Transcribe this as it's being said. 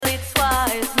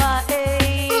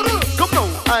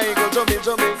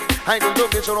I go to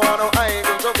be, she don't want no, I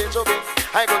go to be,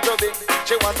 I go to be.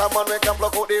 She want a man we can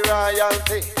block out the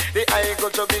royalty. The I go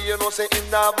to be, you know, say in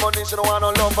that money, she don't want no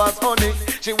lovers honey.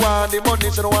 She want the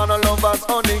money, she don't want no lovers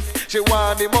honey. She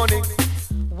want the money.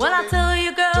 Well, I tell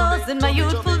you girls, in my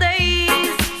youthful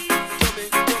days,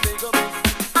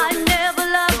 I never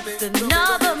loved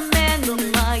another man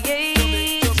my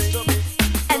age.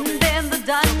 And then the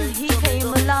Don, he came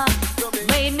along,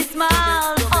 made me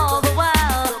smile all the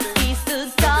while. He stood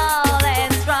tall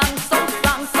and strong, so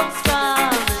strong, so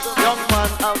strong. Young man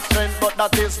have strength, but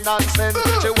that is nonsense.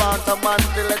 She want a man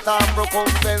to let her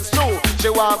recompense too. She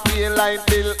want pay light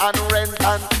bill and rent,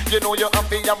 and you know you have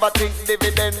to have a think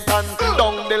dividend, and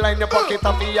down the line your pocket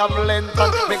have to have length,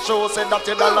 and make sure say that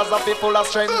your dollars are full of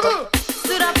strength.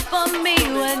 Stood up for me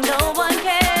when no one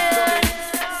cared.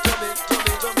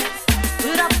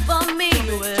 Stood up for me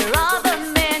where other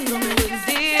men wouldn't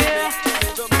dare.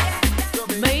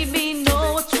 Made me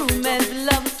know a true man's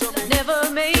love. Never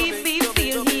made me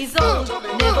feel he's old.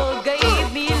 Never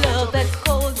gave me love that's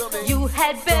cold. You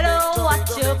had better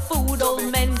watch your food, old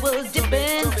men will dip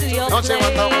into your Don't say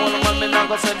what a plate. old man, me not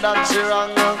go say that she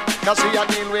wrong. Cause she a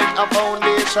deal with a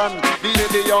foundation.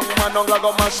 The young man don't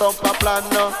go mash up a plan.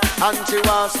 And she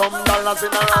wants some dollars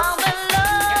in her hand. I'm in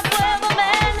love with a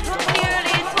man who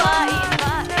nearly twice.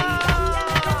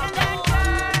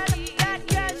 That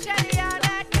girl, Shelly,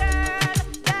 that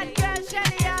girl,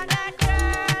 Shelly,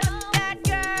 that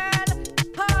girl.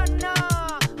 Oh no,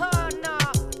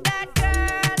 that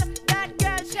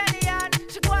girl, Shelly,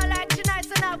 she go like she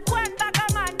nice enough. One back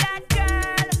a man, that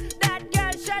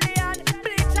girl, Shelly,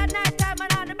 bleach at night time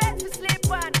and on the bed to sleep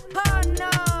one. Oh no.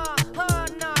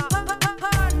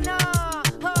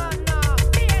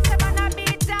 Yes, I'm gonna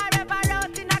beat her ever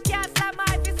out in a castle. My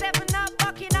fi 7 up,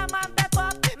 Buckingham and pep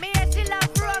up. Me yes, she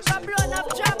love road, but blown up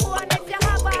trombone. If you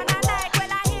have on a like,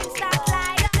 well I instant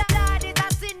like. Lord is a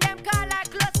sin, them call like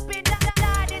close spin.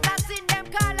 Lord is a sin, them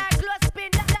call like close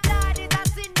spin. Lord is a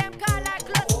sin, them call like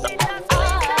close spin. Just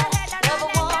spin the head and then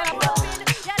them roping.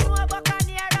 You know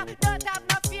Buccaneer, don't have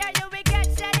no fear. You will get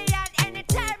Shelly and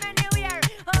anytime, anywhere.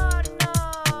 Oh no.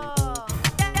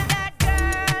 That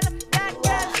girl,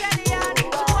 Shelly, she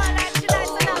go like she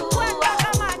nice enough. One back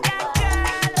a man, that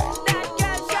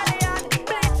girl, Shelly,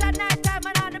 bleach at night time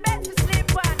and on the bed to sleep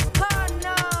one.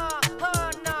 Oh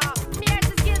no. Me hear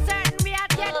she skin certain we are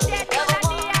dead. And the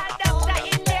doctor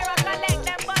in there a collect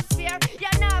them bus fare.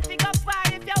 You know fi go far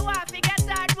if you want fi get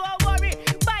her, don't worry.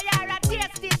 Buy her a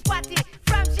tasty spotty.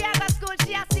 From she a go school,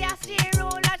 she a see a she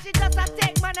rule, and she just a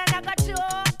take man and a go show.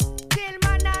 Till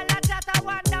man all a chat a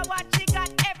wonder what she got.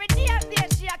 Every damn day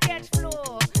she a catch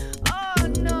flow. Oh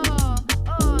no.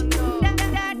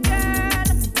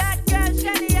 That girl,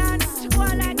 Shelly, she go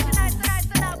like she nice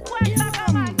enough. One back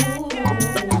a man, that girl.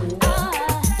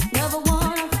 Never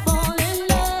wanna fall in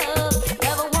love.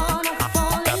 Never wanna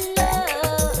fall in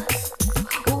love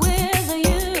with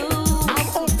you. I'm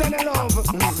hooked on the love.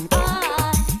 I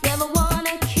never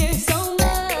wanna kiss so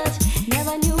much.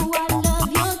 Never knew I love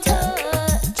your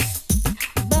touch,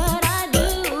 but I do.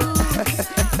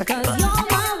 'Cause you're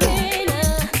my winner.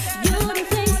 You do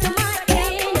things to my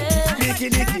inner Dicky.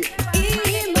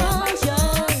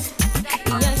 emotions.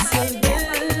 Yes, you do.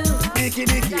 Dicky.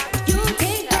 You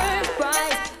take first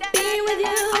prize. Being with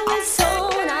you is so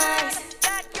nice.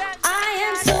 I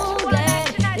am so glad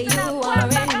that you are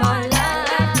in my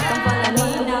life. Come follow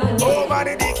me now, yeah. Over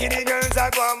the dicky, the girls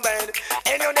are gone bad.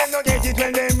 Any of them no get it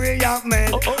when them react,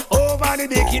 man. Over the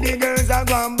dicky, the girls are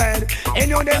gone bad.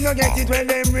 Any of them no get it when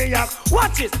them react.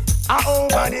 Watch it.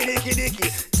 Over the dicky.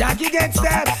 Jackie gets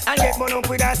stabbed and get one up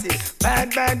with a stick.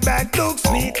 Bad. Look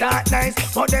sweet, that nice.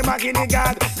 But them a guinea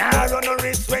gag. Now run no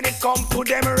risk when it come to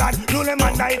them rad. Rule them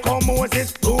and I come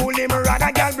Moses. Rule him rad.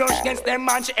 A girl brush against them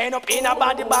man. She end up in a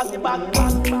body bag.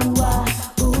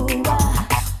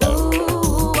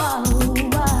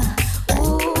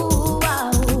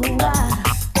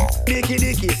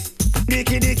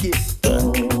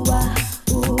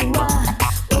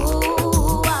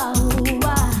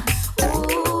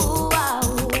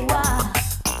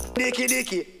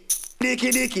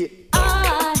 Dicky. Dicky. I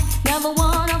never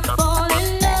wanna fall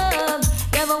in love.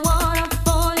 Never wanna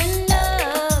fall in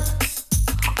love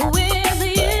with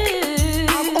you.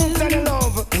 I'm hooked on the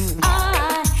love. I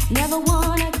never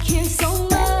wanna kiss so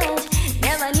much.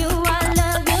 Never knew I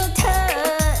love your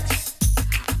touch,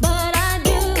 but I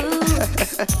do.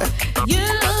 You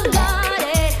got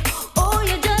it. Oh,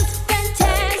 you're just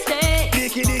fantastic.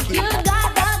 Dicky. You got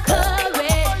the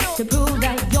courage to prove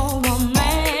that you're a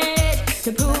man.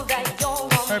 To prove that you're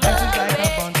a man.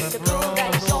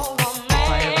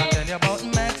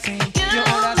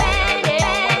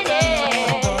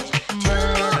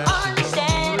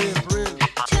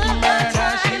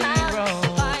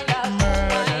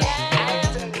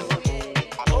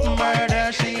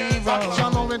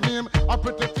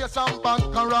 and bad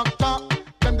character.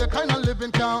 Them the kind of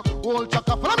living can hold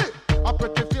chaka. Follow me. A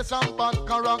pretty face and bad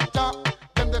character.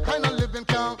 Them the kind of living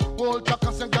can hold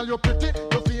chaka. Say girl you pretty,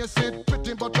 your face it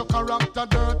pretty, but your character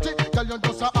dirty. Girl you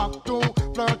just a act too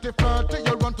flirty.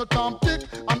 You run to Tom Dick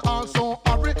and also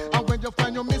hurry. And when you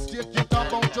find your mistake, you talk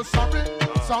about you sorry.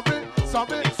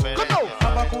 Come now.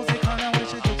 Have a cozy corner where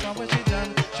she jokes and where she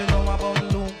jam. She know about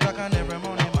the loop like an every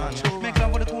money man. Make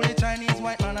love with the coolie Chinese,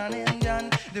 white man and Indian.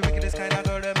 The wickedest kind of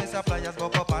girl, them is a flyers go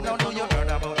up and down. Know you heard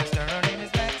about this girl, her name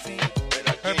is Maxine.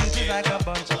 Her beauty's like a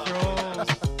bunch of pros.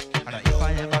 And if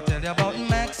I ever tell you about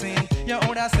Maxine, you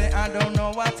older say I don't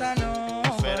know what I know.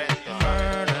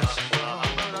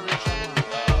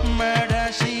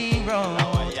 Murder she wrote.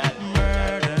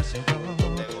 Murder she wrote.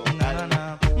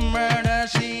 Murder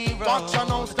she wrote. Watch and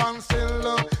now stand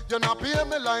still. You not pay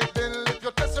me like bill. If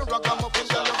you test a ragamuffin,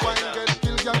 girl, you wine get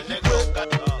killed. Girl, keep wait.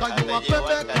 Cause you a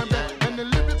Quebec. And the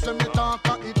lyrics when me talk,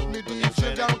 hit me deep.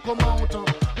 She girl come out.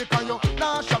 Because you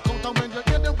not shock out. And when you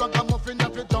hear the ragamuffin, you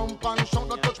fi jump and shout.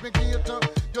 Don't touch me gate.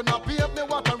 You not pay me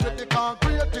what I read. Because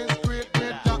great is great.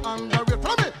 You underrate.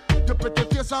 From me, you pretty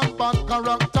face and bad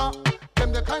character.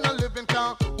 Them the kind of living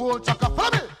can hold chaka.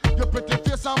 From me, you pretty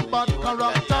face and bad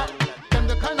character. Them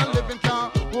the kind of living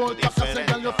can hold chaka. Say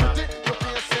girl you pretty, you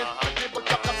face it pretty, but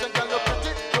chaka say girl you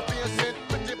pretty, you face it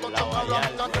pretty, but your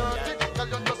character dirty. Girl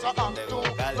you just a act too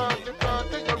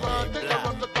flirty. You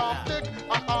run the top dick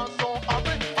and also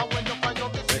hurry. And when you find your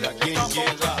mistake, you talk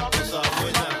about you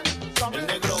sorry. El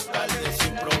negro calde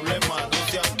sin problema, no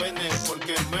se apene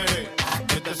porque mere.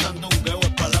 Este sandungueo es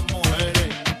para las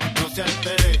mujeres, no se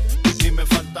altere. Si me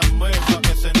faltan meses pa'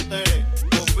 que se entere.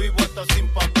 Yo vivo hasta sin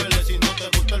papeles, si no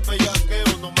te gusta el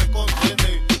bellaqueo no me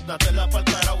condene. Dátela pa'l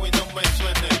carajo y no me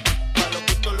suene. Pa' los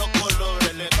gustos los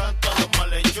colores, le canto a los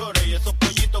malhechores. Y esos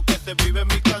pollitos que se viven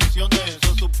mis canciones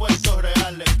son supuestos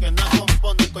reales, que nada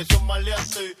componen, que hoy son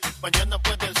maleantes. Mañana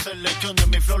pueden ser lechones,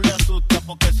 mi flow le asusta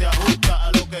porque se ajusta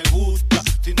a lo que gusta.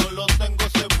 Si no lo tengo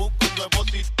se busca un nuevo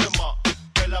sistema.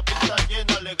 Que la pista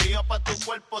llena, alegría pa' tu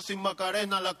cuerpo sin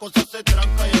Macarena. La cosa se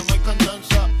tranca y no hay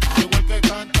cantanza. Llegó el que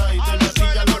canta y de la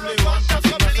silla lo levanta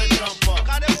sin hacer trampa.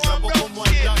 Bravo como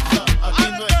Atlanta, aquí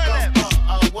no escapa.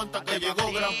 Aguanta que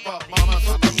llegó Grampa.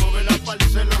 Mamazota mueve la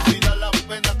parcela, olvida la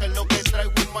pena que es lo que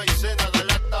traigo en maicena.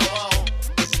 Dale hasta abajo.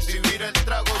 Si vira el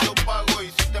trago yo pago y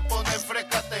si te pones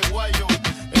fresca te guayo.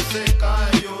 Ese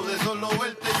callo, de solo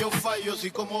verte yo fallo. Si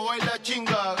como baila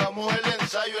chinga, hagamos el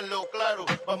ensayo en lo claro.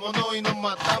 Vámonos y nos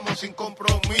matamos sin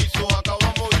compromiso.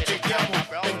 Acabamos y chequeamos.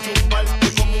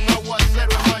 Enchumbarte como un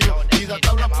aguacero en mayo. Y da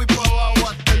tabla fui pa' abajo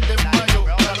hasta el desmayo.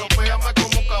 Galopéame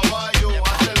como caballo.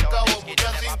 Hace el cabo,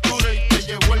 mucha cintura y te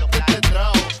llevo el que te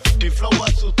trajo. Mi flow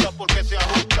asusta porque se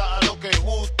ajusta a lo que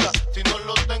gusta. Si no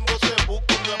lo tengo se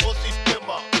busca un nuevo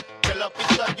sistema. Que la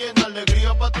pista llena,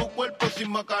 alegría pa' tu cuerpo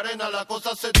sin Macarena. La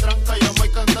cosa se tranca, ya no hay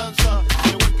cantanza.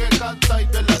 Llegó el que canta y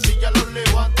de la silla lo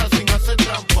levanta sin hacer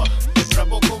trampa.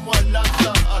 Bravo como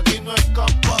Atlanta, aquí no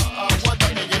escapa. Aguanta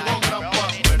que llegó Grampa.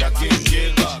 Mira quién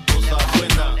llega, cosa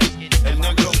buena. El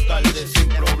negro calde sin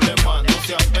problema. No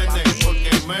se apene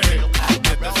porque mere.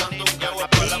 Este sandungueo es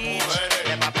para las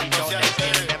mujeres. No se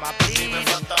altere, si me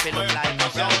falta fe,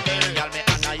 no se altere.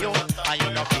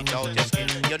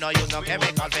 You know you no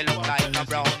chemical, feel look like a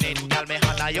browning. Girl, me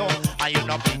hand you, and you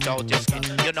no bleach out your skin.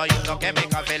 You know you no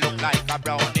chemical, feel look like a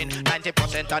browning.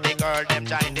 90% of the girl them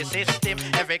join the system.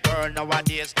 Every girl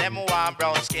nowadays them want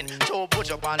brown skin. So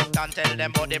push up and tell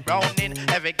them about the browning.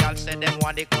 Every girl say them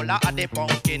want the color of the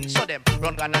pumpkin. So them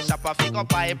run gonna shop a figure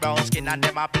buy brown skin and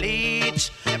them a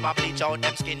bleach out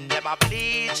them skin. Them a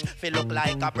bleach, feel look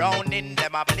like a browning.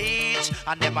 Them a bleach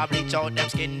and them a bleach out them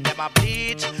skin. Them a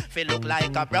bleach, feel look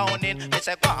like a browning. They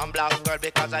say go on black girl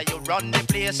because you run the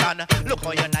place and look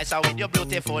how you nice with your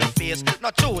beautiful face.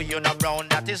 Not true you no brown,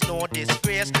 that is no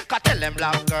disgrace. Cause tell them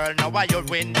black girl now why you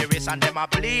win the race and them a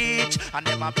bleach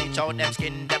out them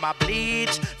skin. Them a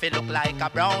bleach, feel look like a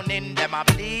browning. Them a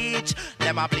bleach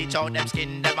out them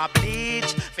skin. Them a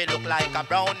bleach, feel look like a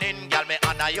browning. Girl me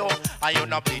honor you and you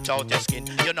no bleach out your skin.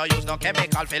 You no use no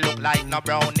chemical, feel look like no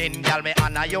browning. Girl me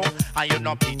honor you and you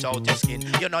no bleach out your skin.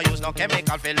 You no use no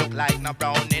chemical, feel look like no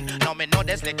browning. Now me know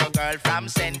this little girl from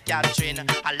St. Catherine.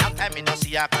 A long time me no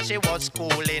see her cause she was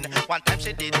schooling. One time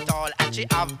she did tall and she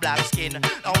have black skin.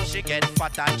 Now she get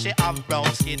fat and she have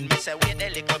brown skin. Me say wait a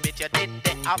little bit you did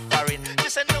the offering. She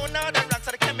said no the rats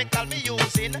are the chemical me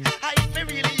using. I me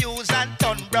really use and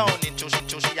turn brown into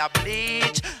she a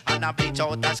bleach. And a bleach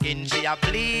out her skin she a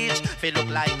bleach. Feel look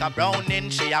like a browning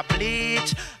she a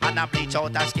bleach. And a bleach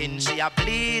out her skin she a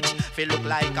bleach. Feel look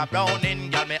like a browning.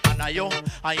 Girl me and hand of you,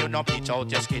 and you no bleach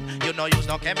out your skin. You no use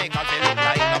no chemical fi look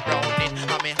like no browning.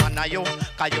 And me hand of you,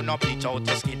 cause you no bleach out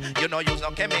your skin. You no use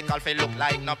no chemical fi look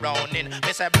like no browning.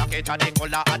 Me say black it a the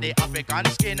color of the African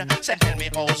skin. Say tell me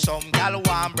how some gal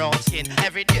want brown skin.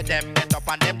 Every day them get up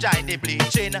and them join the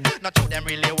bleaching. Not to them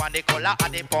really want the color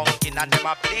of the pumpkin, and them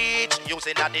a bleach.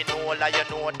 Using a the Nola, you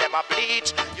know them a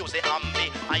bleach. Use the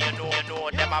Ambi, and you know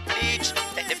them a bleach.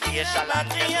 Take the facial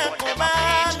and you know them a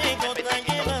bleach. Everything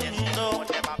you know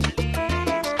them a bleach.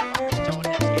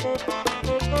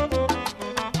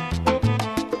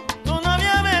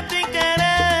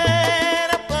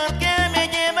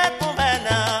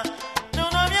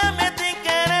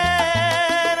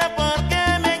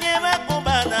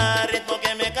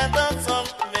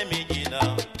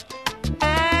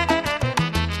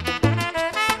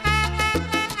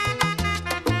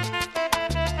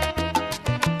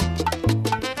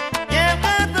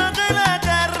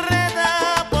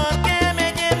 Porque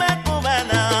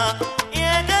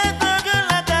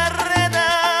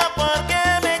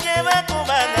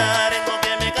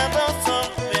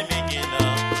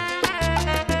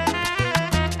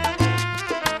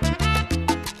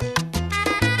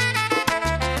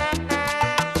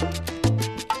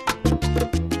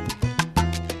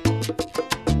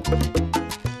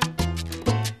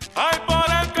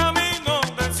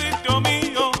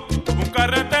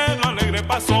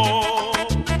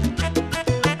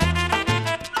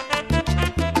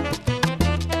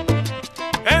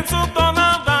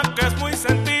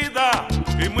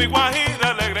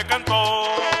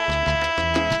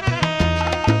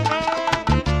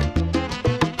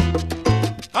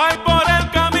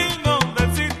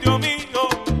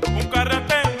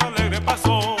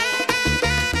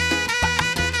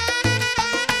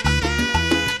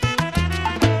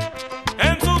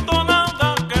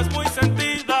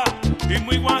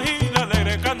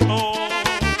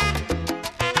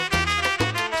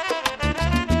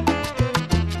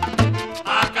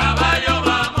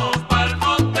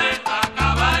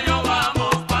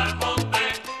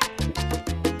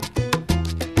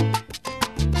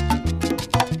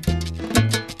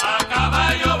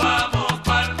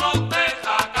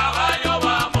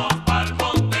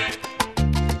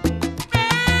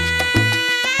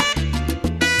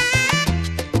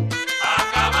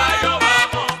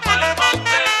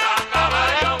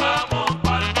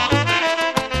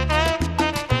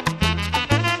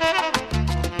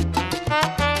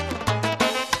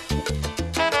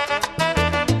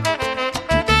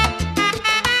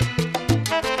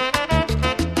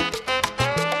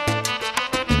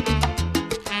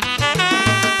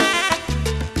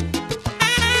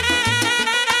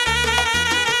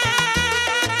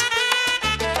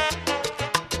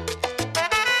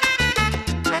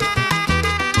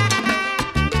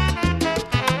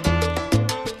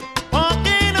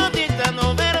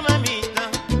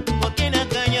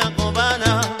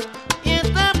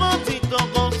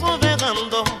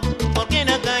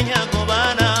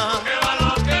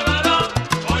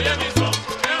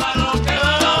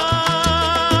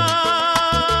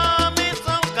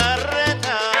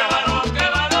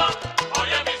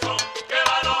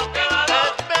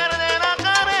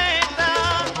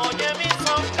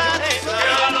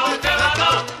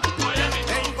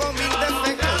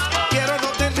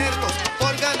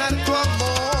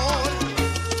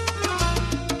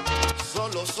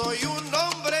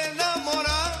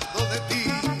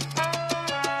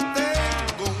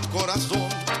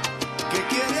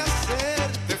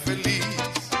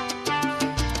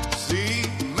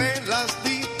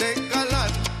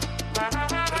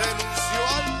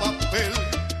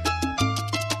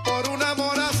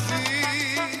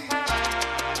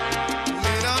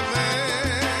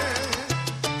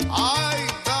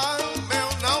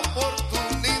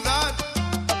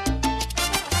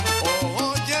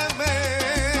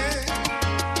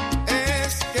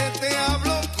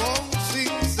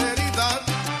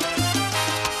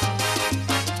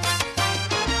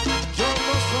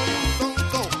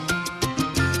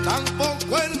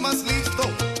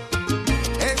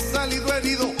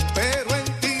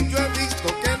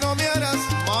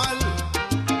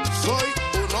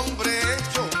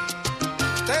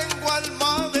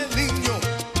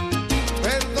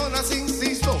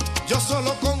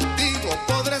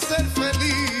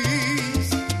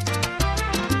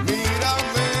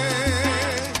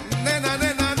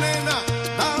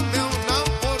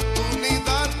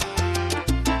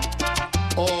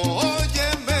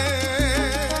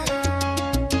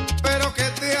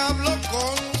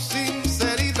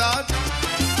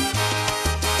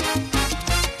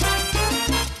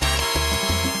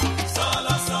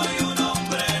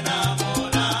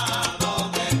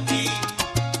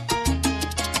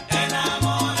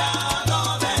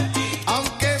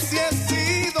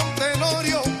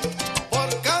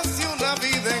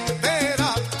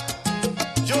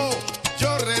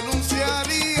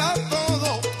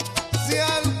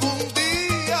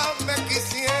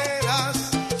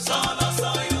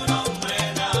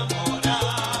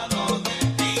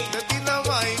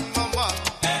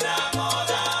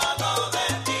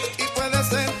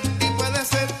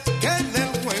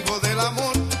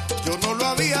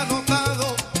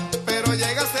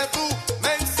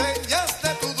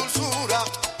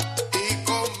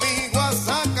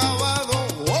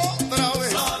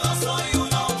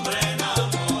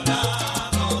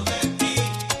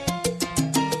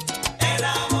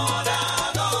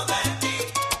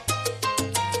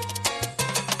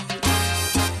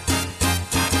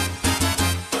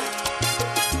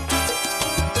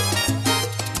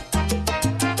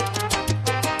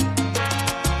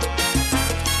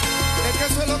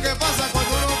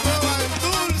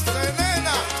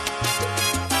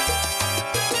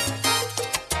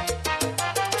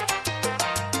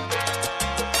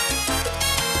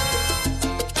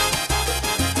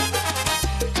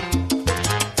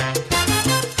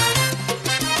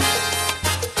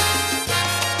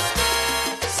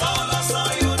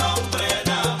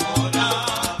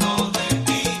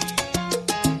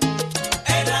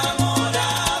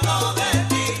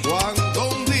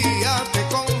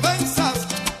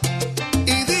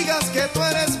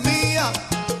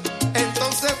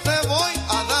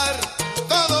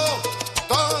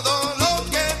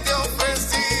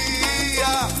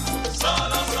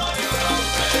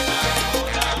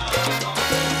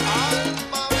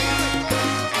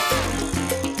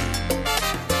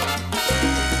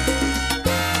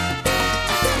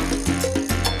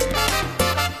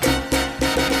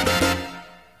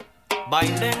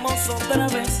Bailemos otra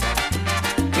vez,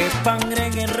 que pangre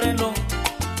en el reloj.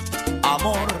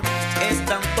 Amor,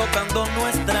 están tocando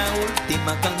nuestra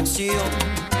última canción.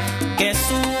 Que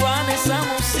suban esa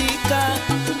música,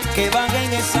 que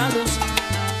bajen esa luz.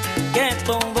 Que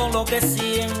todo lo que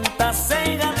sientas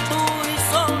sea tú y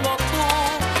solo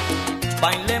tú.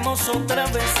 Bailemos otra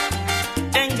vez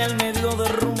en el medio del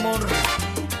rumor.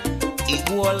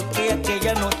 Igual que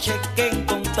aquella noche que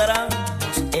encontramos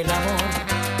el amor.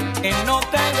 Que no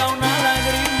caiga una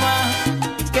lágrima,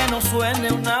 que no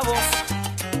suene una voz.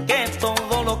 Que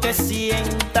todo lo que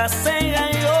sientas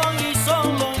sea yo y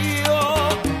solo yo.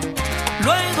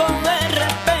 Luego de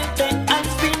repente al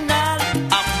final,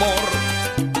 amor,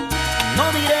 no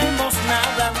diremos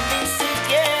nada, ni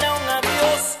siquiera un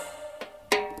adiós.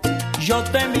 Yo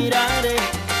te miraré,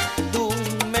 tú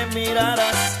me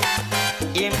mirarás,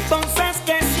 y entonces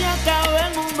que se acabe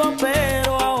el mundo,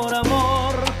 pero ahora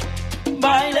amor,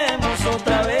 bailemos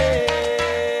otra vez.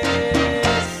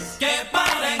 Que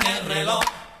paren el reloj,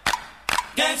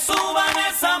 que suban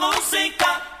esa música,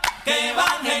 que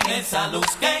bajen esa luz,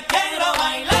 que quiero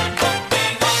bailar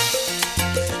contigo.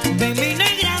 Ven mi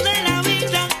negra de la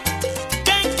vida,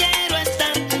 que quiero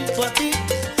estar junto a ti.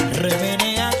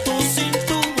 Remenea tu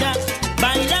cintura,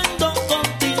 bailando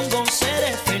contigo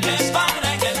seré feliz. Que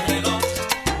paren el reloj,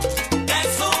 que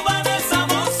suban esa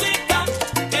música,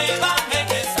 que bajen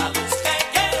esa luz, que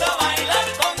quiero bailar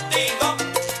contigo.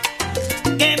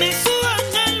 Que me suban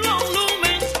el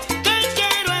volumen, que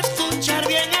quiero escuchar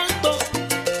bien alto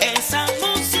esa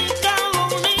música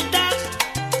bonita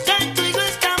que tú y yo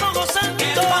estamos gozando.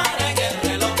 Que paren el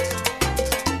reloj,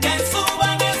 que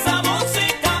suban esa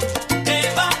música, que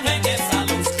bajen esa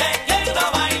luz, que quiero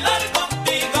bailar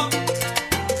contigo.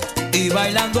 Y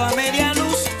bailando a media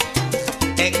luz,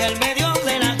 en el medio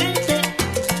de la gente,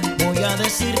 voy a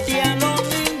decirte a lo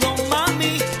lindo,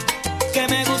 mami, que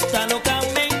me gusta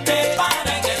locamente.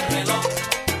 Paren el reloj,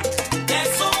 que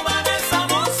suban esa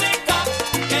música,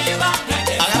 que bajen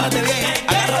esa Agárrate luz, bien, que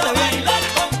quiero agárrate bien. bailar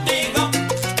contigo.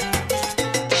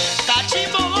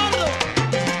 ¡Cachimbo gordo!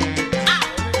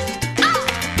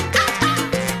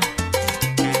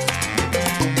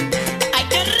 ¡Ay,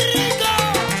 qué rico!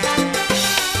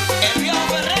 El viejo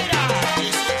Ferreira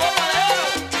y su copa de oro.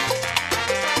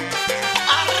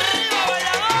 ¡Arriba,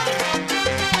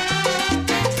 bailador!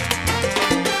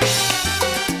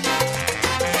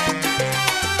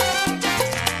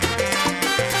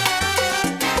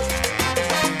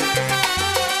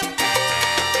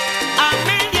 A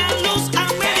media luz, a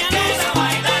media luz. Quiero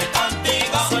bailar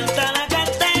contigo, Suelta la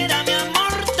cartera, mi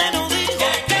amor, te lo digo.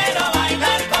 que quiero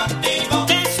bailar contigo,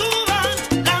 Que suban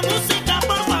la música,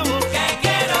 por favor. que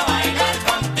quiero bailar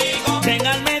contigo, Ven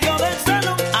al medio del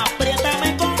salón,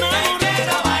 apriétame con que amor.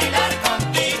 quiero bailar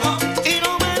contigo, Y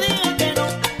no me digas que no,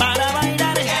 para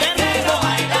bailar que este quiero ritmo.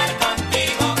 bailar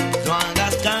contigo, No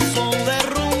hagas caso de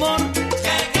rumor.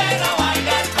 que quiero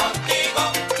bailar contigo,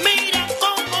 Mira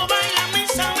cómo bailan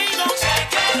mis amigos. que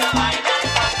quiero bailar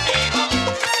contigo,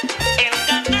 El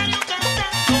canario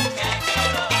cantando.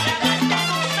 Y la gaita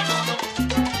gozando.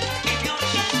 Y mi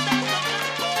orquesta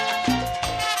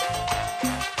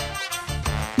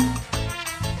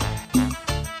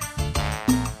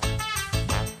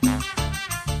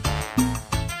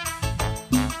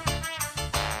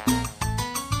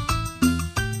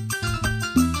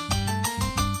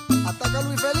Ataca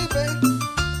Luis Felipe.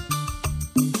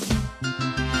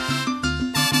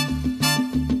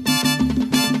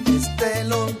 Este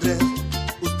Londres,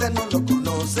 usted no lo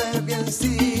conoce bien,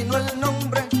 sino el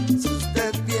nombre. Si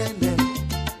usted viene,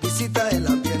 visita el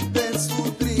ambiente,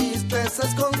 su tristeza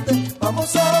esconde.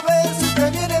 Vamos a ver si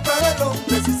usted viene para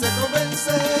Londres, si se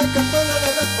convence, que Antonio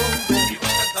le responde. iba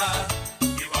a cantar,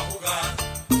 iba a jugar,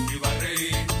 iba a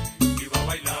reír, iba a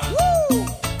bailar.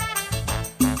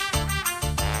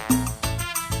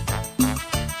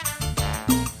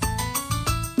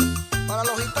 Para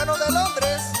los gitanos de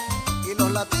Londres y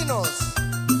los latinos.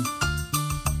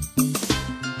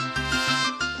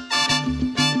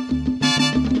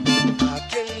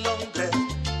 Aquí en Londres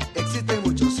existen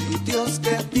muchos sitios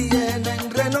que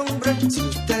tienen renombre. Si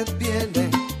usted viene,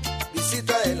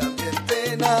 visita el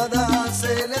ambiente, nada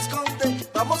se le esconde.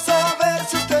 Vamos a ver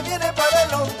si usted viene para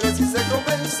Londres y se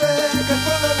convence que el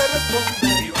pueblo le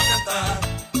responde. Iba a cantar,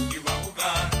 iba a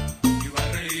jugar, iba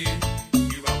a reír,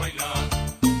 iba a bailar.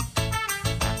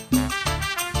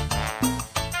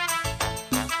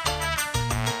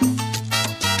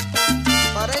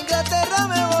 Para Inglaterra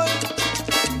me voy,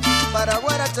 para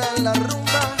guarachar la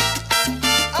rumba.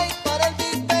 Ay, para el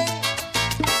Big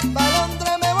Ben, para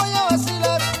Londres me voy a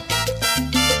vacilar.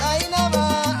 Ay, nada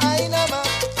más,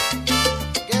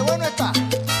 qué bueno está.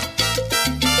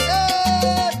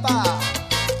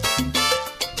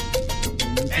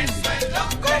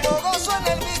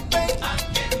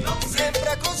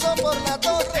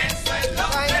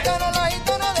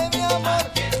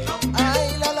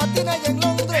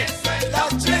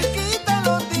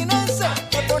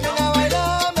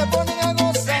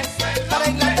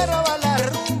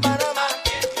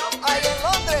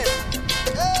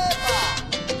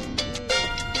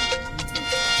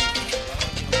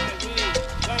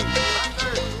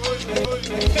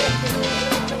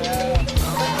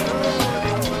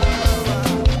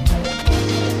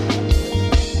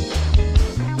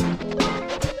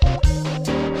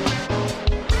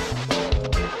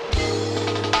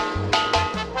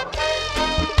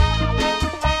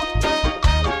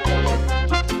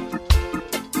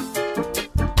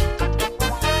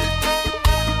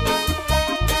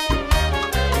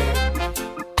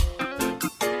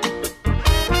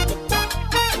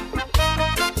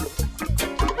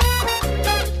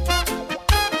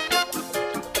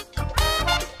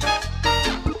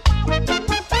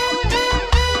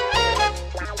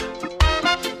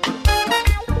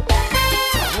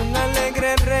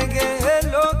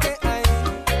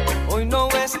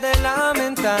 de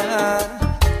lamentar.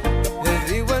 El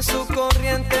río en su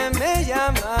corriente me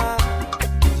llama.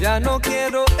 Ya no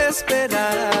quiero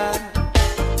esperar.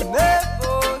 Me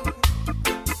voy,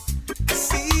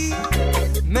 sí,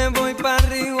 me voy para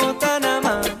Río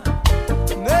Tanamá.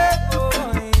 Me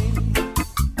voy,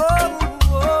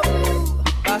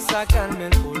 a sacarme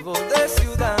el polvo de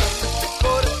ciudad.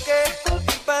 Porque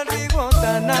para Río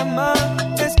Tanamá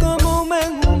es como un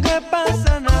menú que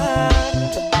pasa nada.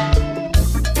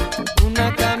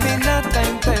 Una caminata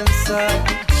intensa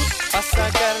a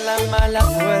sacar la mala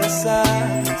fuerza,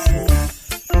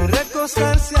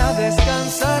 recostarse a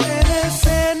descansar en el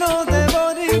seno de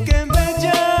Borique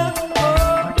Bella.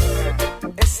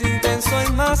 Es intenso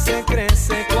y más se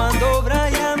crece cuando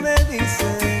Brian me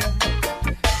dice: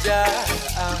 ya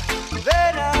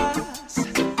verás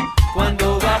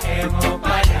cuando bajemos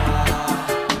para allá.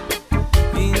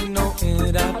 Y no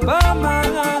era pa' más,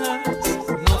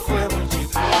 no fue un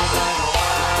chico.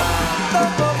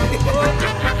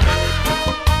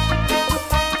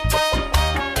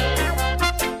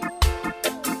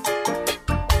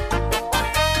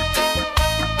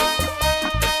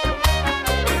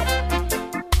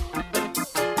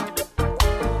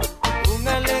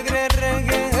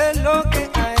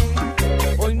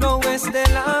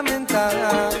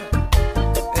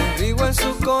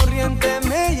 Su corriente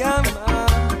me llama,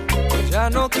 ya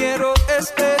no quiero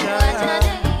esperar.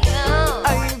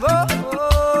 Ahí voy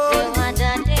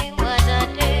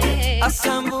a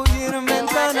zambullirme en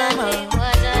Panamá.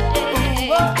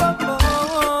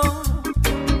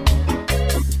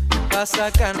 A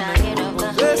sacarme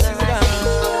de ciudad.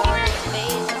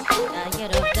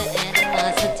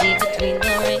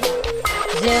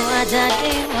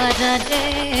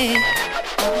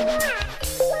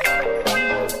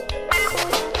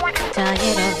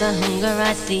 Tired of the hunger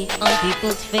I see on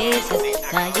people's faces.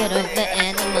 Tired of the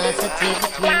animosity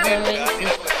between the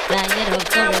races. Tired of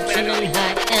corruption in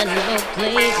high and low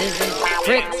places. And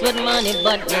bricks with money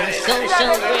but no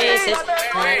social graces.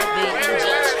 Tired of being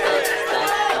judged.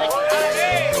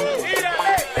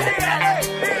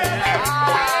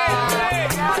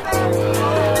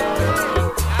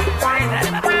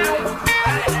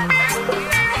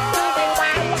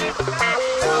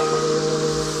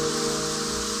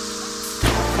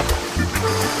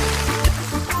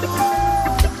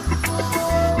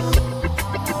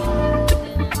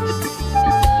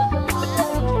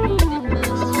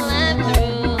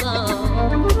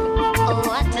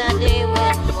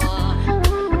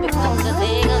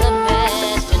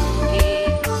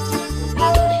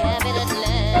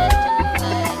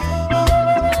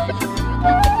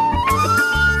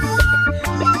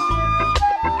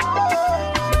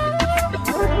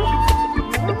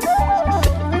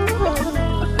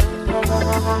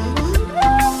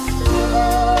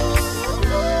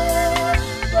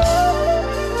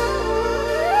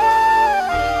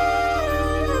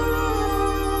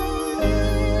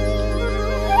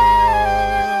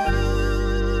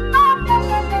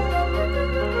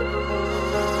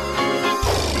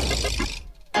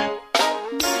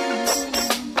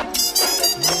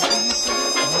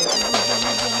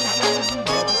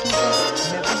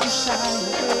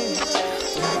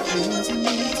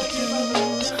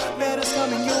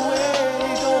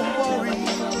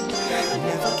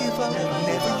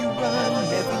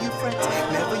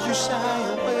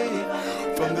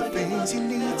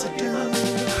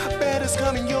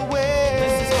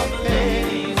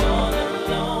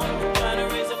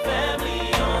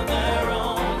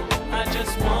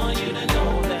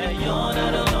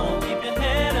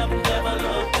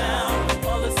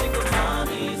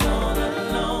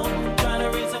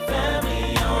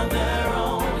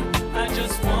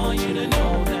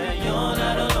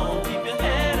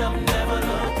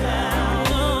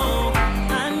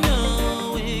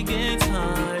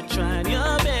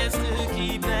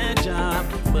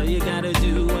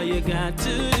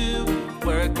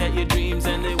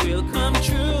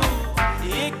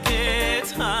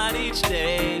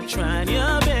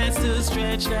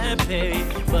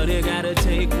 But you gotta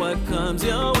take what comes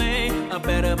your way. A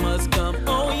better must come,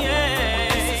 oh yeah.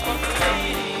 This is for the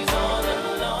ladies all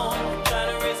alone, trying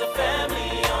to raise a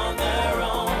family on their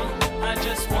own. I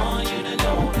just want you to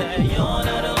know that you're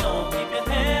not alone. Keep your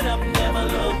head up, never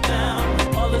look down.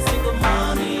 All the single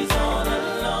mommies all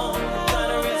alone, trying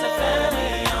to raise a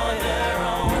family on their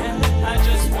own. I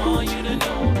just want you to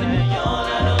know that you're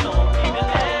not alone. Keep your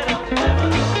head up, never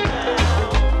look down.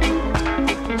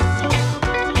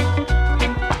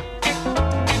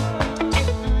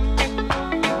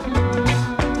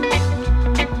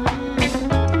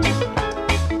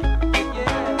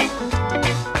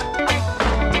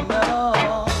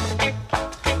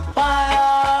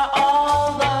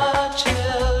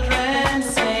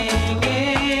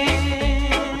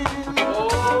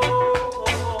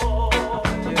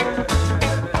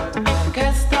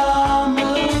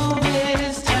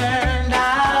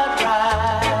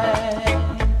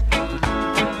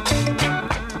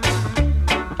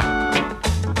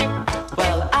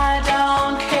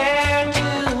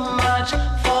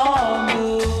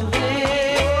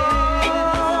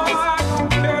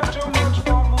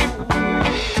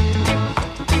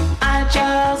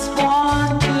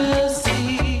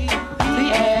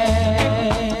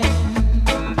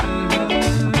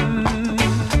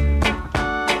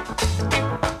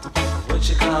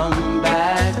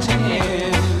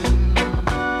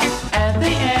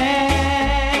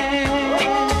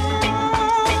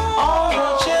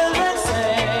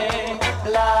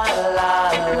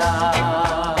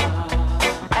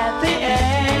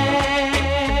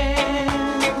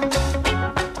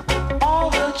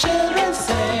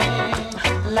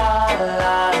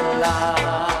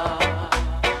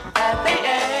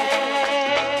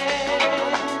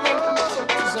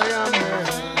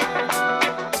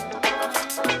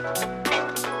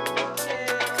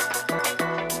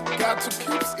 got to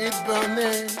keep it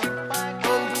burning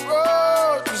on the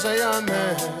road to Zion,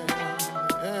 man.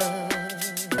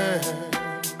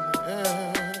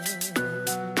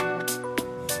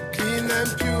 Clean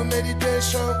and pure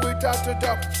meditation without a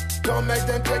doubt. Don't make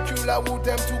them take you like who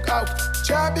them took out.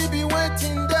 Chabi be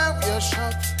waiting there, we are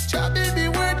shot. Chabi be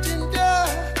waiting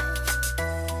there.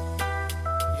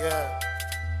 Yeah,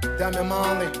 damn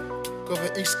Marley, cover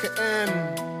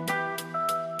XKM.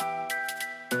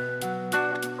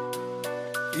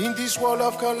 In this world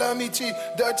of calamity,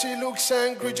 dirty looks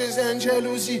and grudges and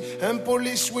jealousy, and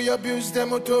police we abuse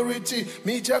them authority.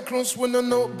 Media clones wanna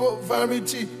know about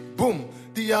variety. Boom.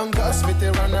 The youngest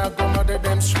veteran are gone mother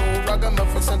them slow.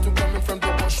 Ragamuffin sent to coming from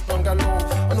the bush bungalow.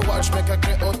 And watch make a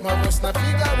clear out my rust na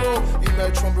Figaro.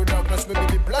 Emerge from the darkness with me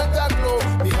the blind that glow.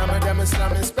 Me hammer them and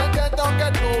slam and spec don't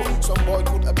get low. Some boy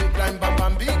put a big line bam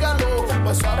bam bigalow.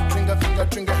 But soft finger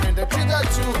hand the trigger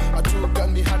too. I took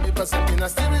gun me happy but something a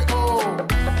stereo.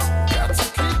 Got to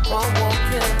keep on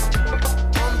walking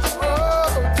on the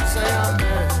road to Zion.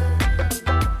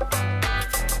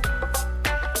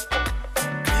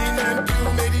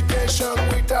 Meditation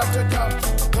without a doubt.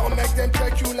 Don't make them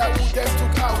take you like who them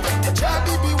took out.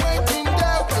 Chabi be waiting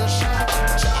there, we'll shout.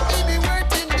 Chabi be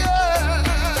waiting there.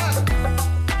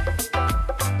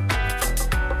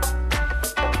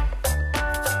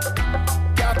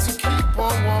 Got to keep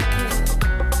on walking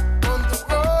on the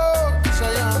road to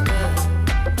Zion, man.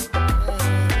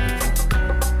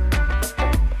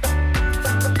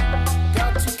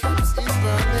 Got to keep it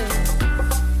burning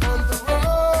on the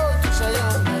road to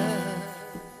Zion, man.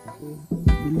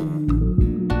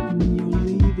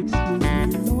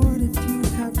 Lord, if you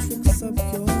have tricks up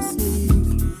your sleeve,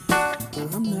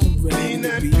 I'm not ready. Clean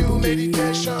and pure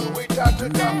meditation without a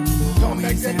doubt. Don't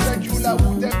make them take you like who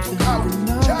them took out.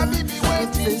 Chabi be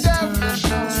waiting there,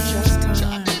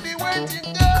 Chabi be waiting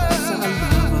there.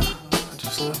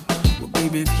 Well,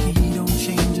 baby, if he don't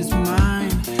change his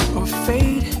mind, or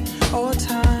fate, or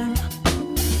time,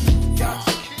 yeah,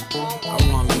 I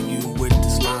wanna leave you with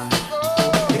this line.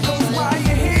 Because while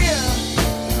you're here,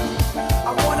 I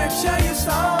wanna tell you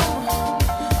something.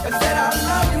 I said I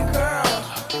love you, girl.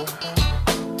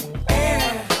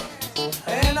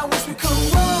 And I wish we could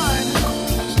run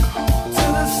to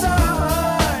the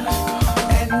sun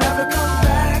and never come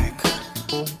back.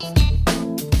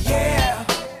 Yeah.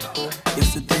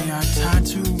 Yesterday our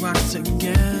tattoo rocks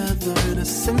together to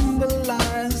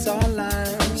symbolize our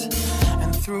lives,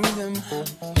 and threw them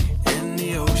in the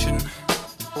ocean.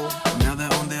 Now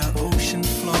they're on their ocean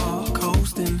floor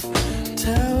coasting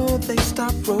till they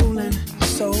stop rolling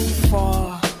so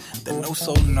far that no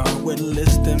sonar would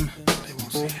list them.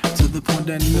 To the point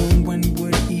that no one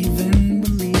would even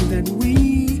believe that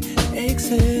we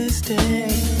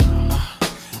existed.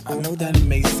 I know that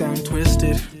may sound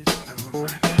twisted,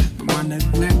 but my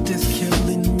neglect is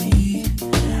killing me.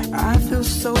 I feel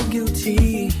so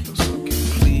guilty.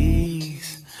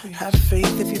 Please, have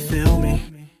faith if you feel me.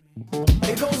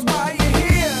 It goes by you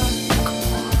here.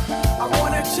 I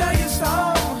wanna tell you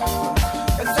something.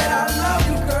 I said I love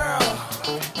you, girl.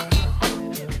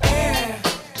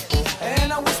 And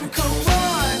I wish we could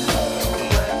run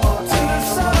to the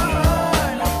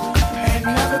sun and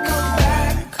never come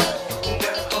back.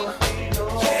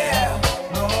 Yeah.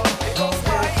 It goes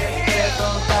by you here. I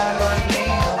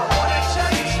wanna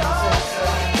tell you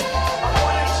something. I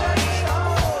wanna tell you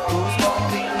something. Tus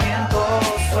movimientos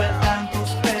sueltan tus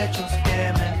pechos que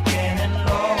me tienen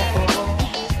loco.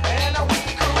 And I wish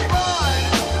we could run.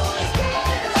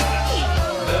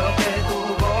 Veo que tu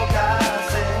boca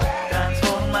se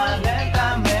transforma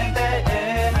lentamente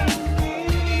en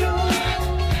mío.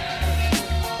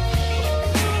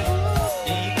 Y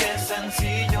qué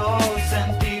sencillo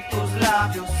sentir tus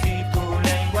labios y tu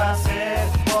lengua hacer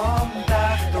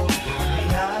contacto con mi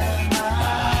alma.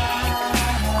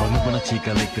 Conozco una chica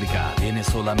eléctrica, tiene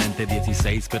solamente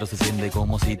 16, pero se siente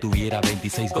como si tuviera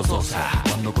 26, gozosa.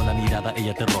 Cuando con la mirada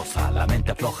ella te roza, la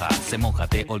mente afloja, se moja,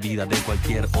 te olvida de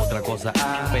cualquier otra cosa.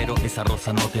 Pero esa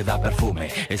rosa no te da perfume,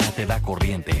 esa te da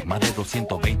corriente. Más de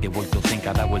 220 voltios en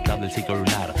cada vuelta del ciclo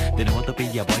lunar. De nuevo te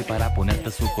pilla boy para ponerte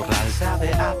su corral.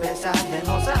 Sabe a pesar de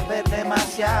no saber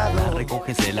demasiado. La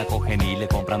recogen, se la cogen y le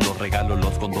compran los regalos,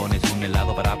 los condones, un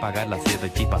helado para apagar las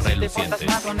 7 chispas Te portas relucientes.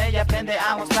 mal con ella, aprende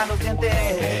a mostrar los dientes.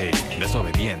 Ey,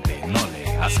 desobediente, no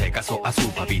le hace caso a su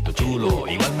papito chulo.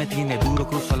 Igual me tiene duro,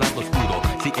 cruzo al lado oscuro.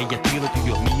 Si ella es tuyo,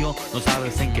 tuyo es mío, no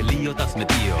sabes en qué lío te has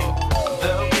metido.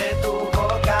 Veo que tu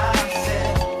boca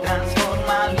se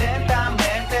transforma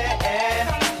lentamente en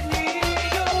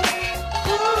mío.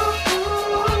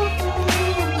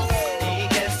 Y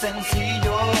qué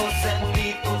sencillo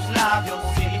sentir tus labios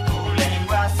y tu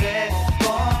lengua se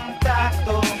contacto.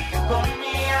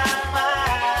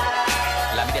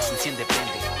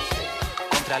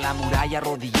 contra la muralla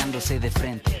arrodillándose de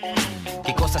frente.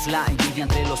 ¿Qué cosa es la envidia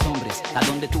entre los hombres? A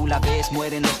donde tú la ves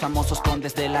mueren los famosos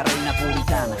condes de la reina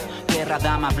puritana. Perra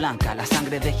dama blanca, la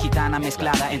sangre de gitana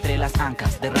mezclada entre las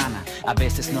ancas de rana. A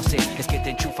veces no sé, es que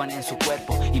te enchufan en su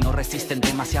cuerpo y no resisten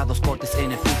demasiados cortes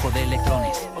en el flujo de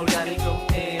electrones. Orgánico,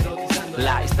 erotizando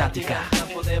la estática.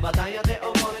 Campo de batalla de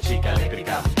hormonas. Chica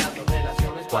eléctrica, buscando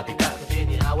relaciones cuáticas.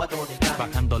 Tiene agua tónica.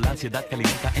 Bajando la ansiedad que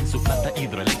alimenta en su planta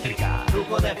hidroeléctrica.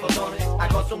 Flujo de fotones,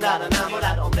 acostumbrada a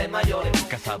enamorar hombres mayores.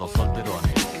 Casados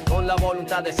solterones. Con la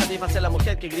voluntad de satisfacer a la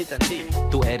mujer que grita en ti.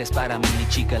 Tú eres para mí mi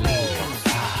chica eléctrica.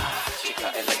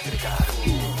 Chica eléctrica.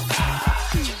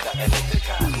 Chica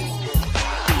eléctrica.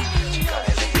 Chica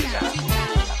eléctrica.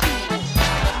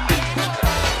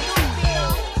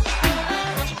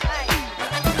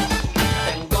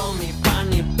 Tengo mi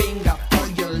pan y pinga for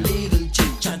your little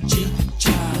chicha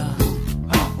chicha.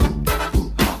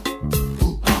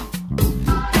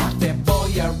 Te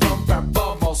voy a romper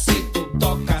bobo si tú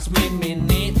tocas mi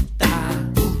minita.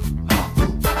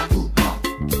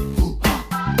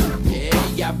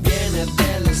 Ella viene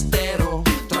del estero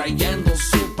trayendo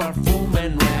su perfume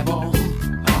nuevo.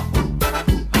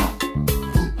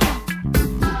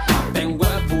 Tengo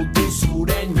el vudú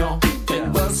sureño,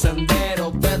 tengo el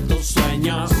sendero de tus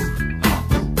sueños.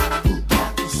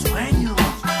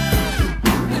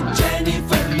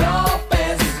 Jennifer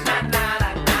López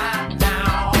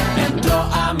entró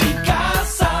a mi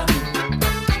casa,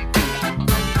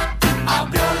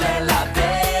 abrió la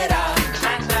heladera,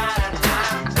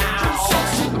 puso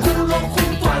su culo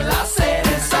junto a la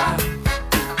cereza,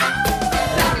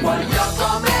 la cual yo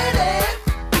comeré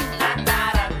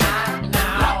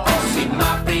la próxima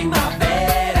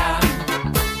primavera.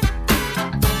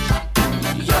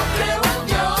 Yo creo en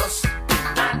Dios,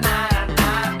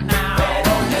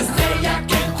 pero es ella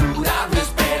quien cura mis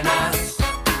penas.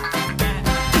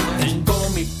 Tengo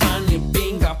mi pan y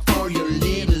pinga for your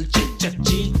little chicha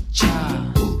chicha.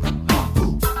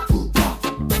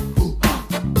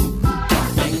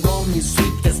 Tengo mi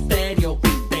suite estéreo,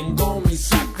 tengo mi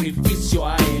sacrificio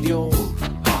aéreo.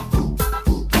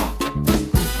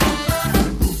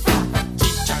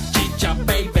 Chicha chicha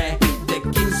baby, de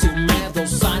 15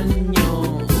 húmedos años.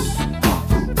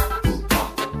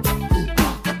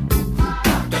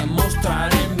 Te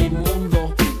mostraré mi mundo,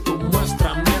 tú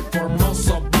muéstrame tu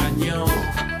hermoso baño.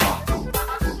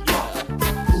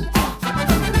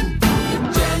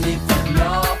 Jennifer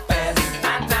López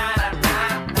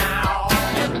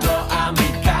entró a mi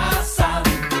casa,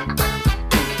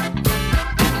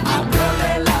 abrió la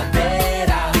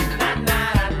heladera,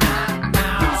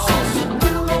 puso su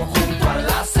culo junto a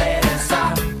la cereza,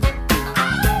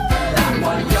 la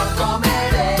cual yo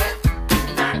comeré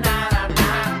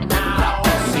la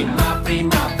próxima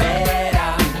primavera.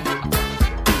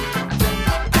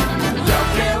 Yo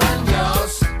creo en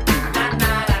Dios,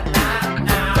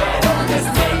 pero es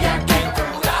ella quien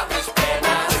cura mis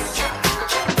penas.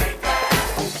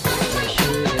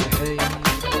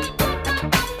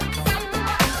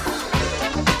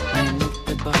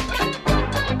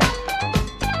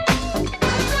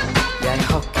 Jeg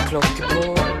har ikke klokke på.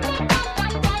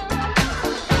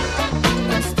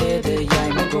 Ingen steder jeg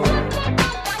må gå.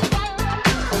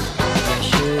 Jeg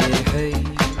kjører høy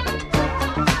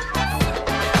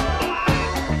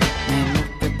med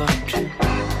moppebart.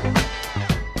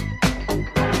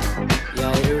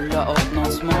 Jeg ruller opp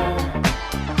noen små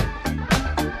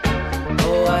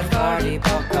og er ferdig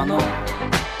pakka nå.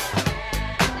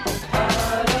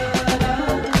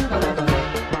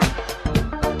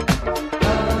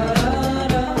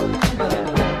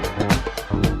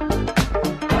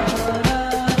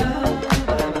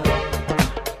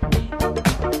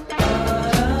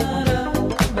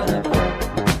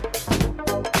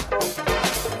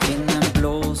 Vinden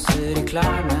blåser i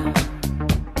klærne.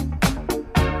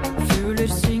 Fugler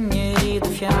synger i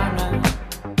det fjerne.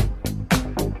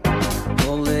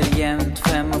 Holder jevnt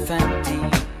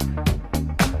 55.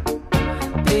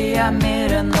 Det er mer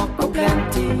enn nok og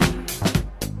plenty.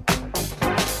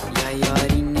 Jeg har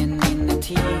ingen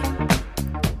minnetid.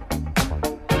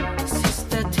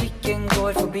 Siste trikken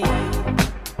går forbi.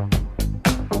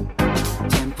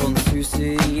 Tempoen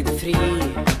suser i det fri.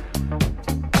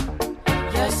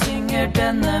 Jeg synger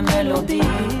denne melodi.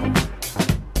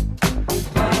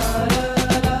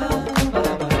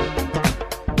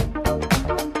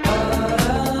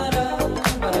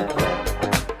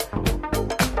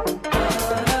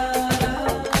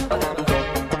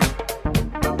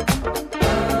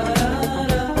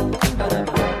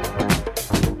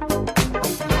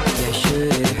 Jeg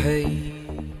kjører høy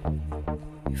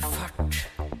fart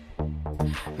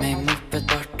med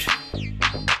moppebart.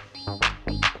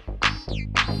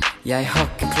 Jeg har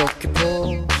ikke klokke på.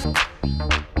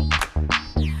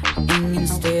 Ingen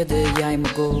steder jeg må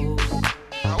gå.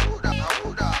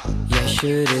 Jeg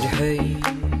kjører høy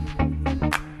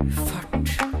fart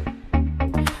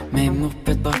med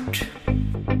mopedbart.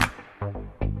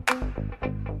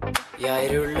 Jeg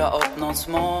ruller opp noen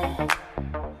små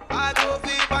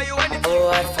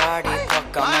og er ferdig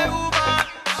pakka nå.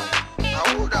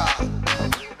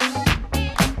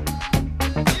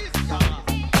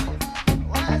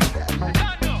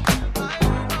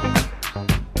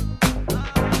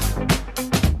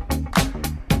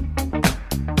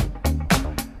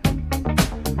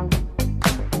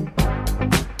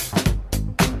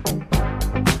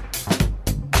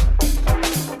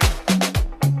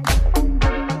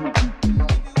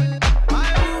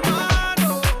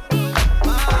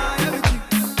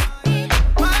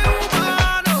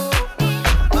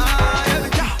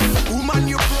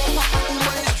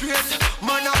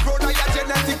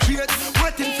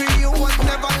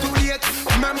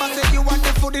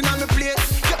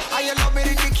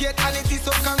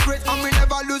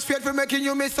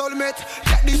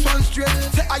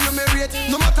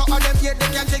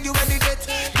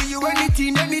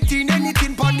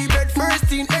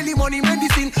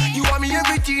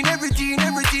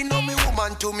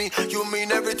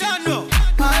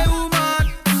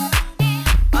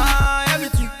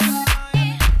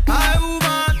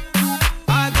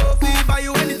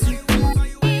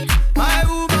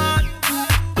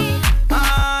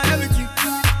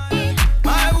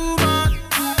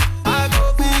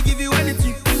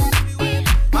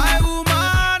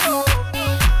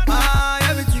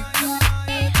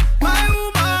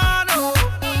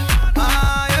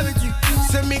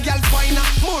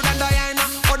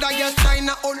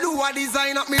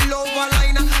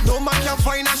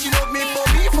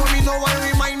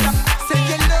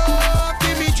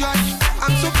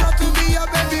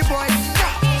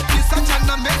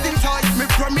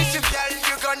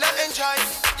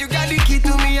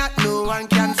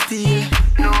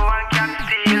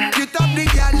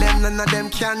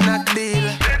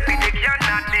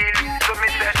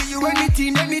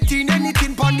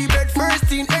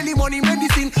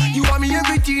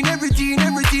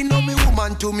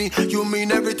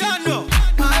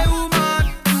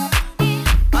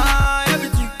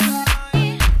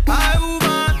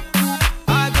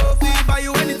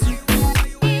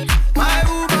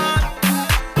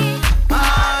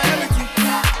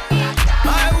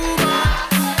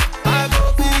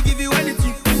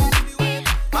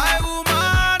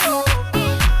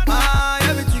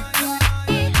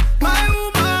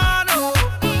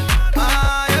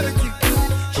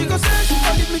 She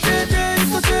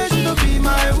go say she don't be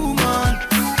my woman.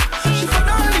 She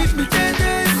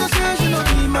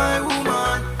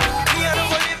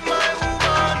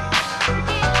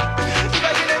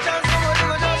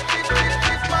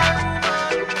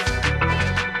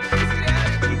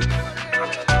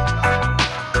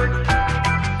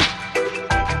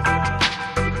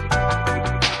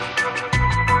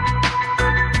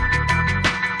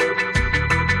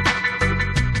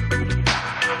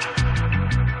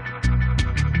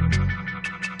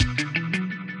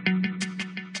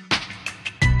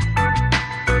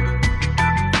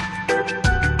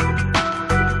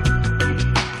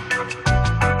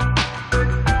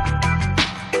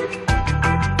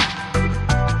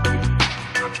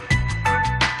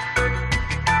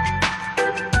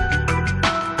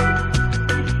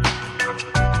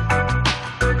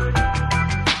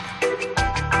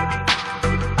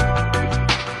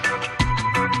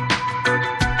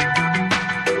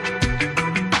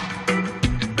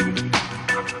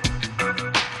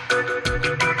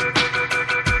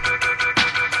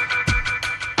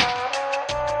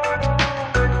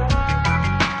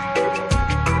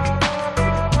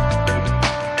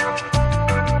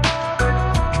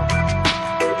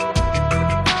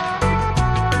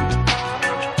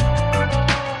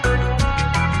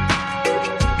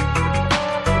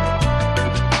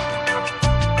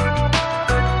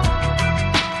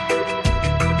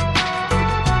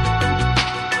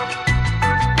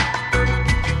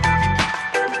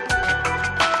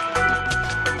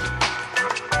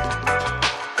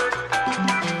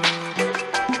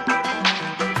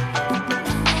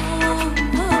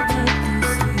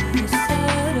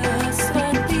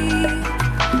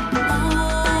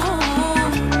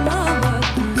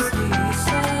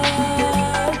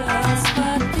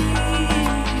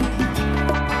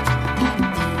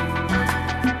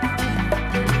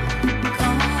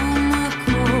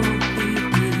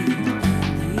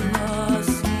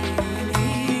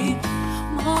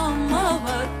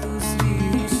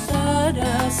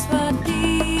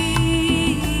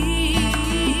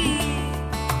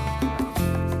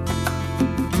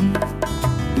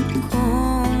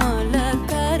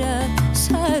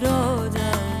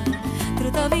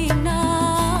Tratavina.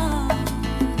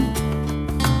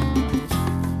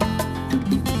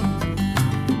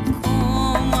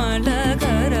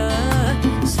 Komalakara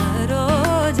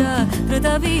Saroja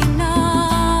Tratavina.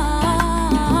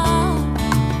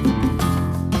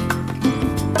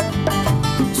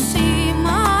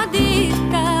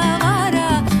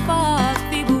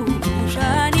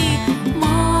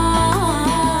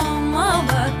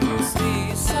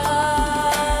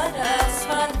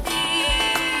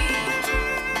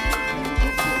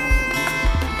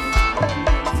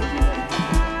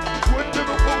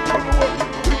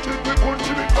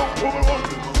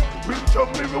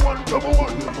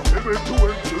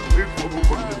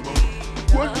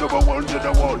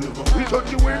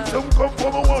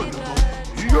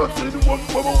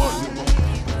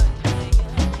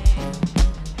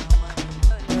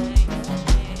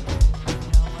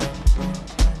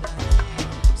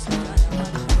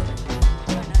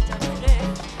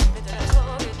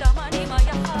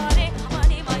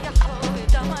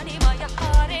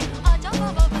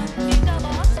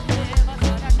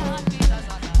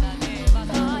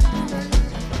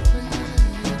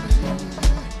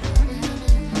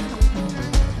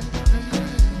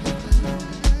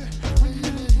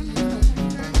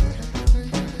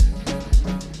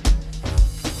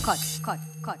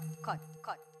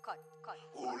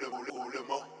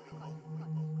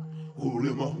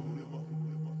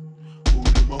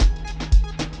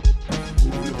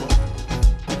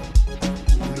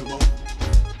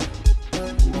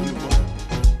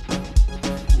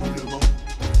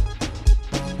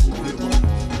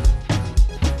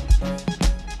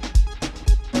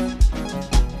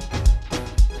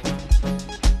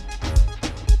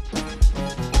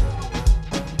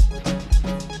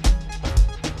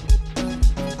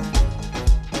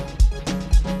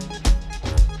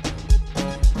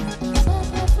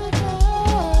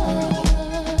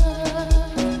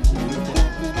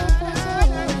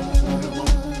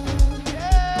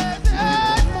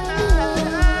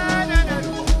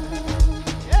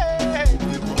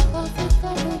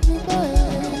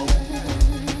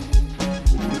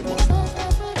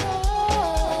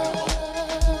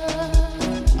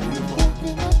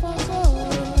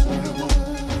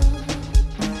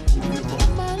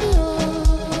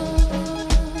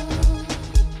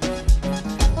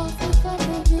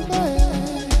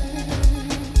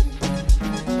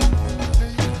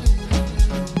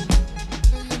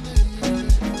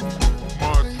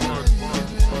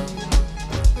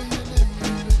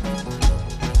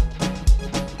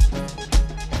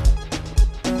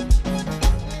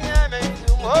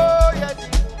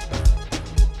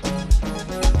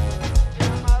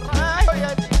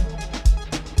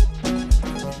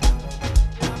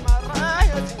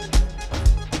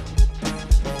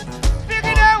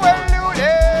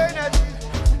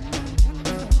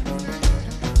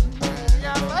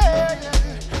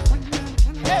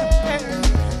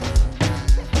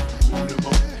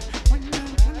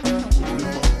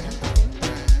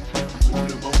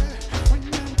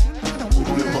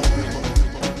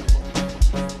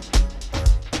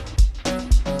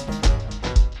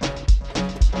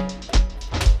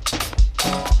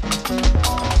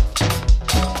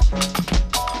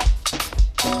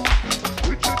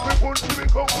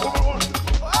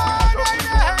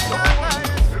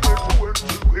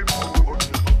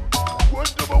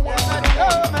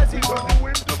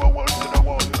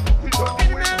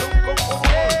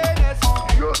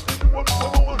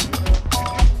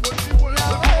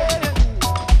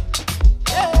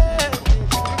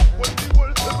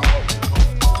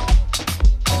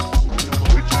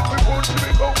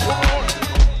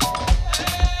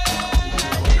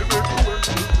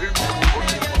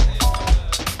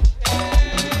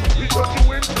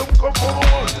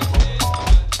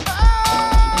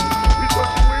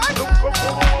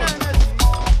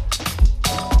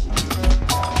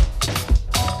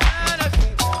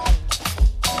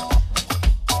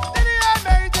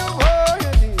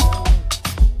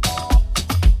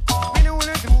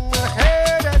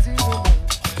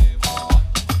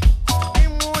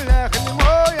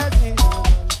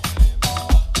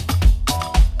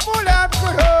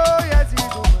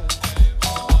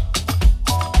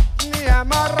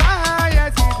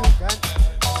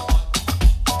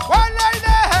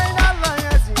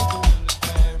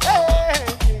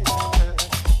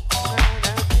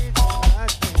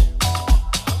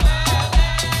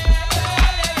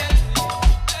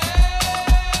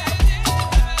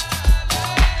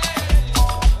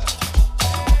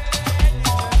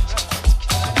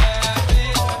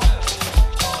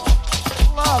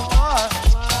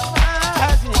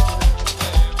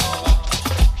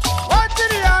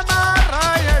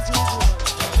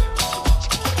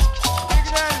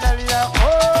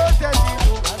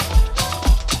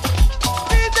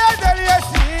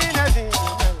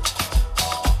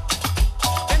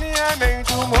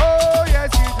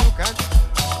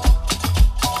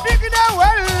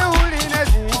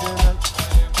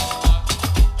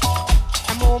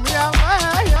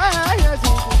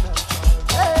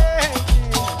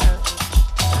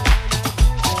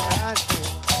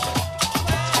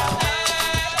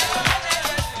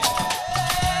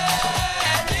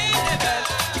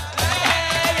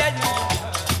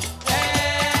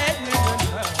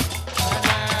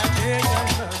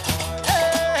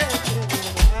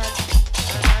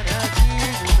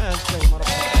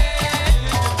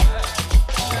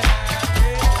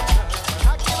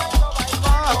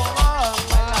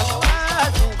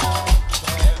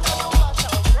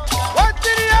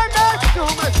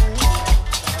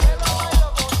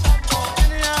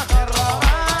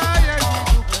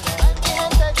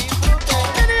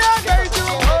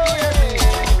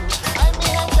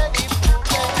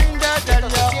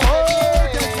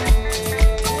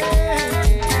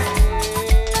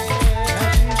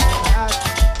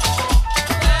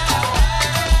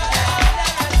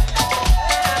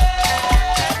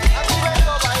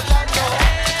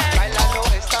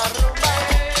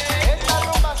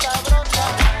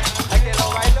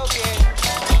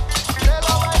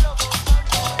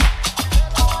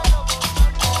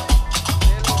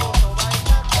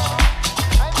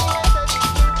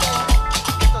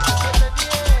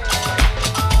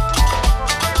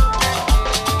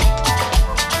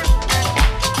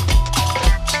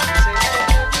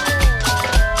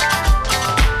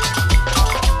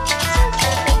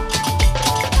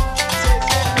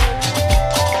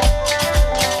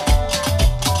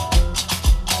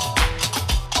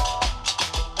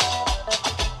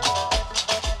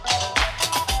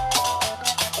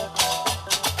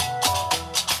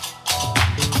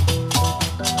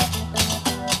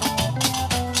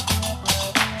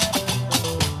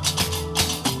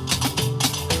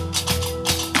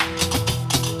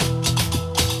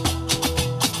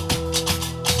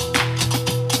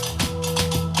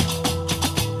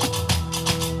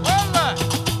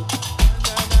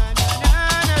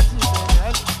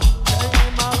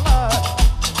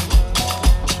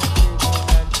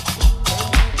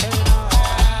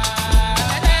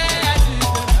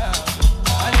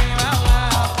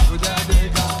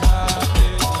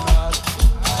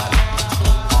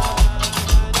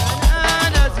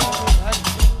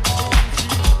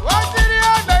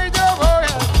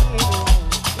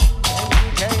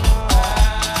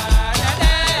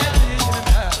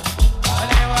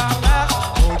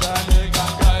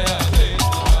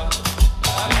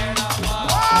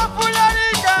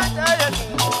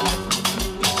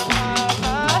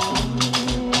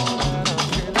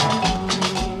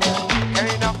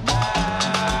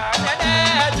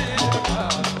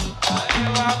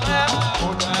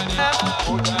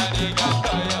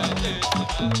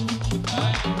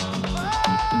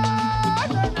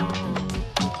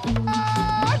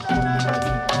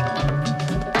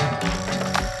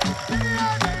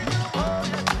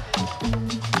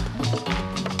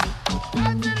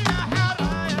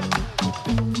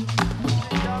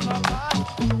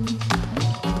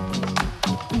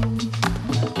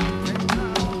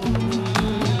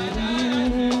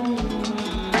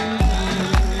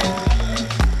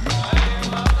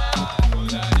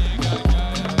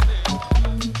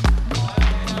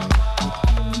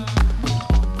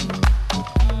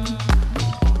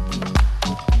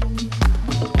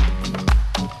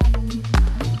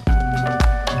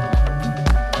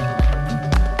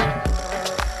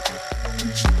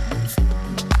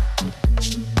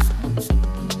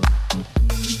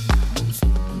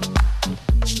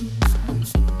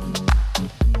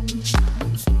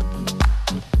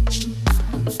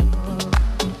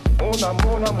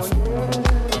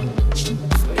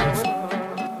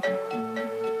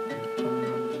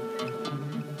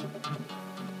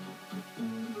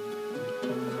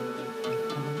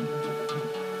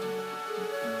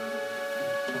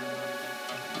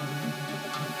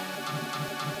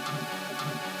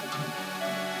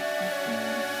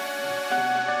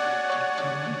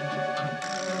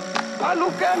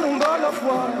 Aluke nungolo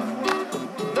fwa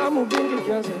Namu bingi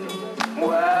kianze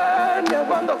Mwene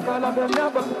wando kala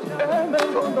benyaba Eme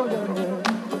ngondo yanye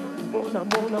Mona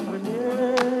mona mwenye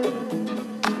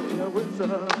Ya weza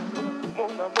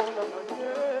Mona mona mwenye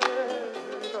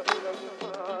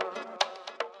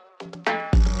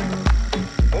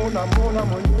Mona mona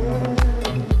mwenye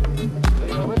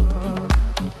Ya weza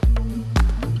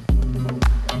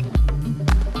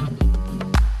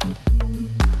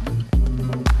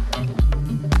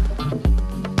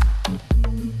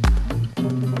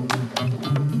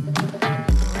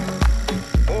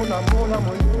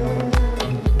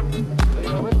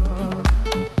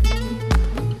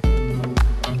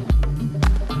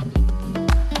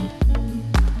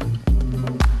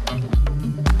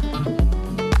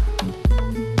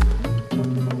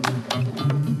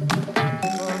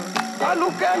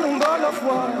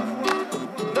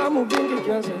Namu bingi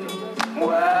kianze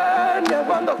Mwene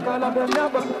wando kala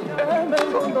benyaba Eme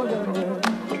ngondo yanye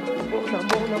Mona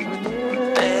mona mwenye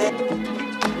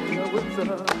Ya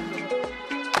weza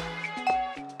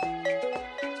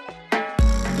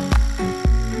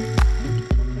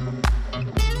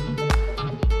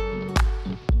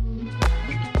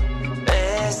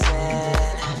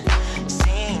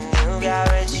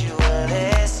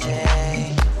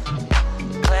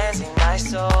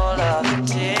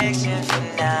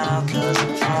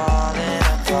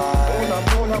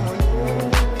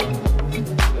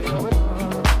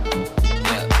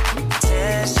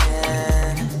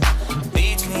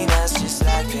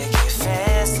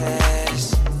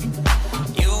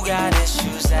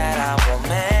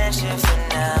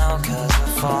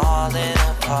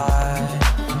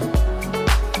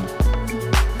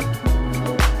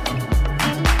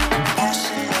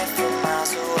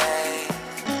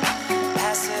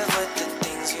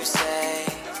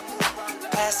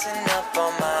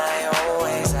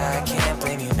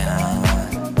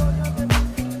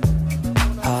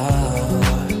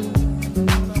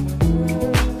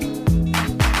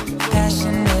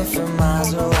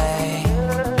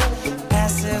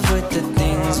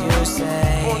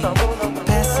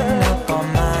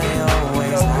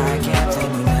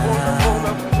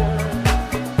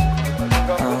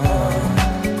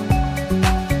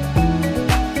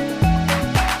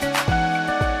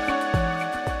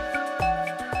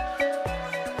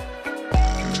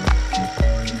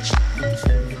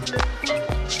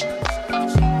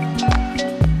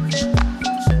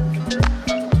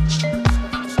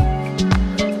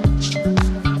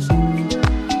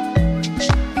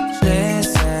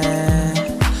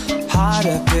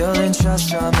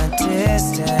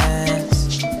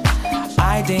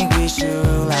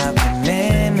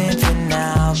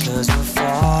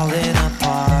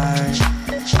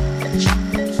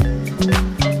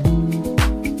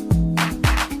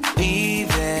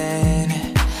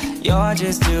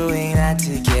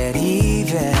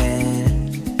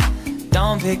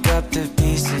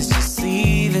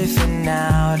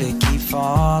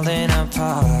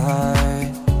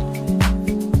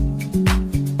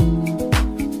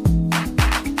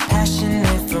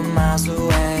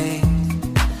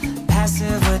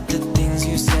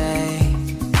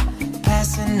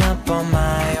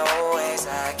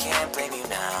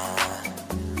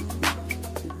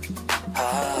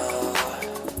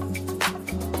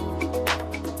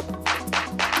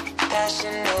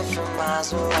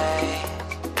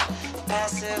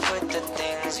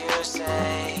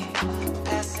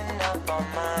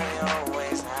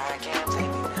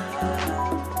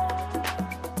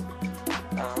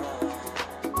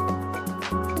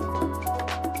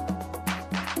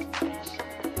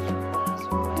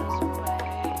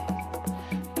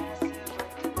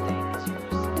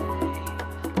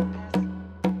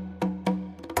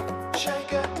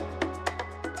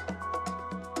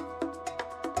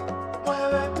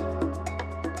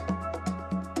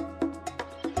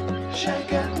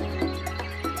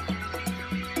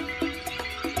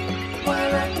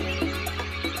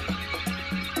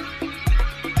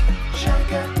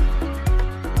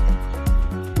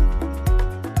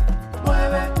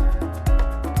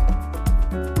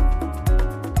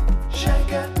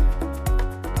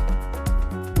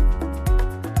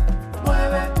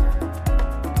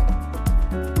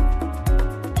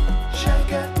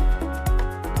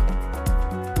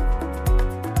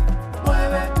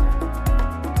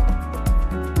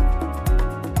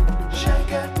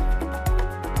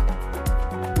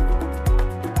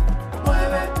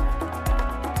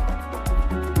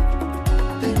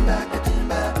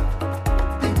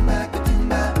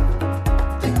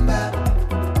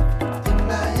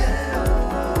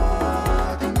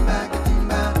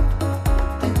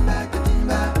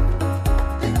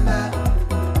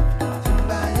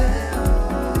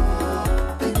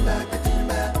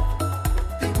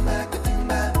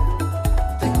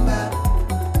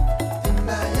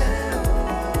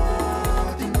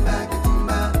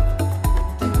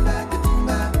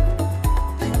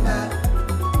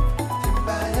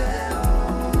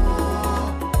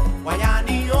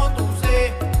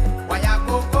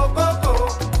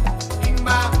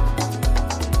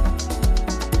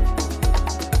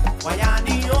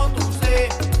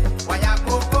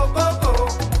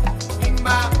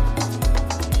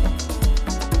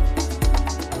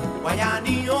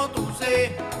Guayanillo tú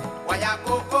sé,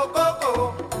 Guayacoco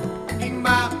coco,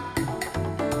 Kimba.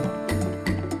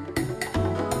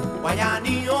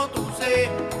 Guayanillo tú sé,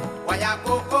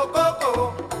 Guayacoco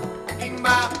coco,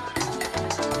 Kimba.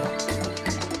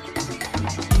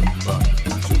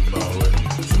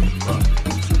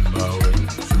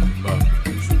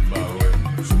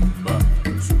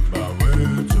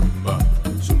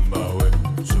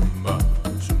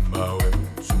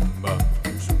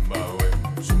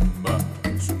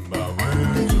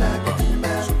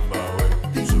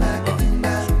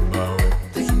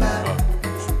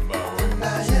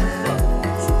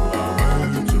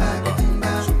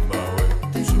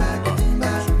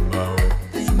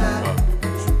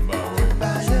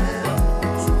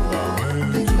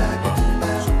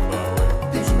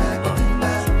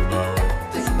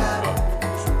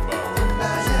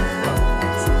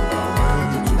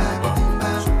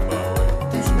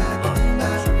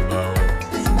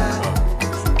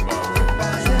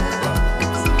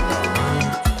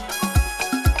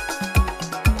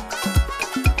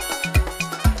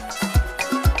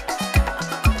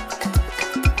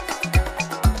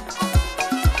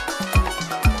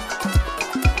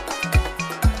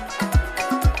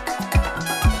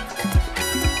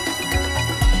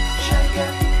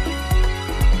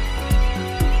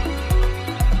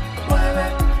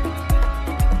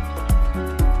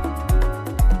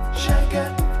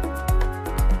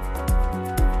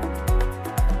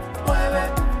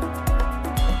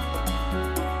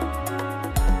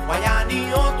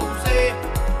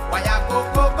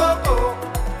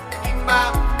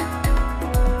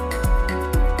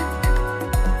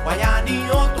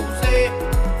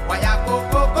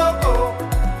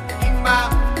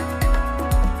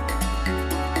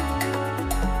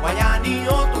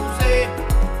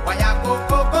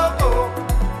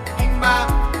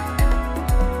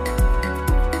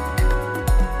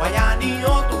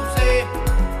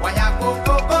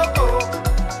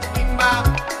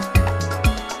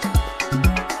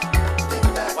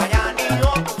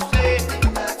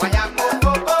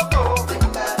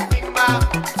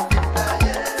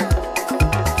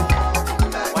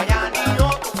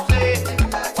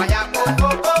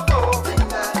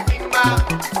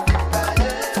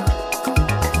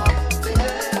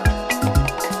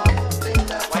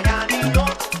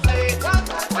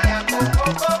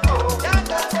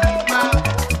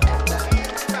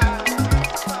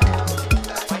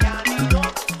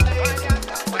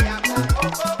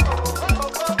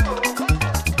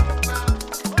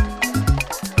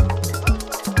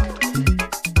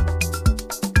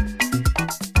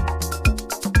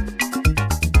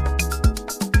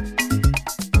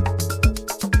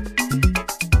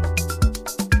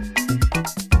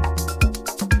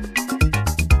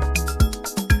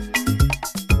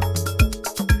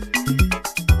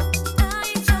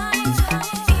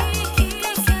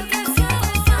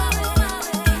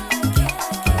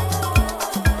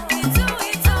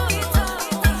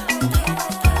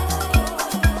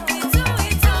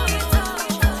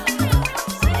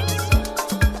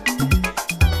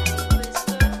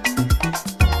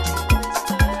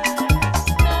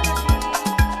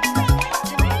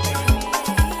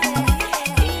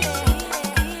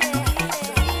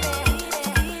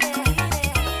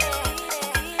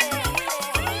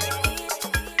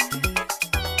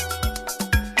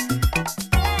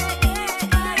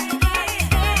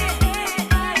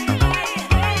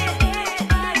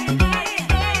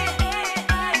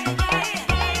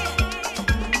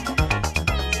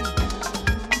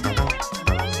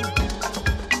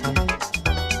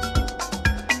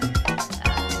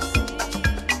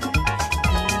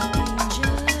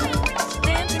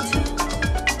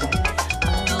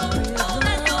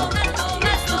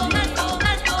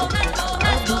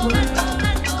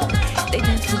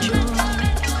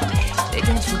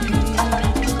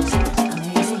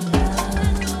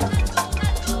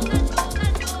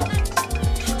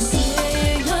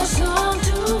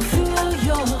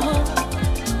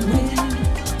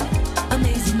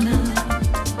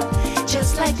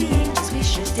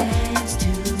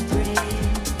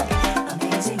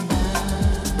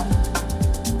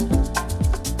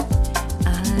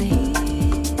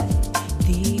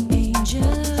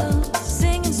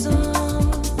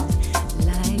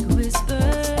 Like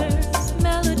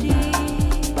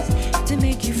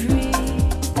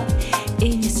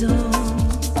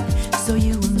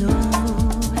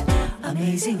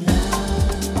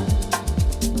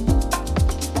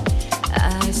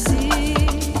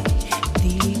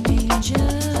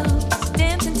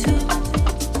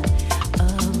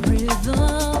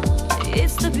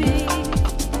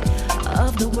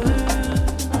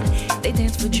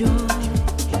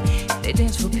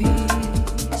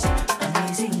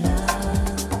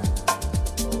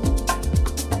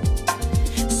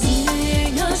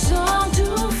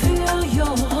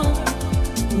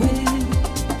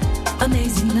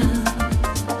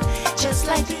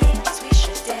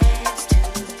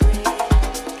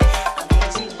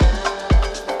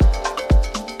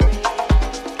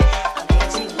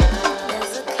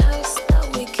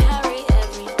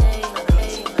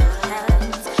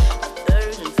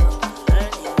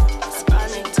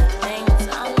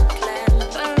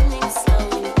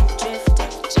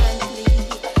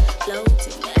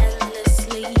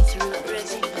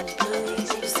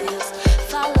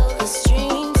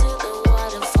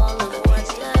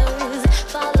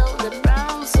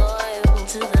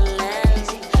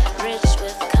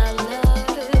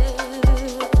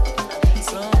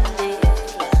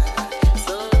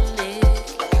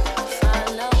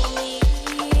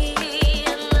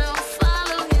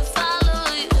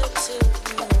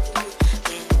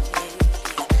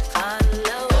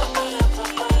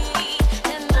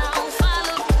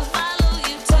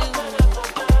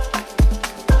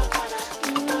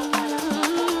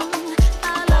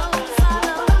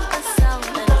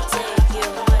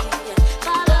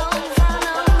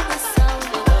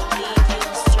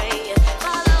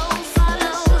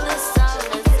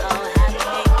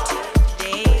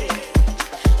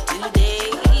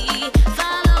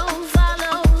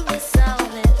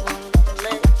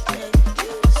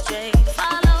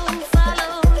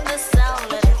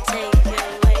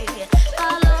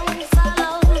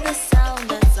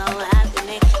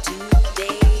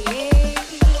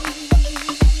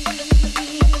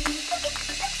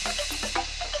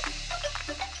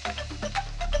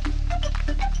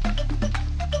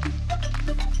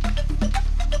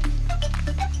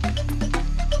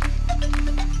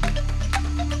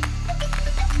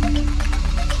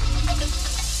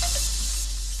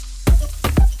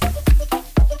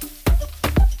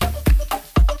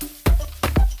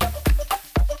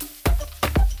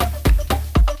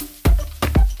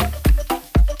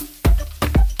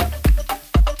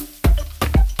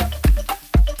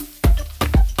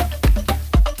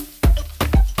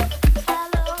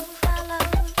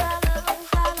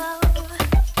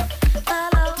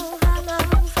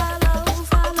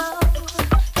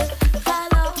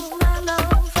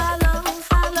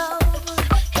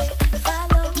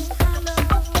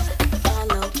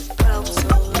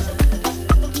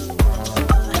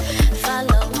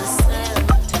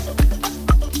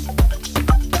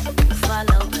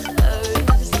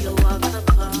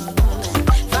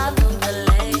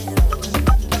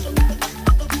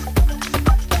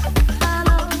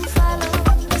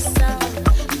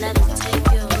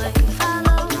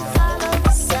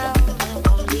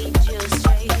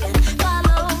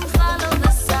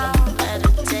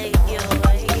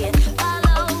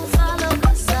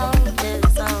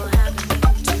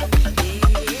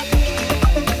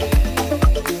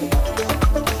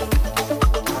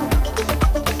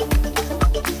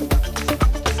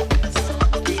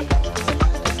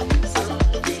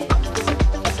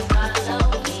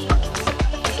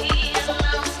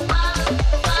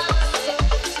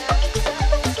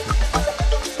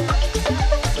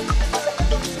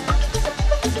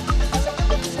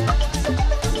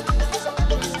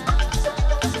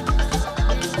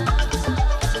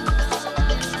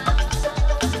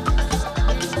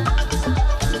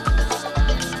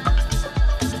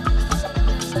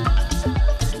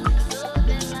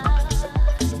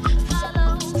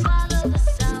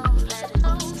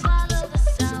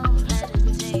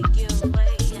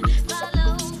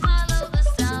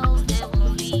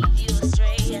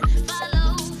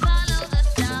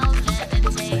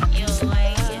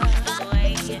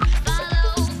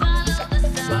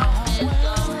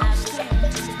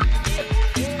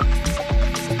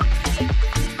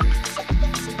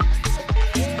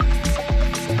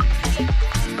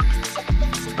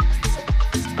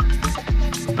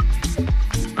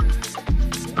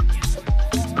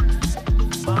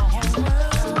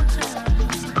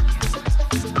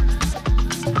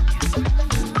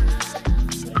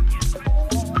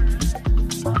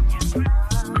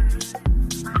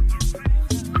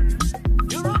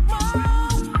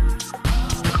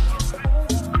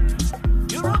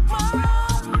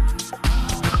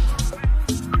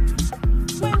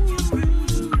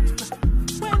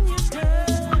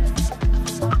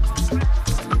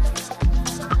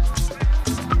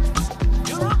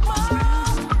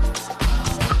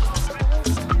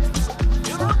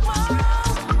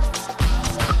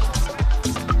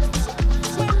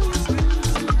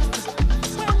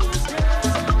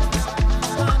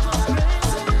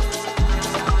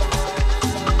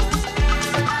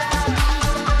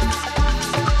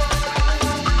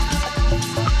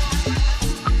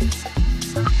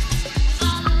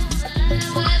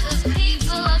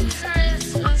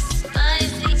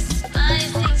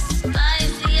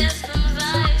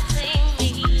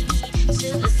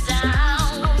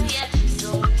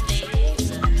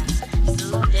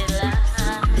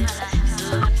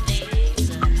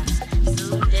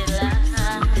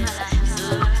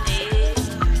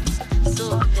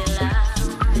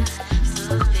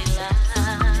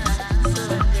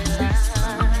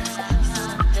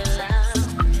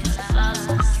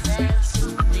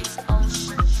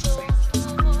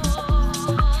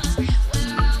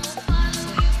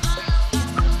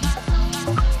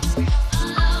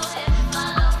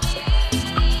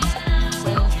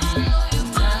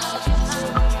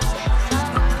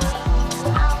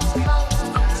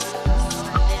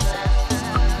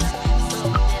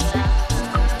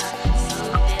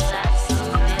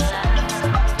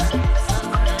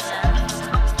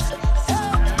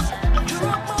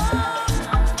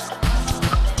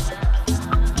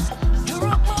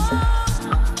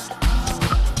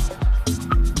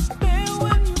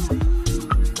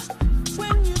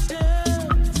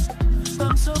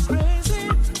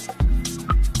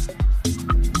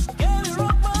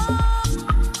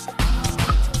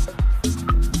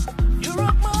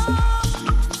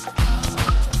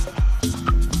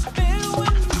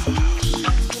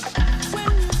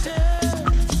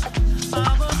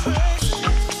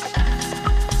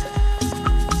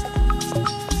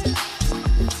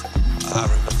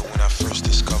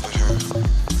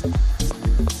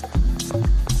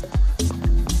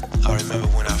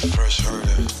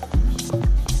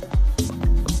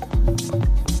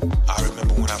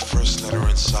looking her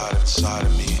inside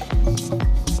of me,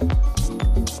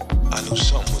 I knew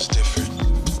something was different.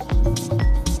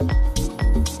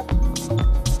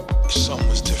 Something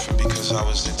was different because I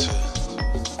was into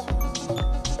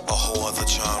a whole other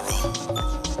genre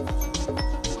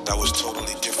that was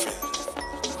totally different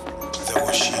than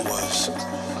what she was.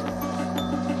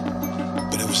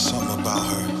 But it was something about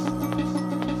her,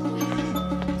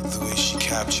 the way she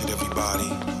captured everybody,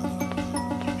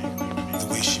 the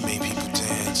way she made people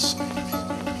dance,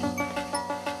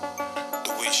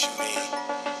 the way she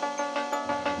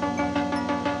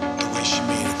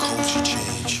made a culture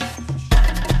change.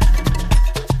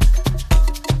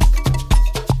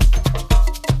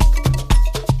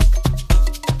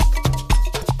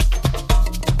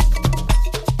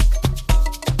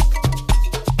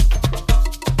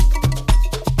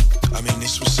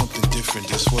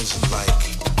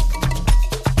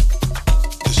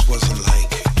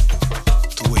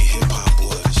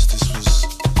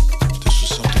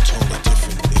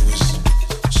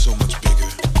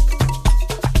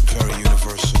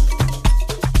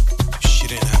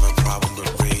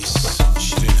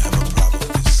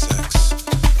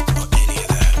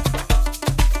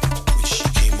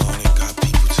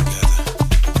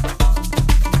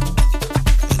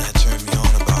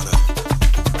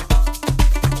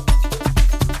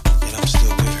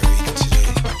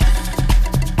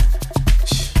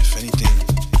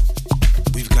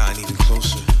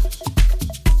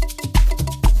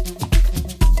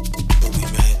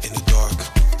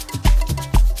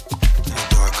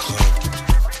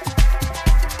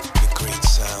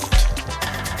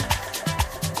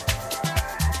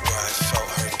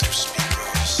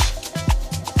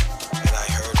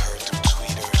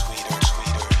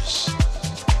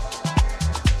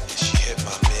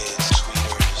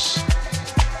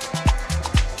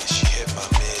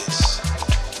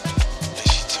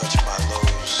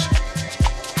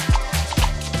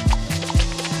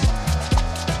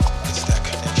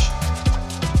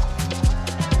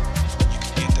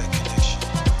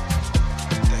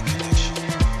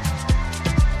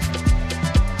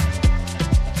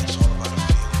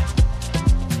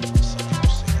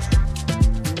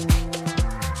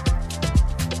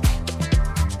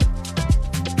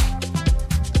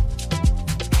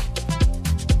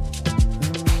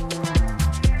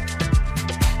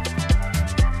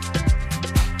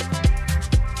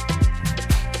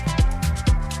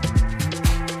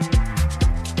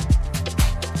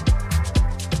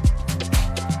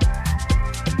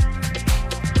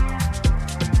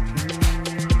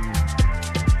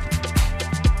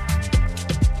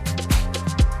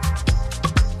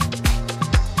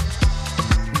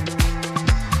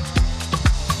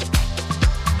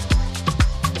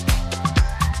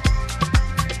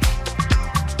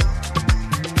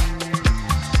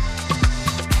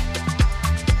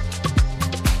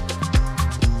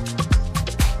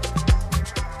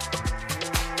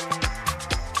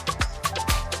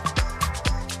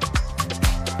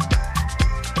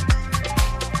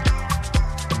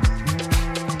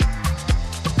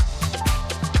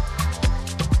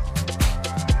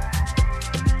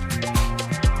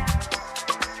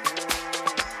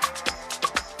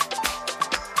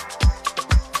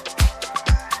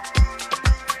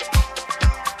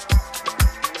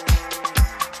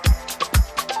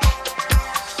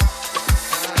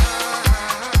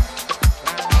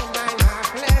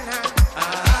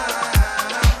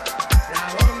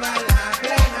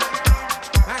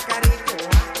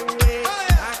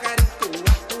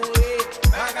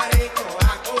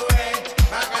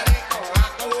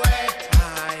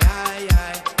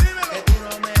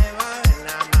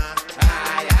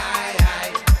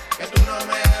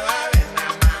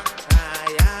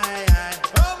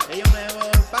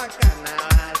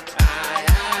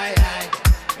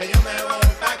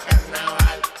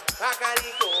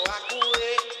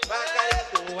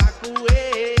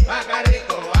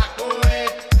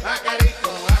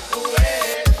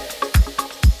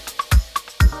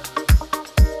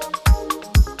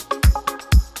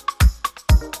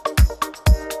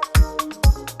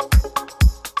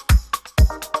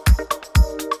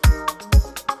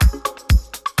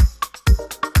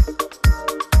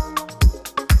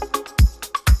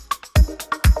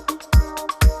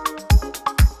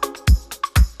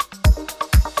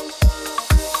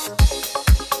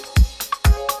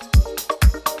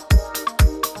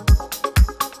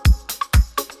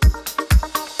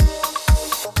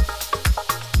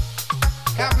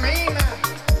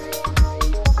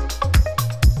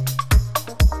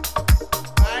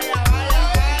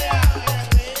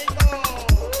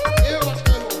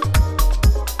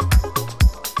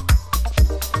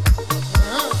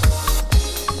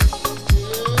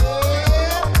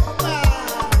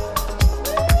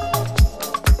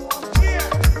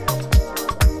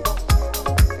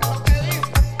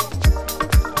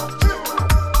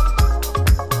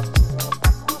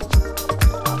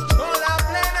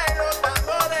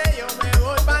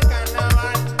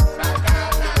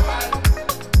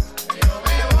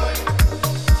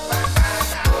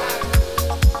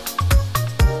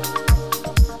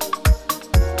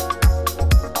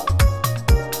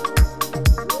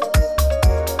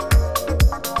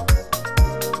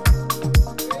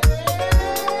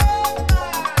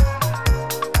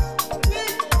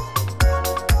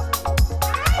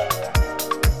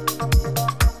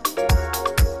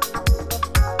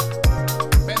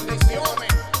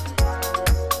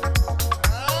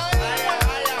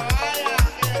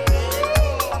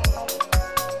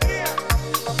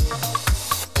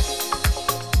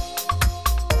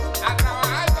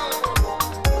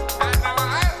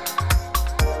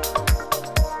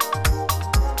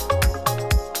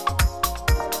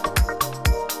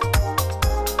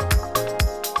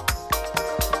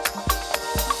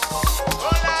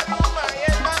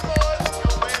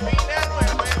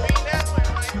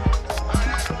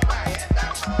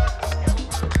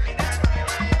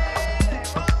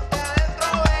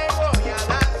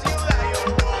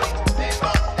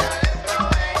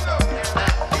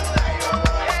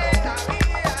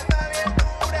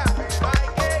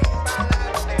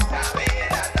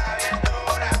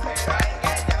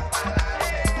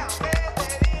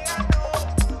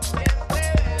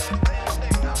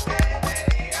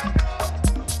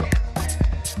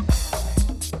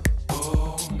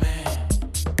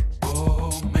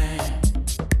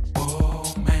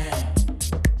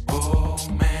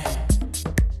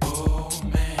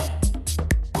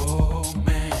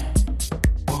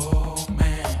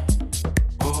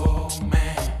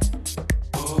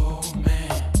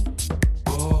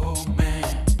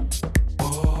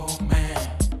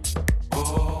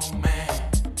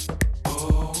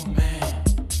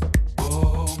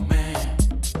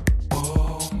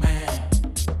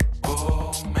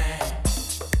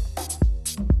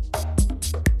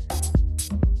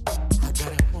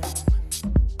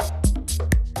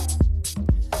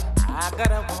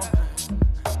 got a woman.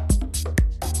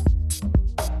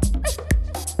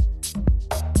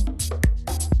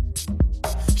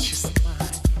 She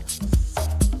smiles.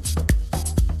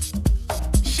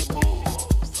 She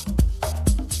moves.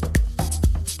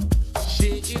 She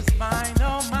is mine,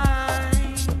 oh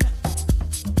mine.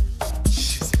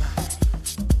 She's mine.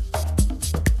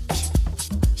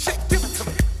 She give it to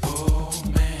me. Oh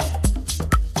man,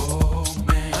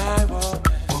 I want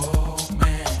man.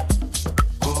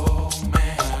 Oh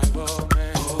man, I want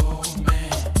man.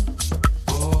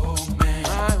 Oh man, I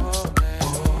want man.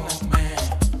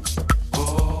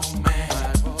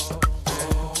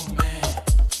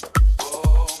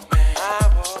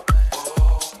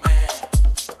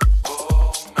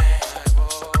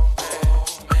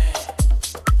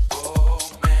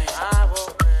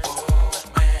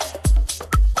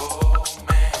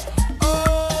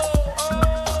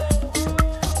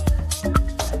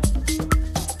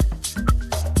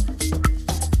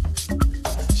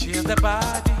 She has a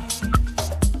body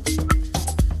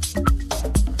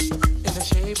in the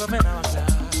shape of an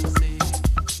hourglass.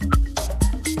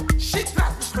 She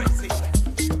drives me crazy.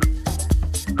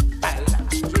 I like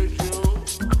JoJo.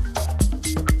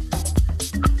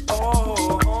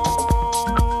 Oh,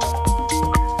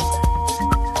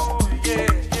 yeah.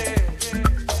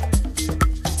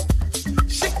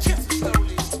 She kisses me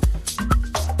slowly.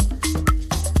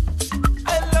 I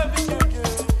love you, JoJo.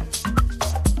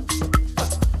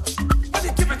 But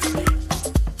you give it to me.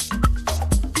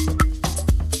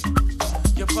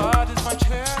 Your body's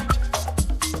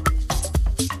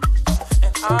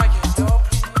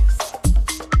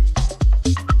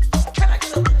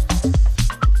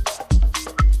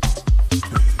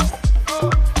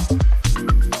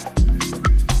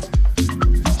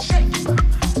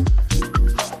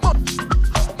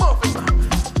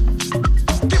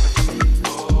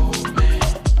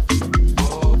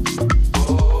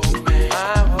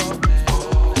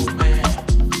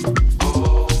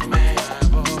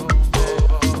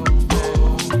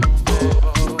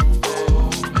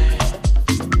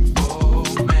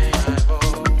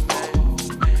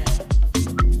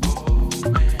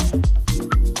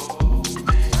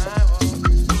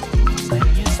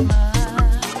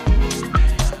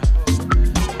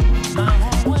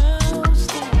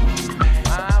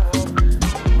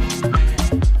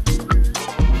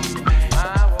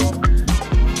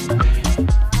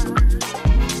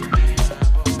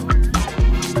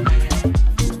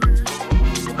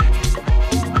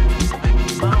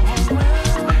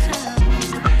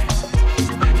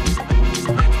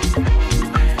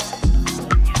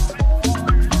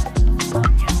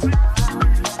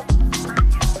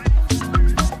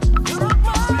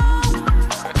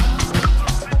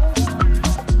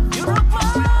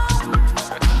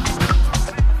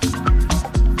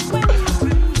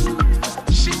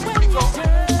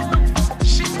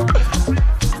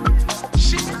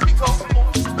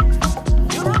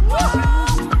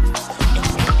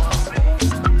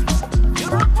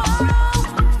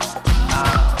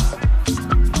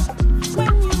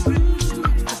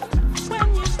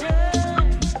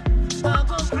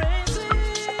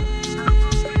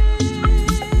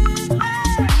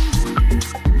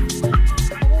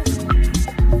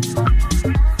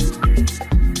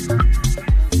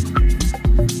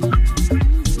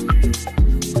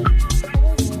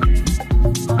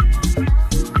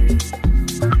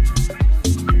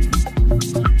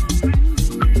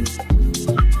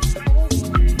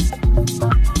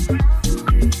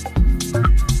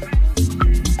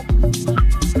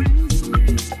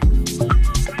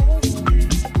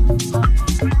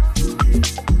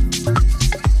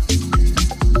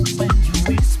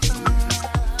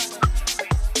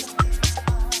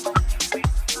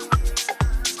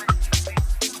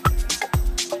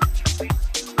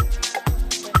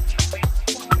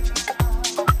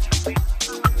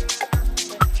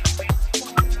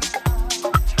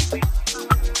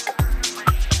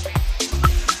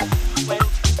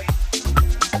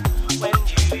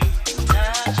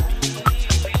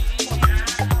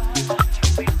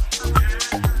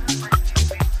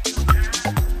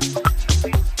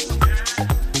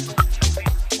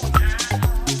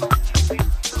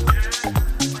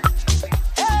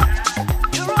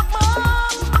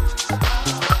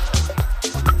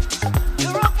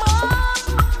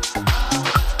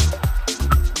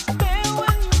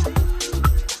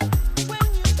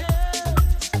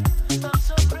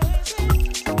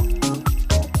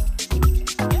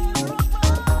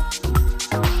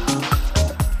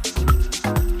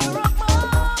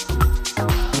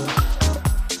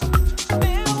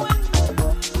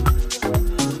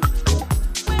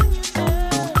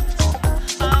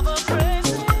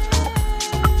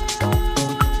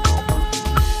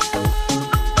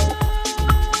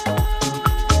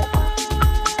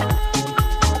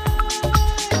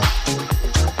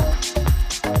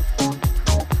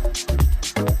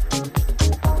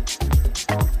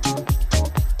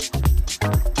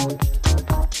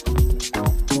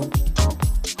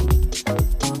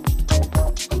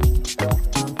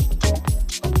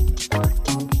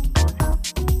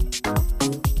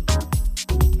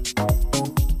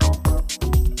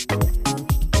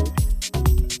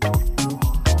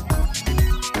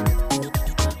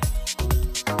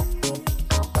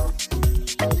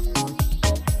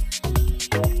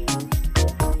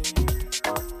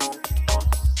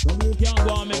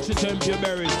your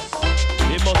berries.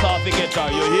 He must have to get her,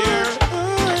 you hear?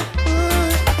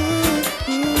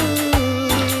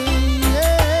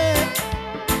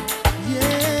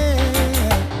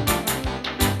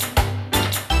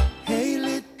 Hey,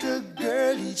 little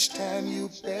girl, each time you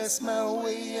pass my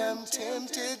way, I'm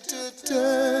tempted to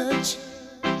touch.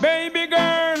 Baby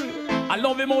girl, I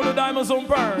love him all the diamonds on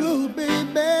pearl. Oh,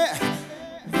 baby,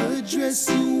 the dress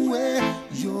you wear,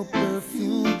 your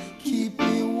perfume, keep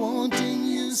me wanting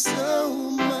you so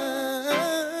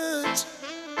much.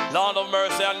 Lord of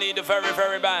mercy, I need the very,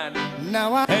 very bad.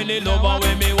 Now I any lover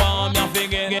with me want me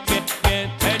forget, get.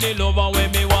 Any lover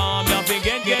with me want me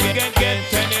forget, get.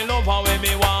 Any lover with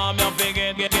me want me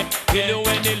forget, get. You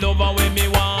any lover with me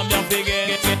want me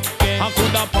forget, get. I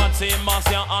could have Patsy,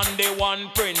 Marcia and the one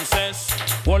princess.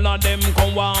 All of them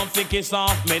come want fi kiss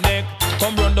off me neck.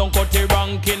 Come run down cut the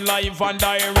ranking live and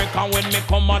direct. And when me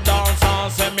come a dance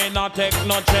and say me not take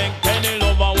no check. Any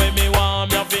lover with me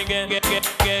want me forget, get.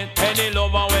 Any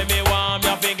lover with me want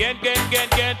me forget, get.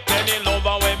 Any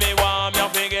lover with me want me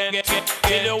forget, get.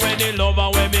 Kill you any lover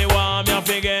with me want me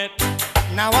forget.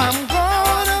 Now I'm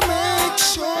gonna make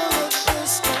sure that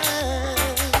this time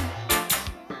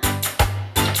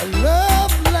a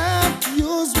love like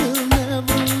yours will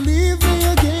never leave me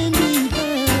again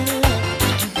behind.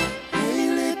 Hey,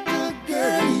 little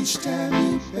girl, each time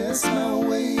you pass my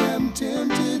way, I'm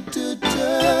tempted to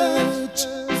touch.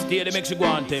 Stay the Mexico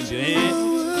and tempt you, eh?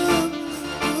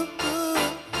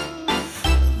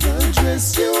 The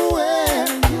dress you wear,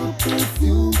 your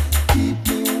perfume, keep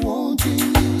me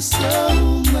wanting you so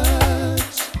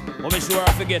much. Oh, me sure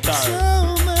I forget her.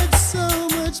 So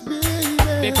much,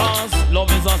 baby. Because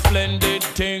love is a splendid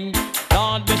thing.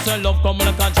 Lord, me say love come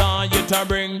like a joy it a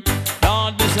bring.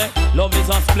 Lord, me say love is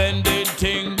a splendid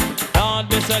thing. Lord,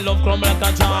 me say love come like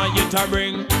a joy it a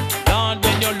bring. Lord,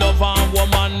 when you love a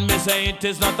woman, me say it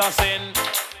is not a sin.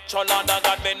 So Lord, I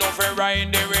got me no free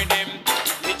ride the rhythm.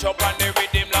 Pitch up on the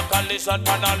rhythm like a lizard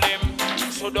on a limb.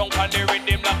 So down on the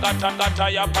rhythm like a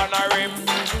tire on a rim.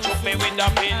 Choke me with a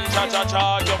pin,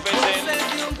 cha-cha-cha, yo fi sin.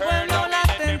 Turn up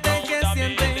latente que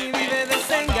siente y vive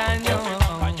desengaño.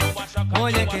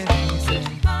 Oye que dice,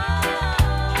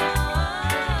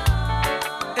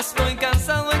 estoy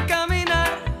cansado de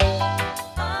caminar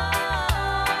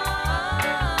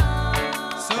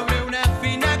sobre una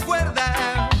fina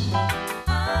cuerda.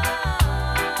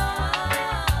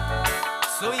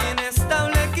 Soy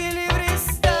inestable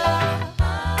equilibrista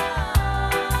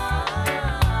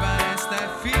para esta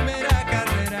efímera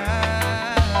carrera.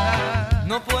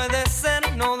 No puede ser,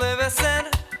 no debe ser.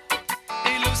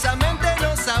 Ilusamente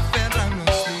nos aferran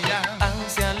los días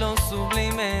hacia lo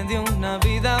sublime de una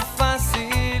vida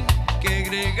fácil que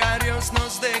gregarios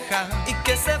nos deja. ¿Y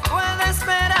qué se puede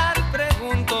esperar?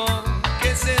 Pregunto.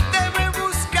 ¿Qué se debe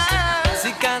buscar?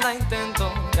 Si cada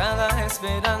intento, cada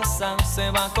esperanza se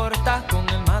va a cortar con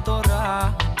el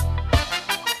matorral.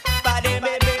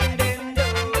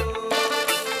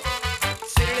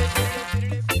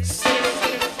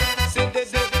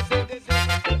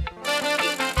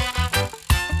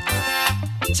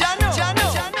 Ya no.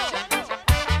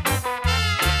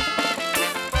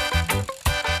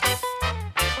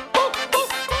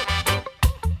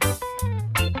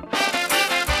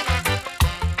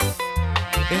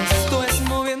 Esto es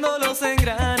moviendo los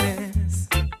engranes,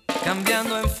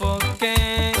 cambiando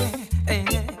enfoque,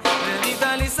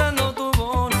 revitalizando tu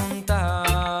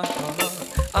voluntad.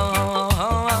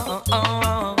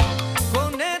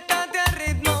 Conéctate al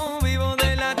ritmo vivo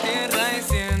de la tierra y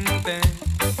siente,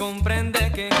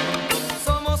 comprende que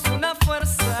somos una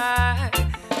fuerza,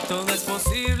 todo es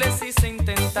posible si se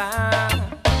intenta.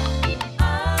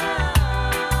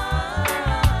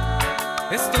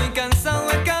 Estoy cansado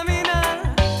de caminar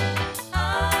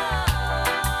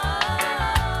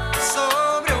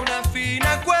sobre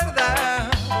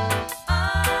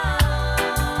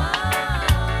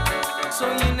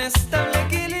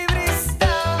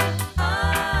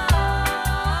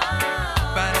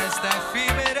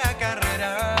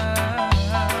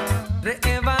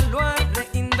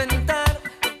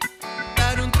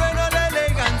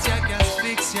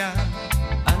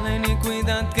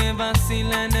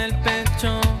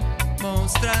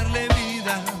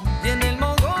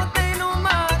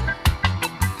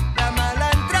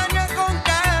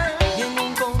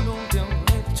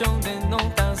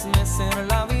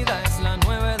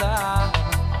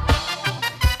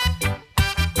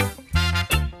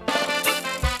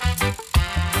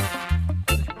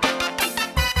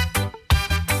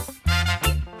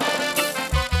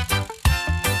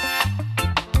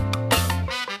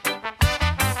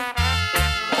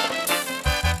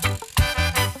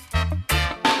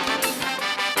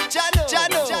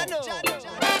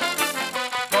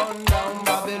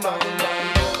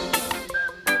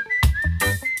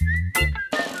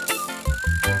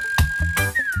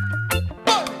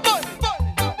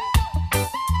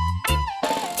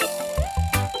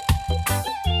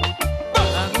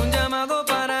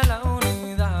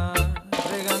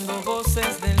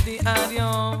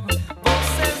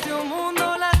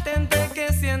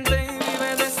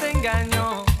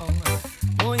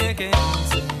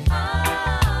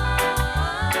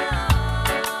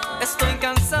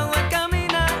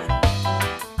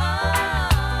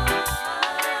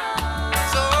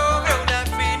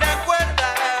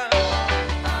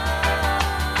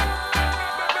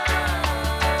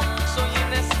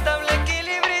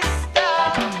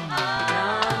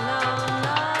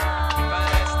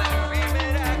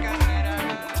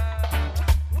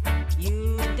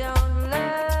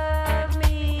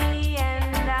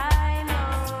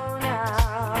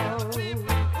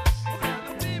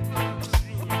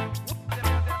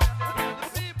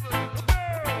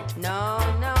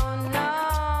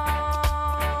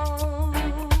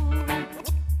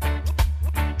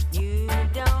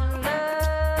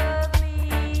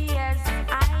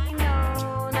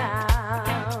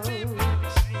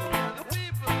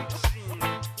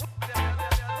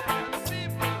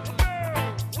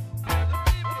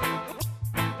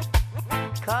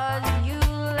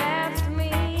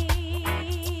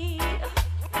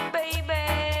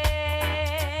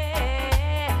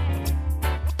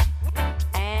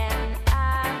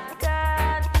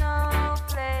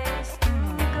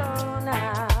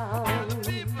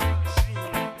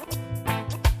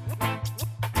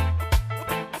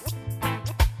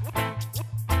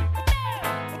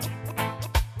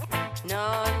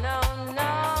No, no,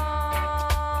 no.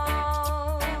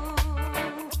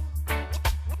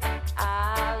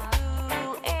 I'll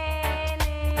do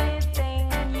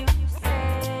anything you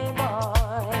say,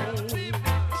 boy.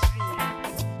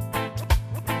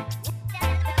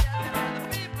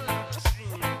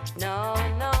 No,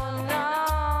 no, no.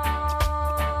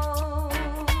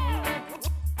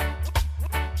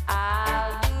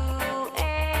 I'll do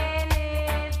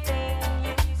anything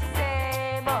you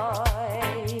say, boy.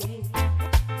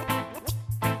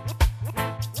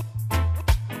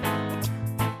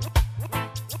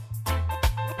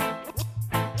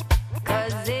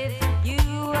 'Cause if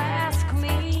you ask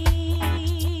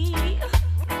me,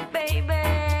 baby,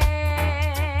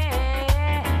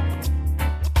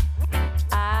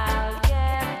 I'll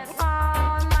get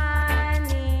on my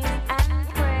knees and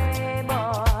pray,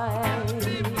 boy.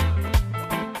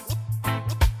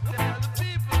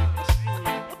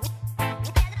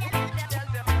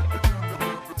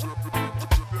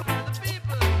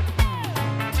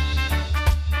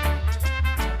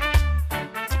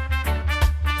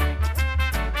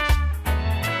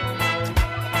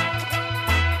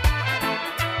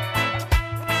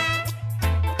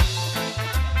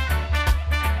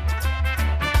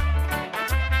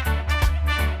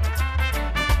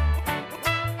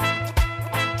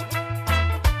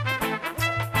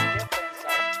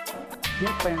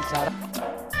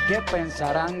 ¿Qué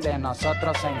pensarán de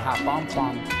nosotros en Japón,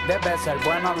 pom? Debe ser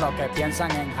bueno lo que piensan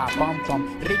en Japón, pom.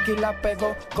 Ricky la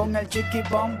pegó con el chiqui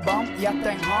bom bom y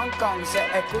hasta en Hong Kong se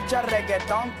escucha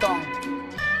reggaetón, ton.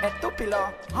 Estúpido,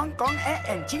 Hong Kong es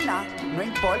en China, no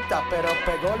importa, pero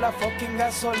pegó la fucking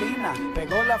gasolina.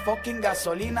 Pegó la fucking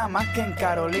gasolina más que en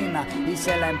Carolina. Y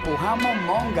se la empujamos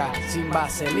monga, sin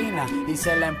vaselina. Y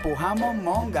se la empujamos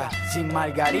monga, sin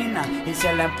margarina. Y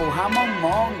se la empujamos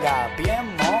monga,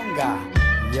 bien monga.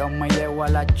 Yo me llevo a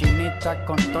la chinita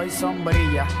con toy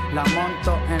sombrilla, la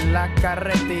monto en la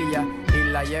carretilla y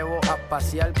la llevo a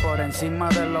pasear por encima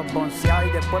de los bonseados.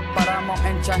 Y después paramos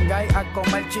en Shanghái a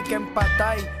comer chicken pad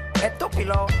thai.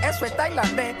 Estúpido, eso es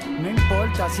tailandés. No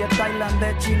importa si es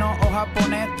tailandés, chino o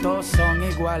japonés, todos son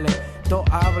iguales. Todos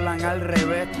hablan al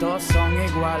revés, todos son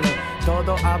iguales.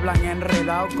 Todos hablan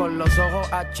enredados con los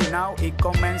ojos achinados y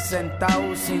comen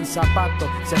sentados sin zapatos.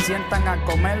 Se sientan a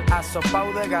comer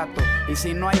asopao de gato. Y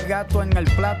si no hay gato en el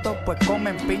plato, pues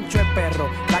comen pincho de perro.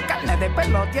 La carne de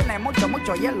perro tiene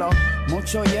mucho hielo.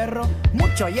 Mucho hierro,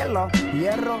 mucho hielo.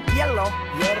 Hierro, hielo,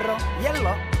 hierro,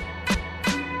 hielo.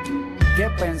 ¿Qué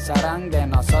pensarán de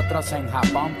nosotros en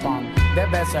Japón, pom?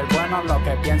 Debe ser bueno lo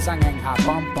que piensan en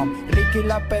Japón, pom. Ricky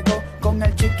la pegó con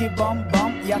el chiqui bom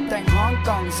bom y hasta en Hong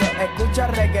Kong se escucha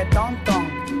reggaetón,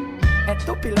 ton.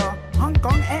 Estúpido, Hong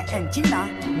Kong es en China,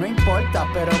 no importa,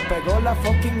 pero pegó la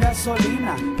fucking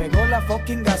gasolina. Pegó la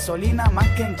fucking gasolina más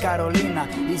que en Carolina.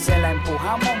 Y se la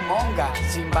empujamos monga,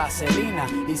 sin vaselina.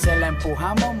 Y se la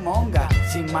empujamos monga,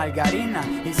 sin margarina.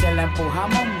 Y se la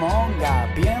empujamos monga,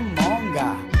 bien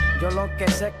monga. Yo lo que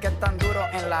sé es que están duros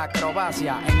en la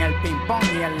acrobacia, en el ping pong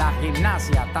y en la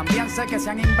gimnasia. También sé que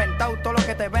se han inventado todo lo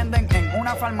que te venden en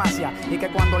una farmacia. Y que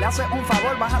cuando le haces un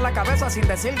favor bajan la cabeza sin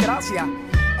decir gracias.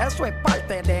 Eso es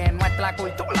parte de nuestra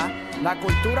cultura. La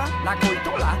cultura, la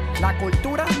cultura, la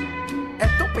cultura.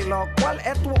 Estúpido, ¿cuál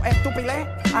es tu estupidez?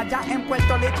 Allá en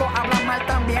Puerto Rico hablan mal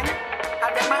también.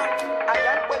 Además,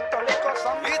 allá en Puerto Rico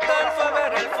son... Y tal fue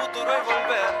ver el futuro y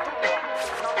volver.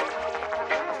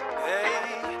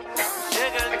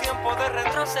 Llega el tiempo de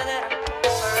retroceder.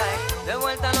 De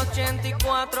vuelta al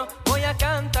 84, voy a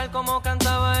cantar como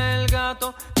cantaba el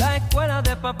gato. La escuela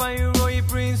de Papa y Roy y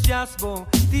Prince Jasbo.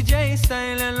 DJ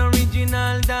Style, el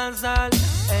original dancehall.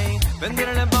 Ey,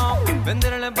 vendírele bomb,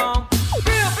 vendírele bomb.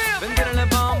 Vendírele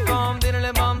bomb, bomb,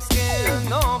 dírele bomb skin.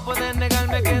 No puedes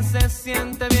negarme que se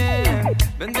siente bien.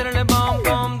 Vendírele bomb,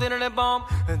 bomb, dírele bomb.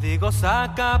 Digo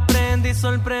saca, prende y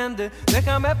sorprende.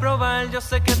 Déjame probar, yo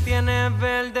sé que tiene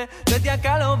verde. Desde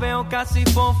acá lo veo casi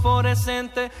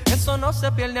fosforescente. Eso no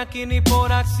se pierde aquí ni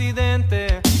por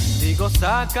accidente. Digo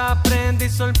saca, prende y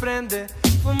sorprende.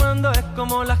 Fumando es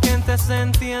como la gente se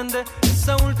entiende.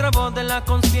 Esa ultra voz de la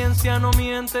conciencia no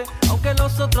miente, aunque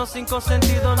los otros 5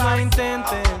 sentidos lo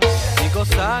intenten. Digo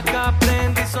saca,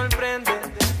 prende y sorprende.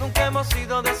 Nunca hemos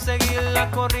sido de seguir la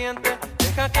corriente.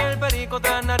 Deja que el perico de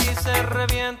la nariz se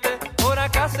reviente. Por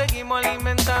acá seguimos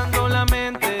alimentando la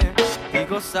mente.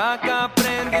 Digo saca,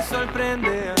 prende y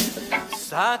sorprende.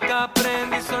 Saca,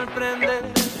 prende y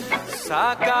sorprende.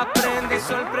 Saca, prende y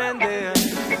sorprende.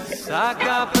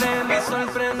 Saca, prende y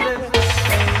sorprende.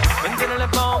 Vendérele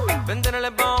bomb, vendérele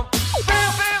bomb.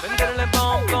 Venderle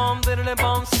bom, venderle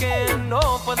bom skin. No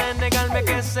pueden negarme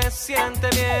que se siente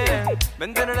bien.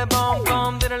 Venderle bom,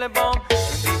 venderle bom.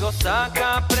 Digo,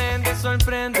 saca, aprende y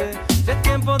sorprende. Ya es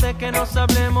tiempo de que nos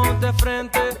hablemos de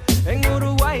frente. En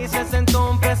Uruguay se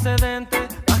sentó un precedente.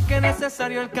 Más que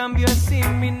necesario, el cambio es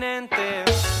inminente.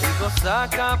 Digo,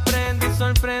 saca, aprende y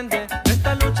sorprende. De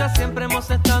esta lucha siempre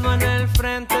hemos estado en el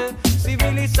frente.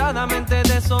 Civilizadamente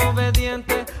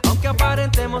desobediente, aunque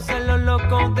aparentemos ser los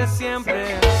locos de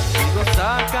siempre. Digo,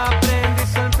 saca, aprende y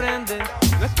sorprende.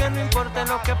 No es que no importe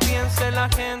lo que piense la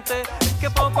gente, es que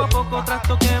poco a poco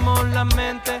trastoquemos la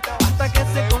mente hasta que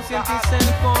se concientice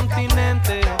el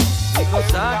continente. Digo,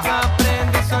 saca,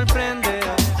 aprende y sorprende.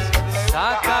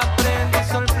 Saca, aprende y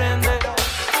sorprende.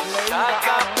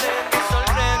 Saca, aprende y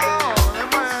sorprende.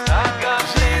 Saca,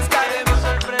 aprende y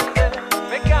sorprende.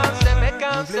 Me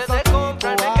cansé de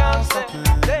comprar, me cansé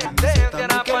de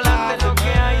tirar para adelante lo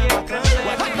que hay en crecer.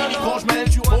 Quand je mets le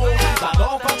turbo,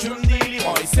 d'abord quand tu me dis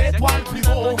Leroy, c'est toi le plus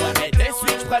beau. Et des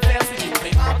suites je préfère si tu me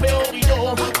fais grimper au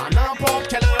rideau. À n'importe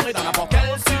quelle heure et dans n'importe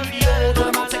quel studio. Tout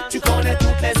le monde sait que tu connais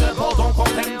toutes les œuvres donc on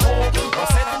t'aime trop. On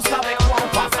sait tous avec toi, on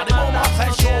passe à des moments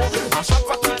très chauds. À chaque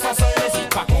fois que tu te sens seul, n'hésite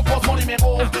pas, compose mon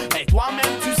numéro. Et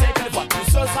toi-même tu sais que des fois tout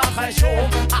ce sera très chaud.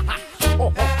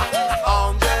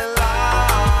 Angela,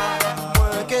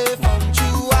 moi qui femme tu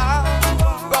as,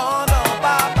 pendant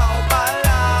papa ou pas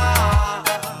là.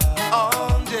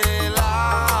 Angela,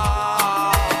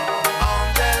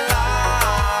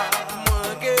 moi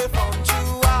qui femme tu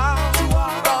as,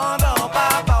 pendant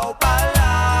papa ou pas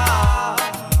là.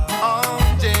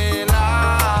 Angela.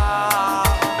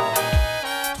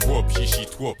 Trop chichi,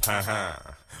 trop hein.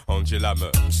 Angela me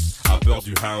a peur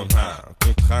du hound.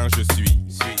 Contraint, je suis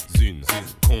une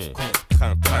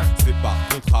contrainte. C'est par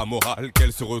contrat moral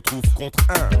qu'elle se retrouve contre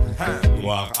un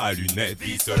noir à lunettes,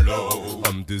 dit solo.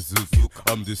 Homme de zouk,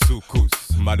 homme de soukous.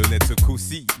 Malhonnête ce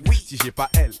coup-ci. Oui, si j'ai pas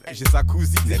elle, j'ai sa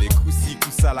cousine. Elle est coussi,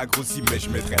 coussa la grossie, mais je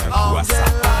mettrai un coup à ça.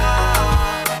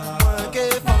 Moi qui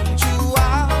femme tu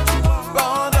as,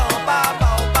 pendant papa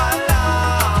ou pas là.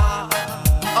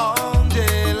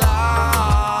 Angela,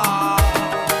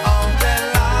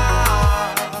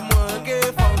 moi qui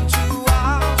femme tu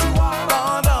as,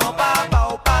 pendant papa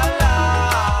ou pas là.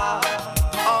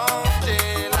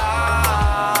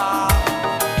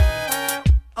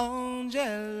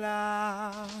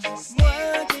 Angela, moi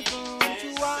qui femme tu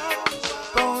as,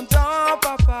 pendant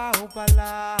papa ou pas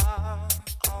là.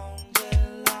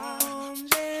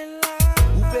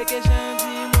 Ou fait que j'en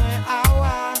dis moi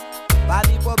awa. Pas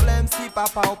de problème si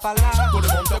papa ou pas là. Tout le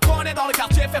monde te connaît dans le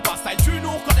quartier, fais pas style, tu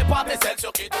nous reconnais pas, t'es celle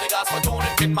sur qui tous les gars se retournent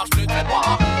et qui ne marche plus très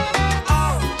droit.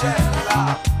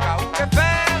 Angela, qu'a ou que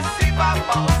faire si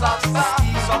papa ou ça s'en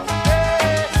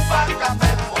fait. Ou pas qu'à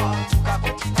faire moi, tout qu'à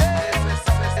continuer.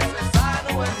 C'est ça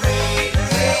nous aimer.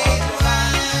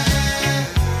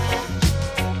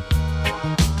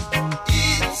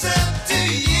 It's up to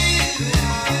you.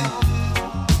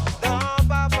 Don't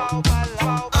papa ou pas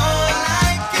là. All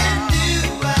I can do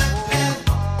memories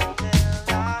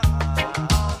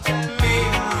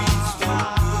so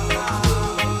good.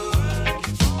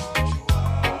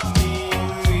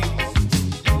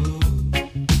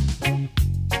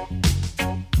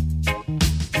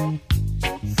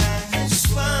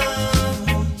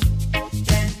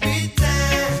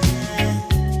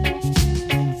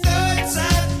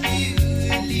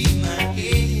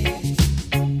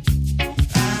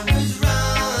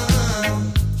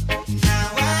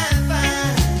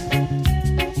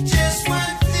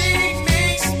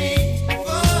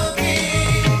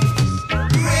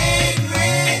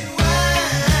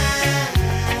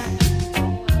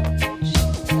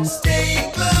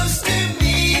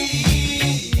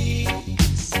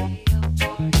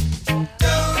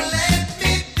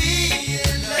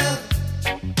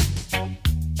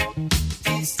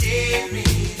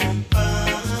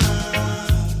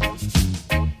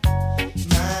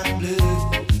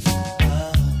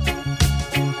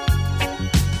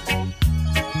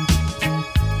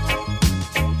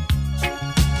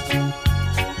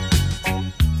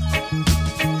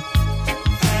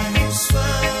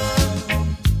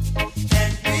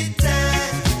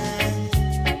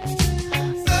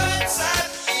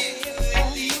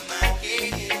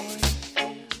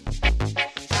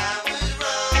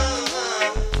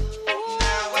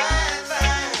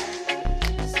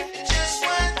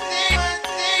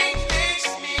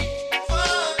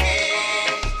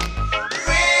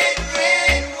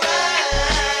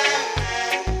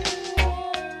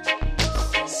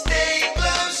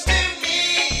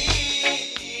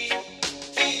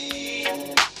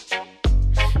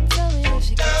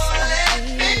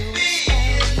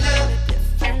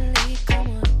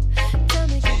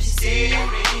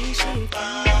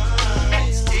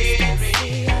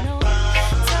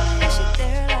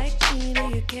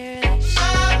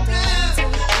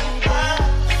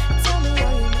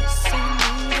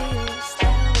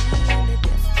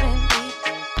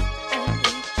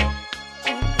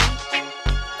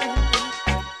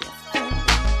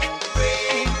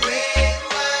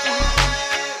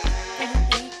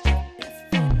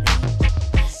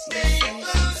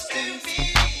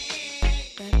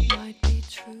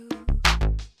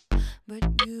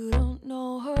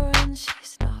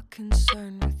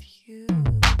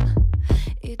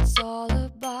 It's all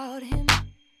about him.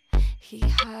 He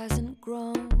hasn't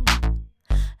grown.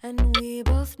 And we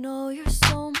both know you're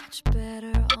so much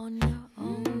better on your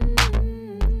own.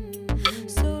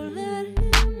 So let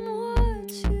him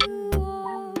watch you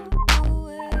walk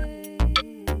away.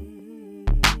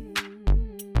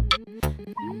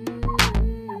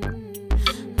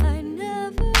 I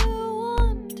never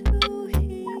want to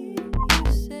hear you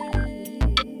say.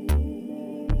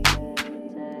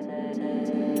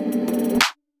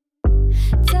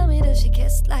 Tell me, does she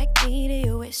kiss like me? Do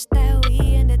you wish that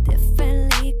we ended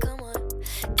differently? Come on,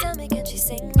 tell me, can she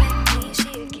sing like me? She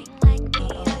a king like me?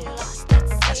 Are you lost?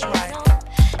 That's right.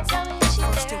 Tell me, is she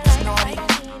First there it was like naughty, me?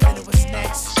 then it was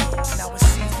next, now it's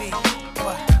CV.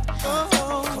 What? Come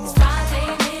on.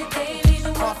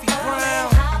 Coffee Brown.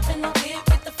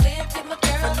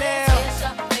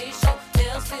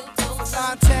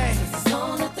 Volante.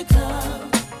 Zone at the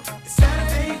club.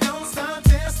 Saturday, don't stop,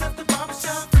 dance at the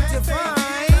barbershop. Divine.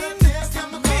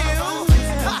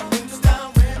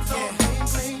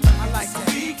 I like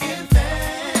that.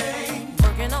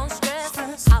 Working on stress,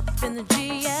 up in the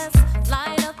GS.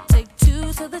 Line up, take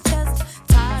two to the chest.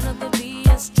 Tired of the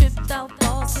BS, tripped out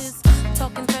bosses.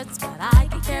 Talking threats, but I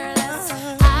could care less.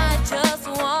 I just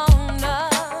wanna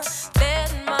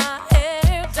let my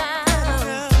hair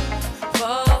down.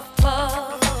 Puff,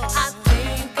 puff, I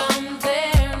think I'm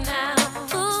there now.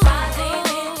 Friday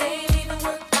night, they leaving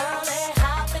work early.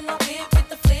 Hop in the whip with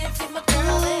the flip, get my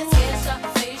girlies. Hair shop,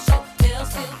 facial, nails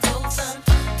still told son.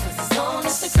 'Cause it's on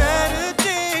at the club.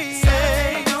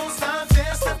 Saturday, don't stop,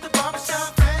 dance at the barbershop.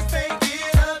 Fast pay,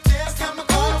 get up, dance, got my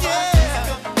girl.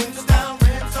 Windows down,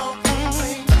 rent on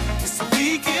clean. It's a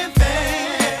weekend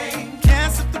thing.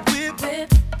 Gas at the whip,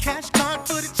 cash card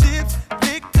for the chips.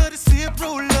 Lick of the sip,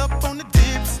 roll up on the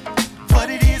dips. What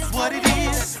it is, what it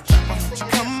is. Why don't you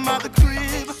come out the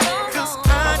crib? 'Cause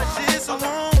I just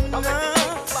wanna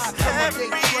have a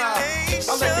relation.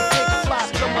 I let the big fly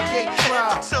come my gate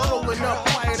trial. Rolling up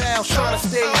White House, trying to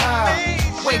stay high.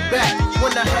 Way back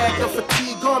when I had the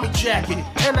fatigue army jacket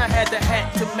and I had the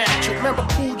hat to match it. Remember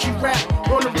Cool G rap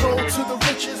on the road to the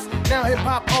riches. Now hip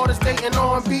hop artists dating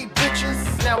R&B bitches.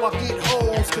 Now I get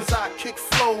hoes 'cause I kick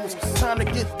flows. Time to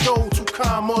get dough, 2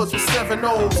 commas with 7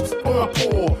 O's. Born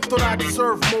poor, thought I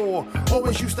deserved more.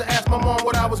 Always used to ask my mom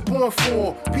what I was born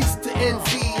for. Peace to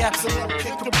envy, absolute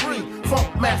kick Capri. Funk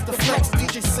Master Flex,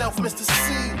 DJ Self, Mr.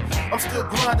 C. I'm still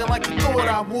grinding like you thought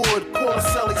I would. Call a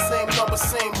Selly, same number,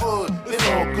 same hood. It's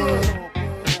all good.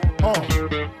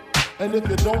 And if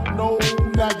you don't know,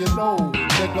 now you know,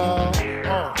 nigga.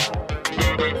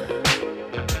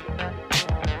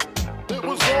 It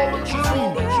was all a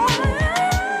dream.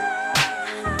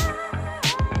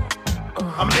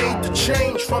 I made the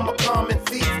change from a common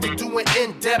thief to doing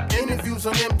in-depth interviews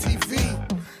on MTV.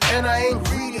 And I ain't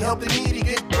greedy, help the needy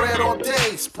get bread all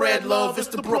day. Spread love, it's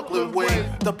the Brooklyn way.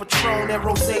 The Patron and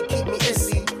Rosé keep me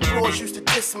issy. Bros used to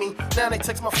diss me, now they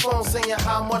text my phone saying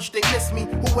how much they miss me.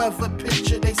 Whoever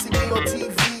picture they see me on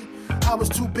TV. I was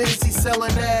too busy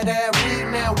selling that ad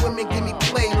read. Now women give me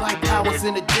play like hours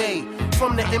in a day.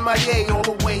 From the MIA all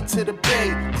the way to the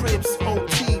Bay. Cribs,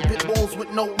 OT, pit bulls with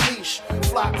no leash.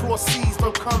 Fly cross seas,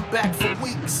 don't come back for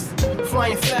weeks.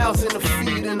 Flying fouls in the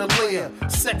feed in the lair.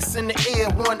 Sex in the air,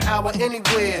 1 hour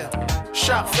anywhere.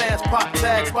 Shop fast, pop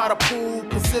tags by the pool.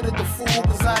 Considered the fool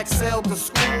cause I excelled in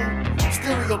school.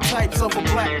 Stereotypes of a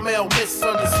black male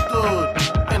misunderstood.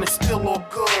 And it's still all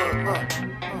good.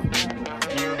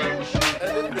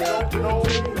 And if you don't know,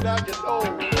 now you know.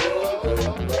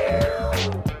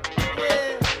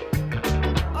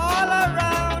 All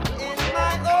around in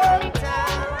my own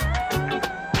town,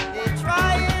 they're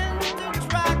trying to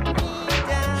track me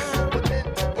down. They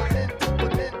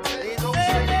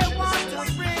say they want to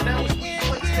bring me in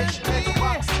guilty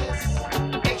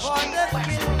for the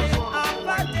killing of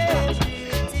a deputy,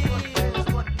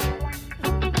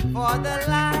 for the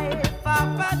life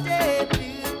of a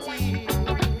deputy.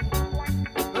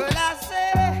 Well, I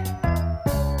say,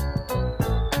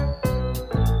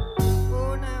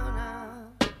 oh now,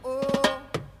 oh,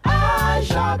 I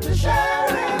shot the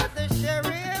sheriff. The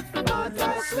sheriff, but I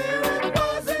swear it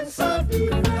wasn't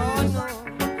self-defense.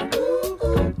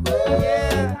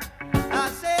 Yeah, I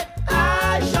said I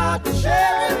shot the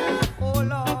sheriff. Oh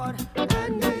Lord,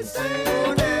 and they say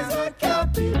there's a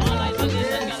captain.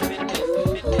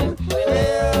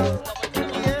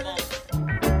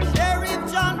 Sheriff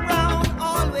John Brown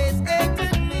always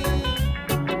hated me.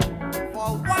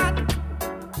 For what?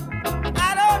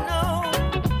 I don't know.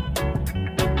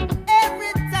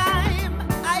 Every time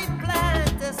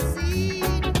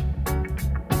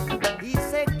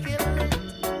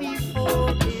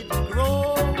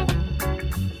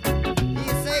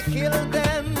kill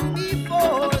them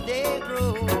before they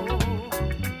grow.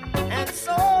 And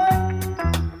so,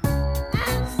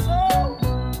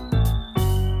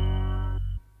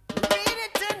 read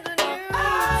it in the news.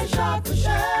 I shot the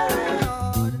sheriff,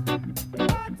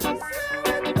 but he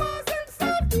said it wasn't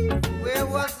self-defense. Where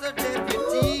was the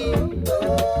deputy?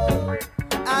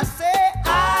 I say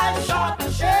I shot the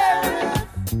sheriff,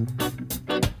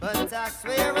 but I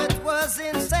swear it was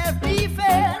in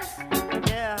self-defense.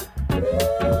 Yeah.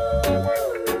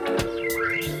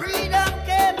 Freedom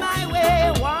came my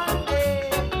way one day,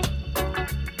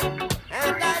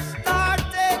 and I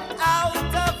started out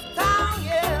of town,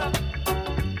 yeah.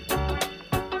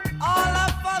 All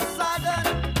of a sudden,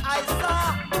 I saw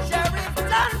Sheriff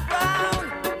John Brown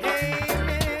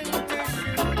aiming to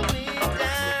shoot me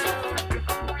down.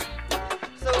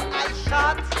 So I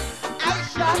shot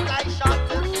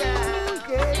the sheriff.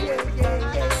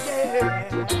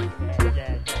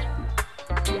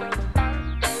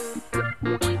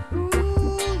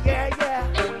 Ooh, yeah.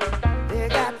 They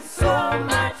got so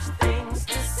much things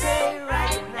to say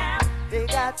right now. They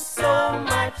got so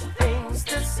much things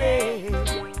to say.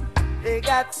 They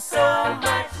got so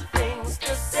much things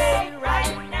to say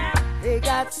right now. They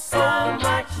got so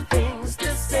much things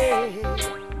to say.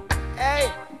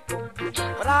 Hey,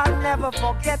 but I'll never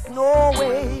forget no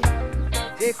way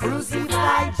they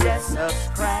crucified Jesus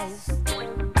Christ.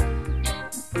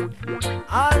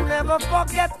 I'll never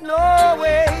forget no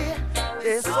way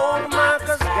they sold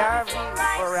Marcus Garvey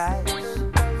for rice.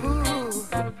 Ooh,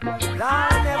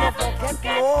 I'll never forget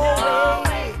no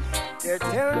way they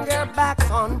turned their backs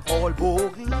on Paul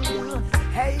Bogle.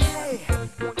 Hey,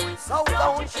 so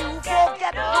don't you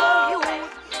forget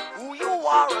who you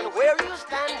are and where you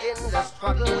stand in the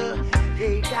struggle.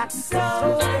 They got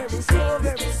so very, they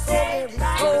saying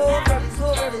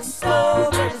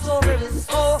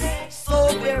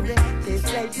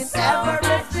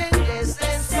everything, they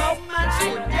say so much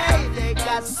today. They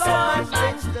got so much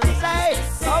things to say,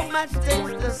 so much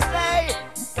things to say.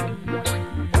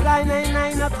 But I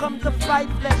not come to fight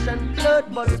flesh and blood,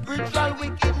 but spiritual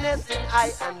wickedness in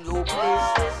high and low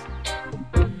places.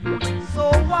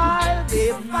 So while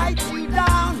they fight you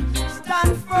down,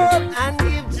 stand firm and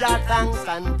give Jah thanks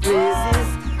and praises.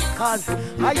 Cause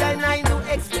I don't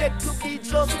expect to be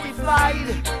justified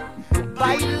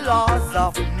by the laws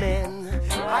of men.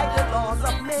 By the laws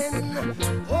of men.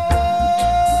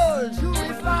 Oh,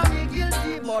 jury found me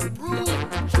guilty, but prove,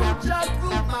 Jah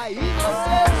prove my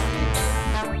innocence.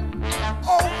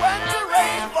 Oh, when the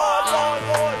rain falls, oh,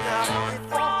 now it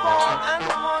won't fall and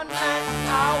one man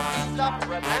out. Stop,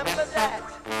 remember that.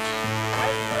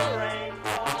 When the rain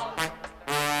falls.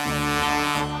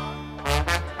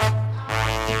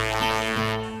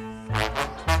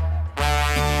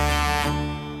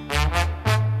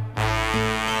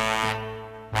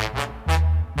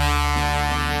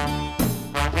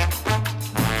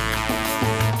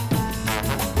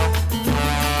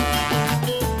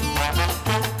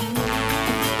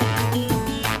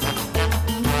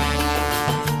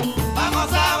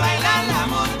 Vamos a bailar la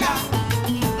murga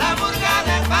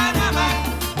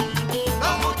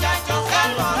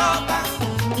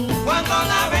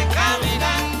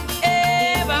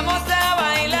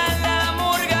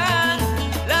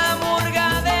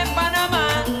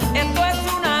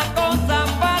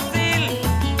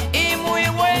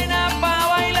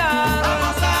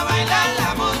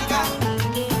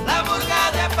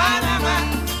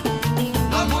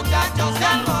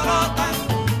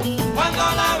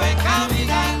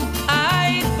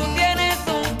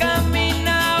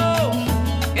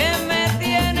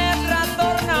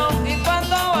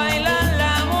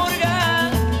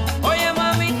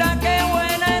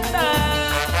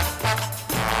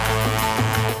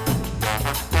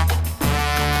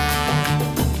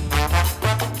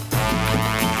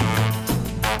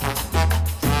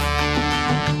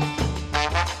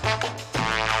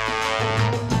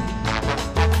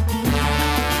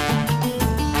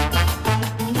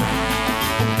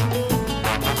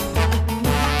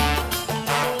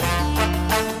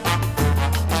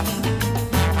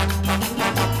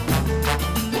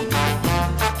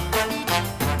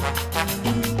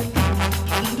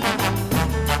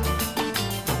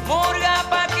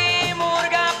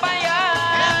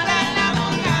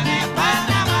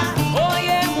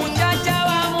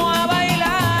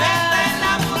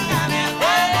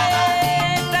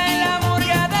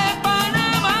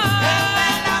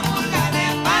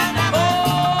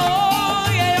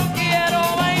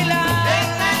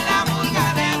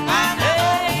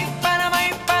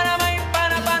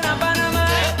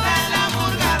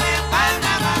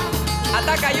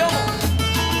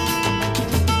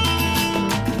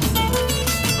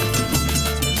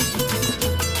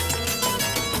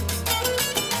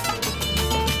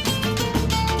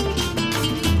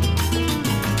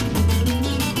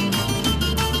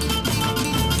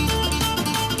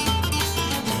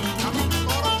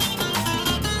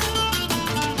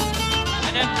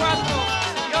el 4,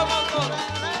 yo motor.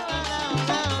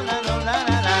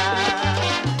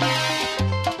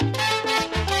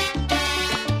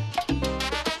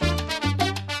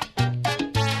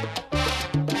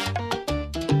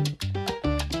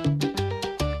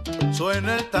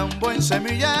 Suena el tambor en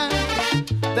semilla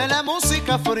de la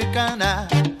música africana.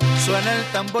 Suena el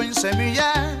tambor en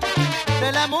semilla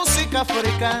de la música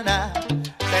africana.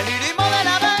 El ritmo de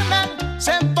la banda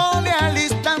se pone al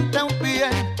instante a un pie.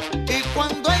 Y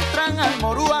cuando entran al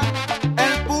morúa,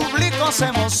 el público se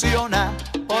emociona.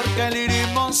 Porque el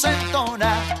ritmo se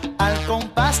entona al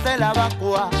compás de la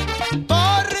vacua.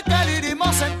 Porque el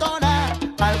ritmo se entona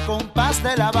al compás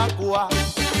de la vacua.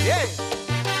 Yeah.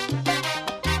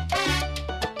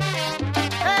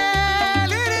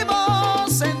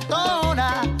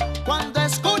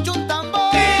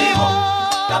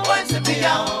 Tambor en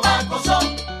semilla, bacoso,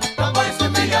 tambor en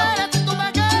semilla. Si tú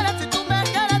me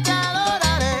quieres, te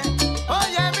adoraré.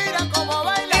 Oye, mira cómo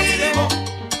baila.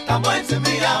 Tambor en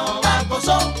semilla,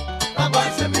 bacoso, tambor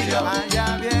en semilla.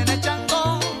 Allá viene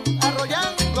Chango,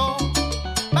 arrollando,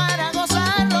 para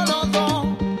gozarlo los dos.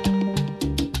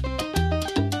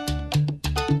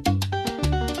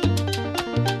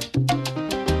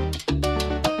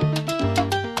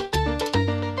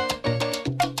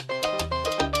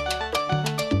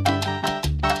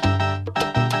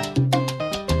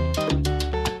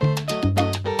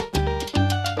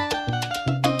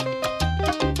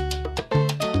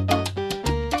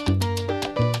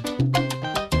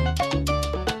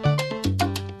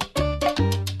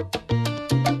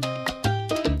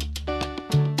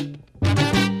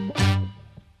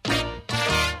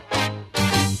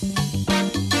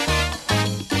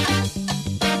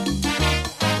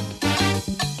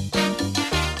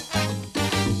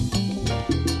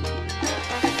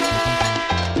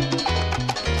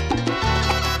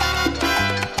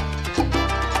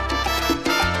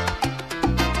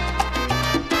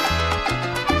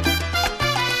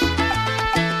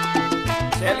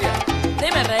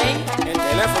 Dime, Rey. El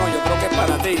teléfono yo creo que es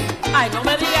para ti. Ay, no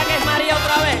me digas que es María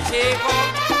otra vez, chico.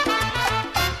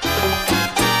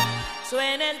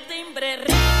 Suena el timbre,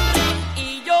 ring, ring,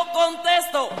 y yo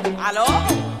contesto. ¿Aló?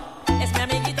 Es mi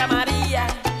amiguita María,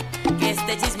 que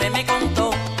este chisme me contó.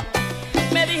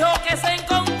 Me dijo que se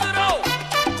encontró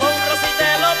con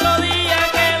Rosita el otro día,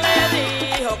 que le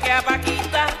dijo que a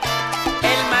Paquita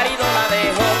el marido la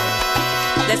dejó.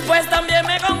 Después también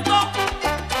me contó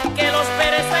que los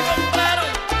Pérez se compraron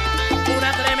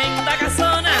una tremenda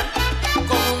casona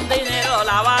con un dinero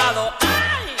lavado.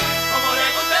 ¡Ay! Como le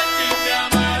gusta el chisme a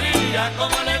María,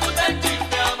 como le gusta el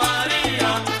chisme a María.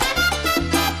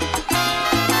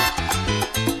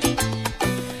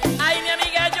 Ay, mi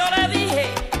amiga, yo le dije,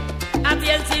 a ti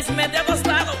el chisme te ha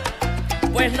costado,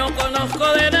 pues no conozco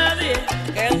de nadie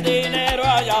que el dinero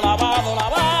haya lavado.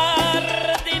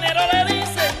 Lavar dinero le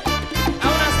dicen a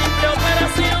una simple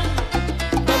operación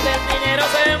donde el dinero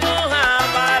se moja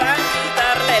para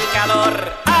quitarle el calor.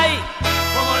 ¡Ay!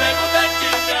 Como le gusta el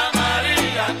chisme a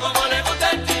María, como le gusta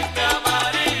el chisme a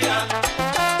María.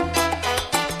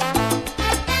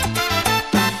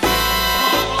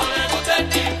 Como le gusta el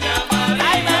chisme a María.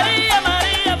 ¡Ay, María,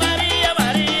 María, María,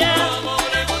 María! Como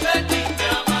le gusta el chisme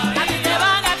a María. A ti te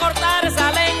van a cortar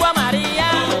esa lengua, María.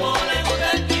 Como le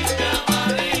gusta el chisme a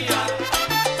María.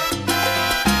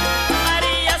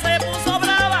 María se puso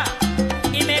brava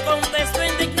y me contestó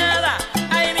indignada.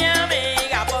 Ay, mi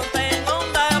amiga, ponte en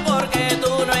onda porque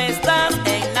tú no estás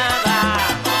en nada.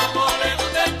 Como le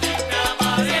gusta el chisme a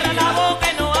María. Cierra la boca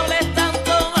y no hables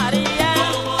tanto, María.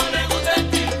 Como le gusta el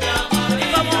chisme a María.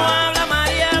 Y como habla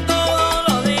María todos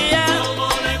los días. Como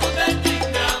le gusta el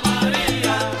chisme a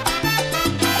María.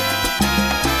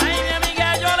 Ay, mi amiga,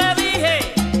 yo le dije,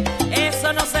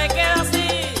 eso no se queda así.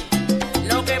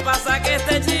 Lo que pasa que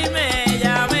este chisme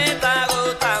ya me está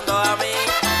gustando a mí.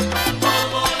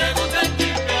 Como le gusta el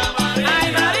chisme a María.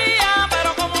 Ay, María,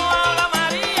 pero como habla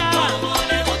María. Como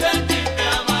le gusta el chisme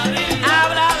a María.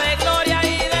 Habla de Gloria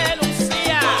y de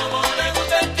Lucía. Como le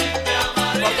gusta el chisme a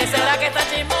María. ¿Por qué será que esta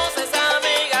chismosa es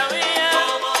amiga mía?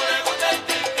 Como le gusta el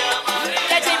chisme a María.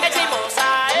 ¡Qué chisme chismosa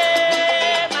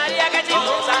es! María, qué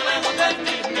chismosa. Como le gusta el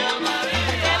chisme a María.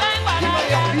 ¡Qué lengua!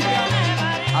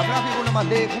 Abrafi kuna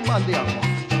mande kumbande yako.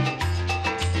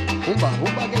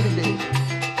 Umba gelinde.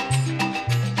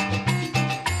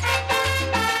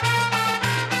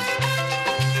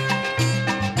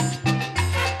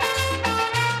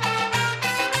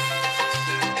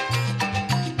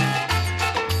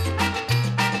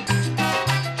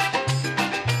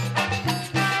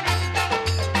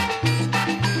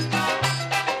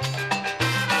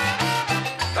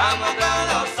 Vamos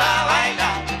todos a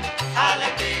bailar al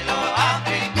estilo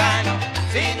africano.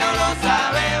 Si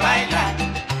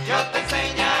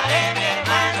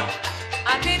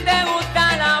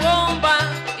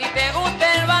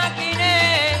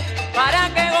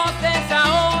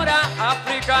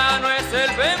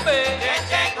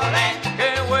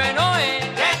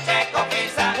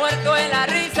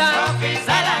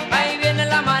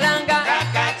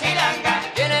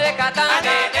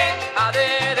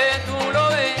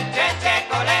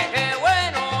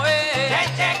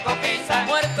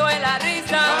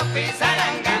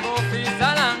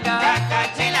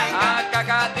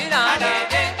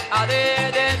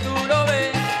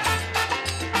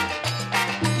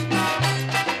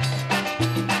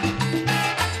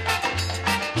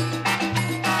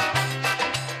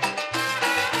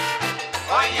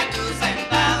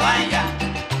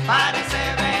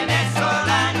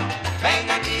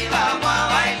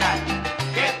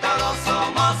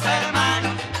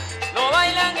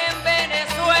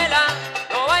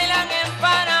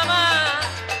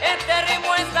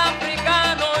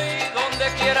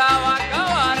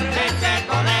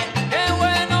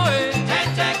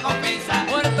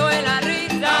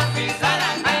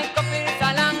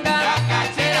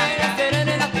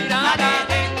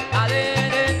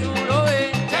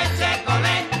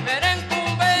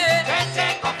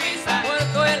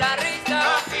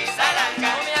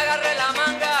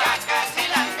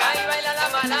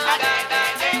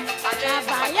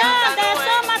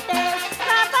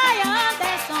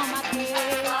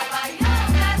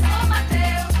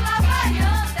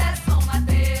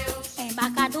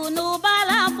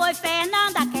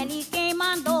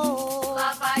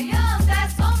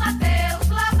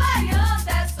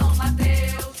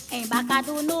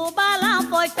Embarcado no balão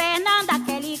foi Fernanda,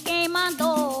 aquele quem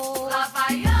mandou. Lá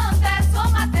vai Anderson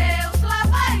Mateus, lá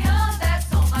vai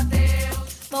Anderson Mateus.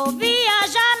 Vou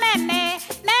viajar, memé,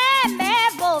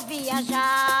 memé, vou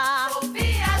viajar. Vou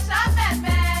viajar,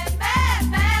 memé,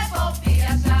 memé, vou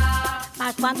viajar.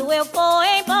 Mas quando eu for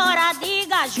embora,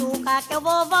 diga Juca que eu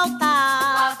vou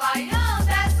voltar. Lá vai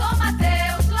Anderson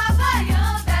Mateus, lá vai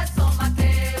Anderson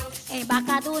Mateus.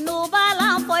 Embarcado no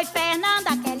balão foi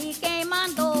Fernanda, aquele quem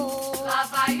mandou. Lá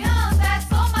vai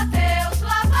Anderson Mateus,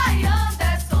 lá vai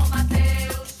Anderson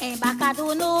Mateus.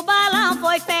 Embarcado no balão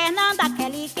foi Fernanda,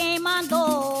 aquele quem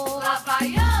mandou. Lá vai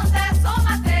Anderson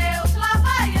Mateus, lá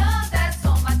vai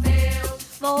Anderson Mateus.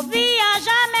 Vou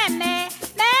viajar, memé,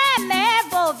 memé,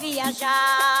 vou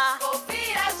viajar. Vou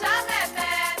viajar,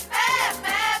 memé,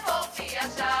 memé, vou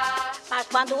viajar. Mas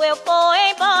quando eu for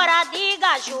embora,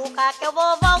 diga Juca que eu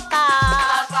vou voltar.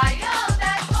 Lá vai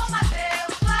Anderson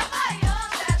Mateus, lá vai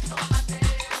Anderson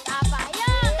Mateus. Lá vai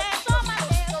Anderson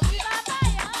Mateus, lá vai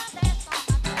Anderson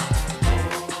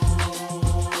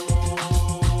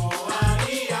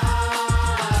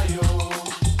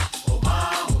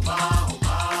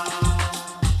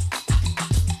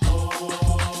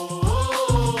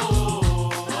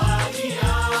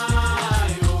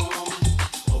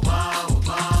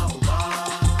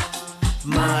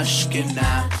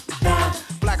Mushkina.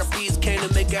 Black bees came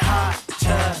to make it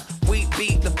hotter. We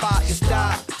beat the fire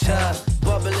starter.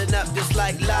 Bubbling up just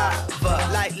like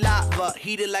lava,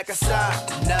 heated like a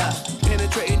sauna.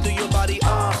 Penetrating through your body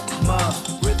armor.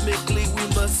 Rhythmically we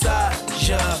massage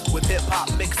ya. With hip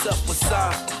hop mixed up with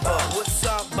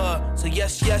samba. So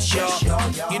yes,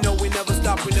 y'all. You know we never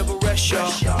stop, we never rest,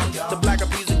 y'all. The black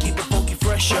bees will keep it funky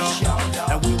fresh,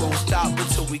 y'all. And we won't stop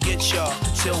until we get y'all.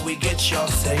 Till we get y'all,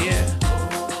 say yeah.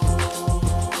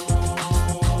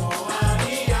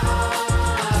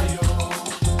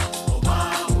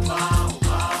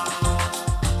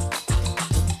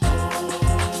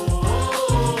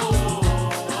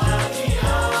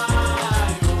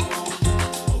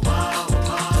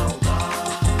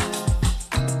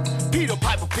 Peter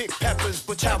Piper pick peppers,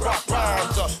 but I rock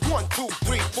rhymes. 1, 2,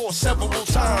 3, 4, several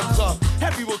times.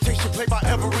 Heavy rotation played by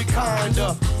every kind.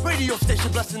 Radio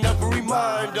station blessing every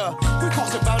mind. We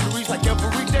crossing boundaries like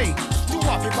every day. Do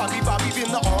Bobby, in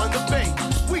the on the bay.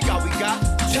 We got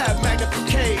tab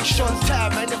magnification,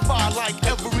 tab magnify like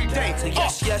every day. So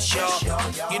yes,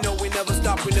 y'all. You know we never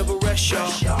stop, we never rest,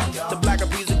 y'all. The black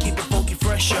bees will keep it funky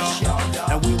fresh, y'all.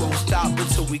 And we won't stop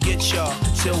until we get y'all.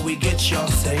 Till we get y'all,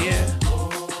 say yeah.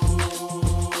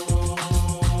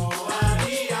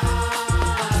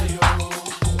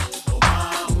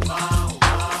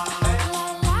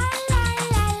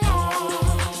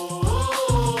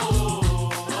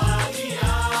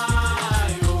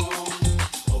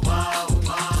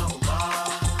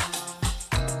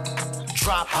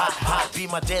 Drop hot, be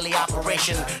my daily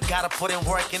operation. Gotta put in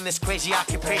work in this crazy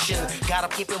occupation. Gotta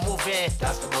keep it moving,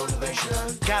 that's the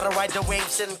motivation. Gotta ride the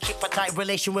waves and keep a tight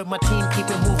relation with my team. Keep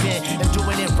it moving and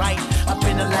doing it right. Up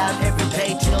in the lab every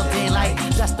day till daylight.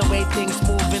 That's the way things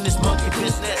move in this monkey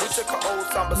business. We took an old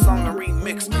samba song and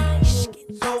remixed it.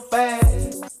 So fast.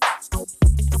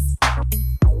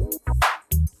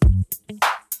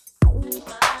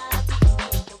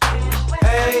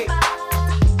 Hey,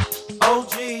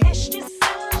 OG,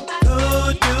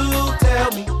 could you tell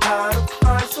me how to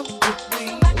find some good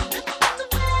weed?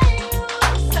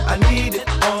 I need it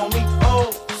on me, oh,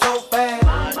 so fast.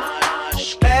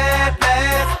 That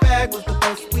last bag was the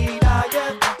best weed I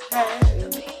ever had.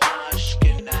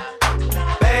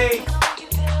 Babe,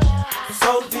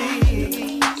 so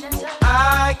deep,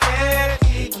 I can't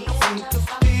even seem to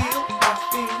feel my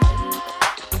feet.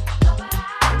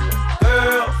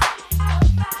 Girl,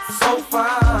 so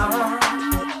fine,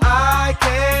 I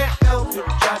can't help it,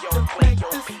 got to make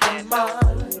this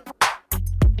mine.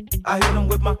 I hit him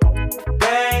with my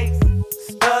gangsta-lean.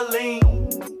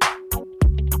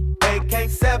 They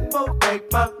can't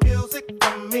separate my music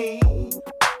from me.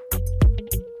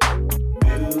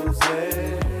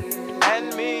 Music and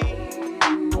me.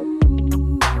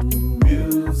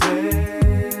 Music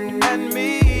and me.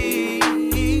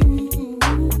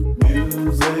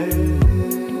 Music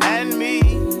and me.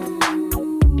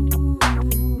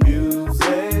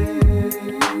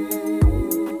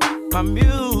 My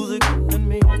music and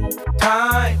me.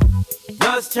 Time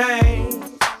does change,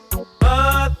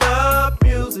 but the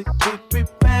music it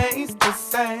remains the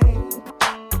same.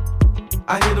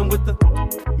 I hit 'em with the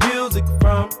music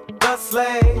from the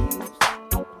slaves.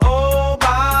 Oh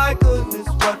my goodness,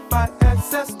 what my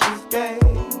ancestors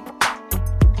gave.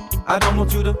 I don't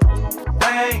want you to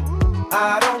think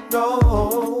I don't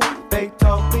know. They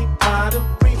taught me how to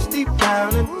reach deep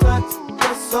down and touch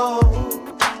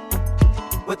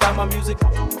Without my music,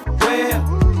 where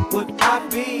would I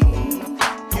be?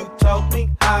 You taught me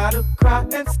how to cry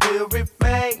and still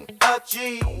remain a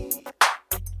G.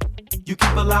 You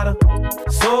keep a lot of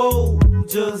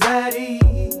soldiers at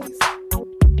ease,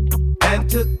 and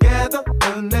together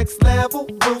the next level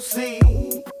we'll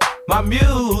see. My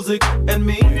music and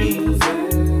me, and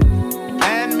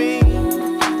me,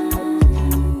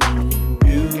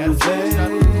 music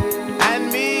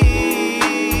and me,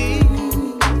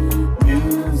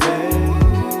 music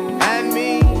and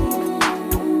me,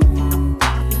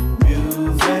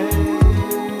 music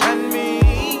and me,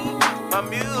 my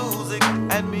music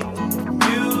and me,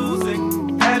 music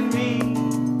and me,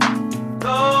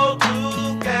 go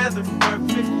together,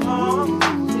 perfect harmony.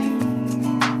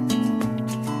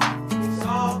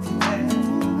 So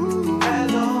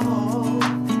hello,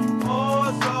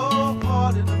 oh so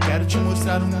hard. Quero te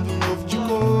mostrar um mundo novo de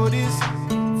cores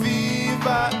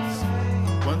vivas.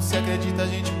 Quando se acredita a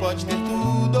gente pode ter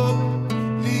tudo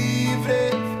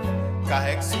livre.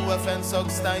 Carregue sua fé no sol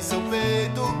que está em seu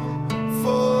peito.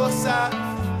 Força,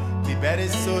 libere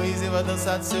esse sorriso e vá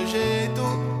dançar do seu jeito.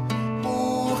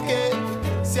 Porque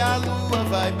se a lua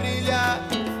vai brilhar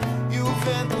e o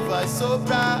vento vai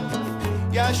soprar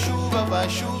e a chuva vai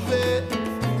chover,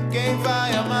 quem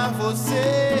vai amar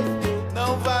você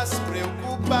não vai se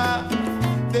preocupar.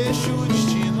 Deixa o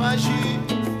destino agir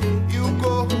e o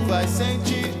corpo vai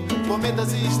sentir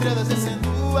cometas e estrelas descendo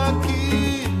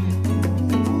aqui.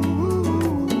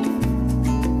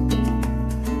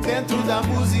 Dentro da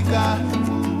música,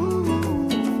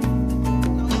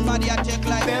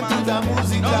 dentro da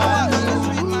música,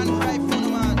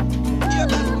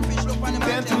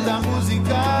 dentro da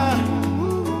música.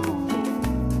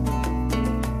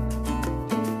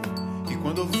 E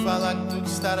quando ouvo falar que tudo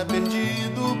estará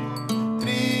perdido,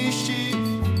 triste,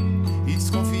 e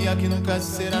desconfia que nunca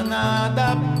será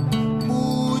nada,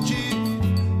 mude,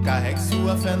 carregue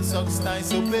sua fé no sol que está em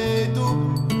seu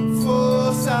peito.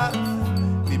 Força,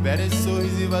 libere esse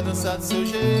sorriso e vá dançar do seu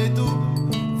jeito.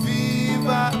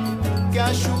 Viva, que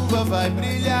a chuva vai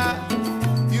brilhar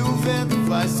e o vento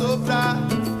vai soprar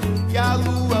e a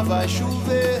lua vai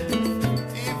chover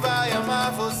e vai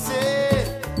amar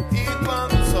você. E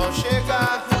quando o sol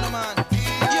chegar e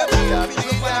o dia brilhar, vamos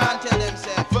comemorar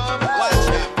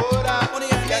e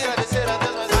agradecer a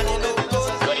Deus mais um momento em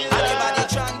nossas vidas. Anybody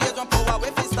trying to jump over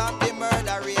if we stop the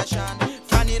murderation.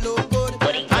 Franny look good.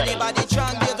 Anybody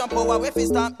trying to jump over if we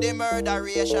stop the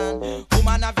murderation.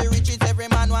 Woman have the riches, every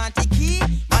man want the key.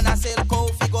 Man a sell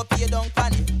coffee, go pay down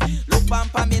pan it. Look pan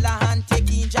Pamela and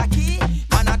taking Jackie.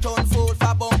 Man a turn fool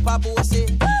for bumper bossy.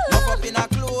 Look up in a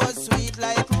clothes, sweet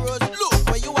like rose. Look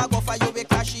where you a go for, you be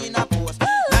cash in a post.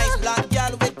 Nice black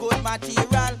girl with good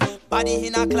material. Body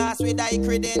in a class with high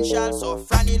credentials. So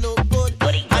Franny look good.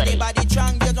 Anybody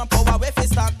trying to jump over if we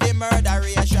stop the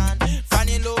murderation.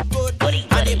 Franny look good.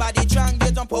 Anybody trying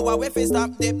to jump over if we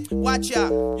stop the. Watch ya.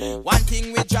 One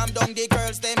thing we jam down the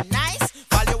girls them nice.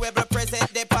 Valuable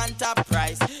present they pan top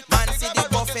price. Man see the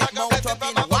buffet mount up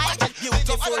in white.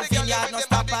 Beautiful vineyard no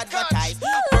stop advertise.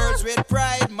 Girls with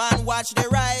pride, man watch the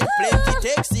ride. Plenty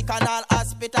take sick and all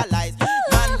hospitalized.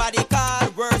 Man body call,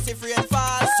 worse if rain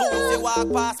fall. Soon they walk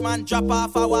past, man drop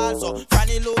off a wall. So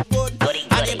Franny look good.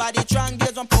 Anybody trying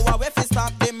to jump over if we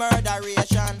stop the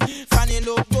murderation. Franny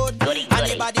look good.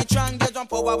 Anybody trying to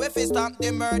jump over if we stop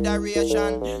the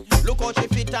murderation. Look how she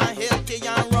fit and healthy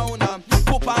and round.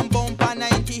 Poop and bumper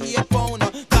 98 pound.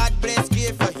 God bless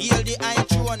gift, heal the eye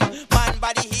throne. Man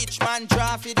body hitch, man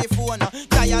draw for the phone.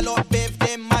 Dial up Bev,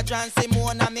 them Madge and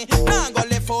Simone. Me nah go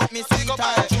left out me sweet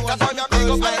and Joan. That's why me big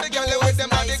up all of the girls with them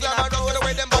body glamour. Get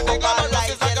away them body glamour.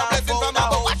 It's like a blessing from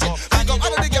above. Watch it. Big up all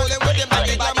of the girls with them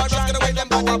body glamour. Get away them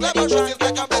body glamour. It's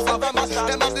like a blessing from above.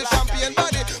 Them have the champion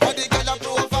body, but the girl a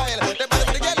profile. The body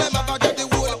with the girl them have got the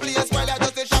whole place while I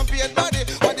just the champion body,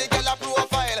 but the girl a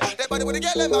profile. The body with the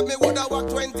girl them have me woulda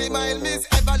walk 20 miles. Miss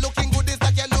ever looking good is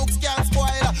like your looks can't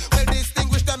spoil. Well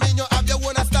distinguished, I mean you have your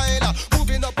own style.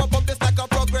 Moving up this like a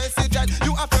progressive jet.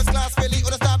 You a first class filly,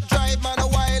 or stop drive man a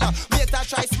while. Mate a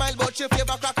try smile, but you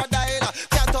favor crocodile.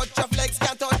 Can't touch your flex,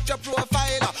 can't touch your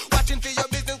profile. Watching for your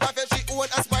business, wife she own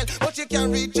a smile, but you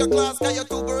can't reach your class, cause you're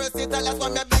too versatile. That's why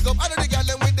me big up all of the girl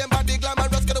them with them body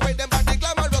glamorous. Get away them body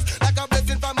glamorous, like a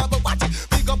blessing from above. Watch it,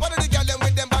 big up all of the girl them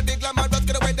with them body glamorous.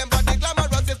 Get away them body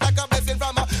glamorous, it's like a blessing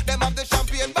from above. Them have the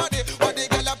champion body, but the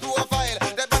girl a profile.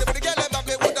 The body with the girl them have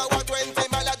me woulda walk 20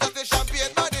 miles. Just the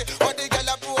champion body, but the girl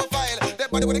a profile. The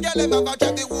body with the girl them have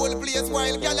got the whole place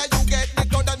while. Girl you get the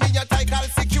crowd and me your title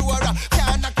secure.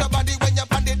 Can't knock your body when you're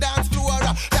on the dance floor.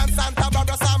 Dance Santa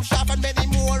Barbara, Sam Sharp and many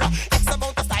more. X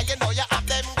amount of style, you know you have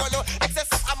them go low. Excess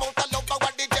amount of love for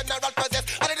what the general possess.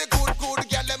 And the good girl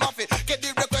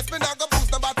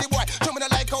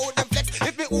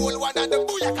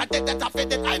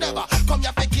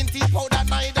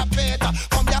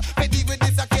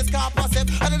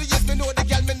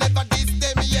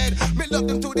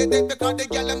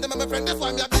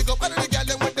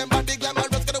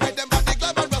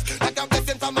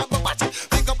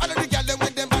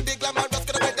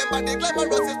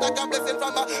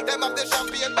aroma. Them have the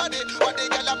champagne body, what they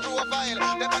get a profile.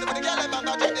 Them body with the girl, them have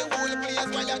got the whole place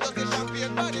while you just the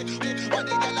champagne body. What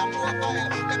they get a profile.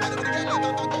 Them body with the girl, them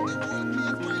have got the whole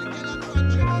place while you get a profile.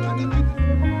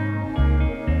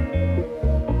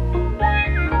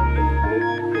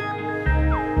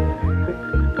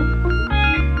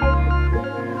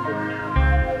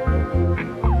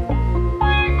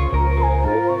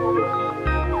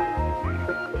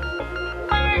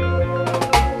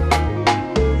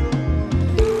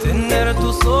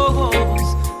 Tus ojos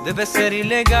debe ser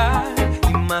ilegal,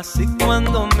 y más si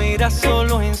cuando miras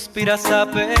solo inspiras a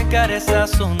pecar. Esa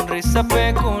sonrisa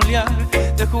peculiar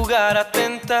de jugar a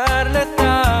tentar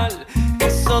letal,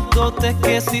 esos dotes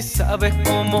que si sabes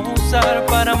cómo usar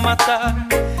para matar.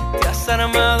 Te has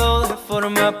armado de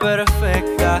forma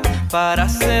perfecta para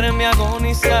hacerme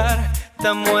agonizar.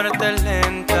 Esta muerte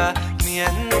lenta,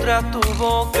 mientras tu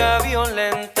boca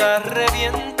violenta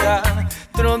revienta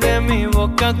dentro de mi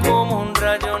boca como un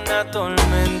rayo, una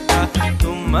tormenta.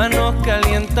 Tus manos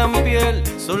calientan piel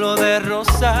solo de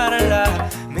rozarla.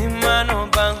 Mis manos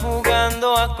van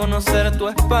jugando a conocer tu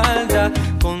espalda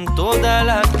con toda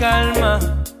la calma.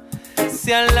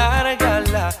 Se alarga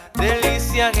la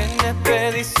delicia en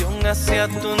expedición hacia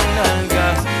tus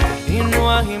nalgas. Y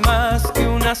no hay más que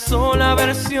una sola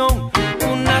versión,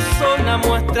 una sola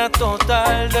muestra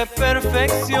total de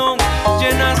perfección.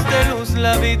 Llenas de luz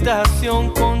la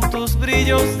habitación con tus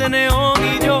brillos de neón,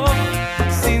 y yo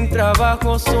sin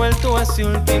trabajo suelto ese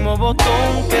último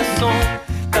botón que son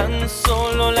tan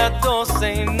solo las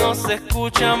 12 y no se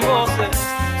escuchan voces,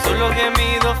 solo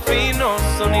gemidos finos,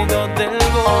 sonidos del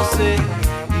goce.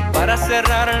 Y para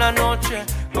cerrar la noche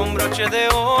con broche de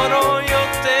oro yo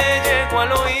te llego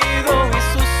al oído y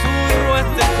susurro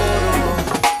este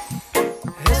coro.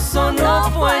 Eso no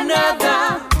fue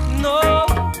nada, no.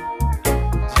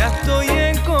 Ya estoy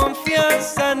en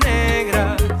confianza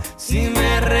negra. Si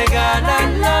me regalas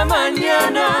la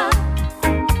mañana,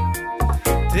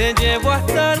 te llevo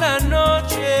hasta la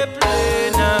noche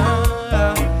plena.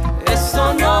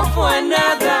 Eso no fue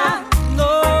nada,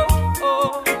 no.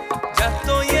 Ya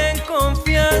estoy en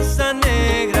confianza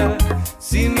negra.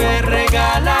 Si me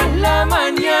regalas la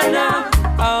mañana,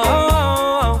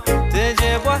 te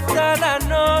llevo hasta la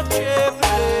noche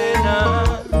plena.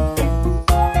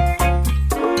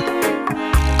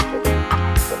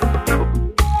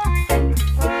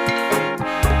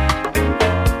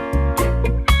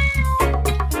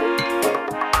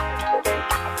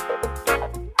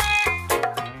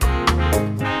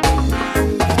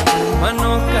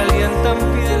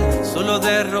 Solo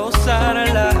de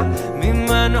rozarla, mis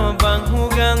manos van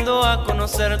jugando a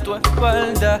conocer tu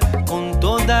espalda con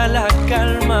toda la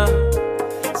calma.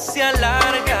 Se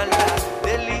alarga la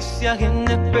delicia en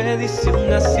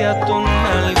expedición hacia tus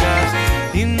nalgas.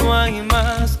 Y no hay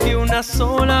más que una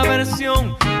sola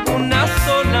versión, una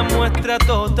sola muestra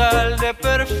total de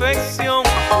perfección.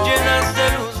 Llenas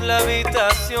de luz la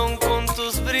habitación con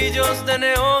tus brillos de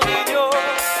neón, y yo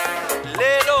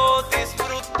lelo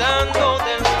disfrutando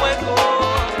del juego.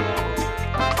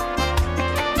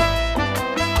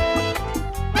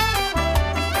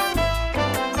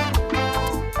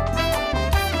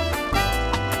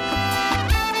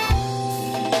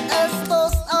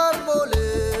 Estos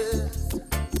árboles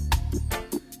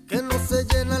que no se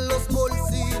llenan los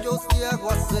bolsillos de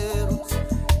aguaceros,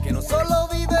 que no solo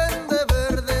viven de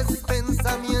verdes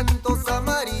pensamientos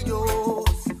amarillos,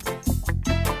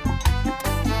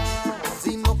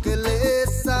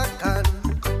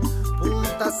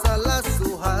 a las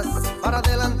hojas para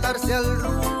adelantarse al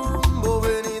rumbo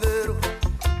venidero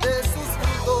de sus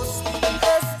frutos.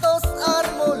 Estos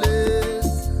árboles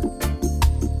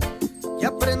que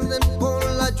aprenden con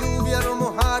la lluvia a no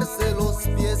mojarse los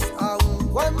pies, aun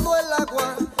cuando el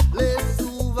agua les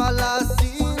suba la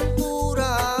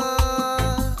cintura.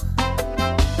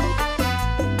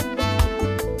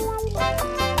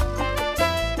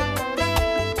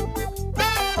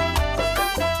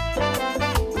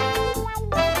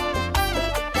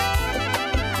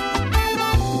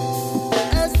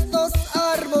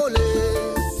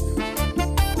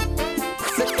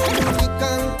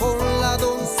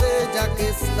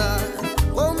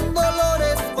 Con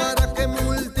dolores para que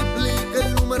multiplique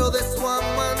el número de su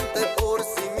amante por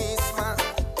sí misma,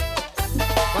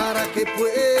 para que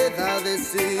pueda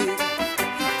decir: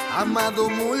 amado,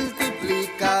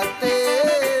 multiplícate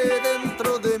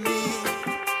dentro de mí,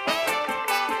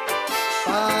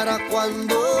 para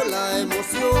cuando la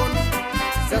emoción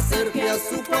se acerque a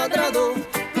su cuadrado,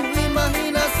 tu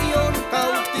imaginación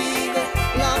cautive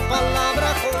la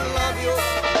palabra con labios.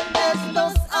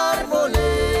 Estos árboles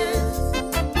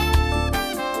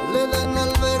le dan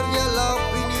albergue a la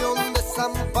opinión de esa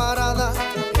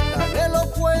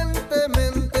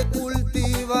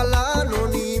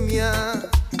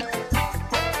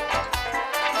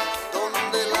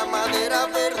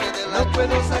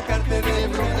puedo sacarte de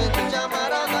mi mente.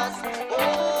 Llamaradas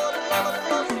por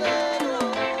los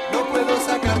dedos. No puedo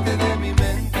sacarte de mi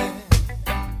mente.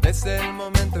 Desde el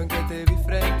momento en que te vi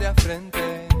frente a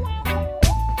frente.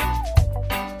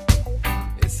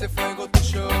 Ese fuego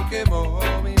tuyo quemó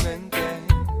mi mente.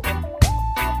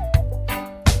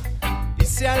 Y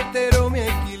se alteró mi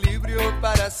equilibrio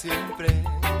para siempre.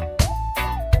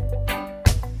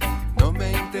 No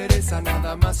me interesa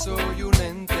nada más, soy un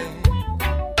ente.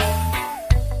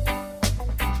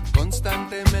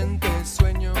 Constantemente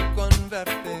sueño con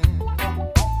verte.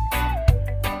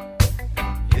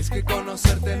 Y es que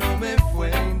conocerte no me fue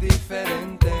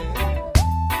indiferente.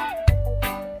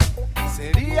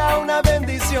 Sería una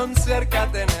bendición cerca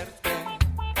tenerte.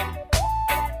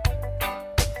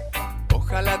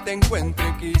 Ojalá te encuentre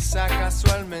quizá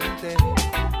casualmente.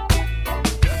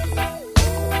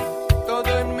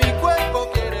 Todo en mi cuerpo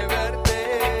quiere verte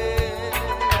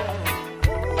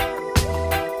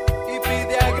y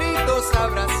pide a gritos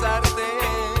abrazarte,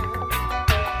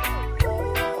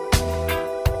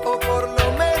 o por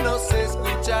lo menos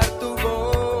escuchar tu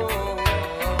voz,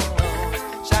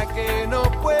 ya que no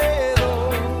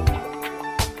puedo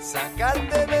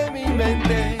sacarte de mi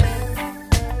mente.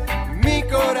 Mi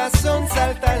corazón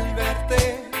salta al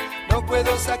verte, no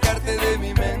puedo sacarte de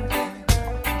mi mente.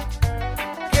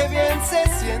 Qué bien se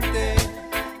siente,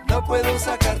 no puedo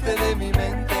sacarte de mi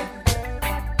mente.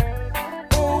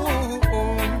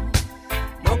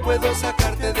 No puedo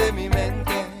sacarte de mi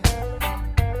mente.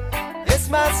 Es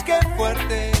más que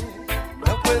fuerte,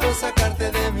 no puedo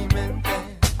sacarte de mi mente.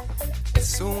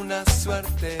 Es una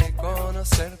suerte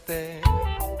conocerte.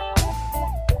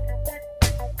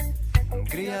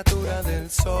 Criatura del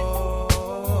sol,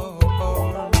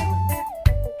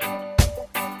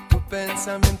 tu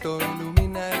pensamiento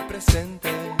ilumina el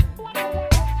presente.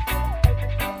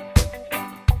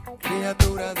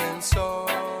 Criatura del sol,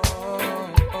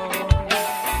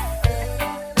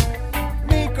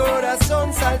 mi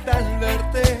corazón salta al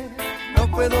verte,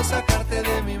 no puedo sacarte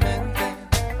de mi mente.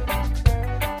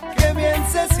 Qué bien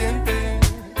se siente,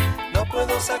 no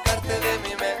puedo sacarte de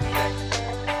mi mente.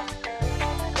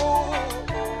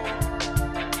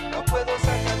 No puedo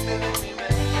sacarte de mi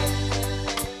mente.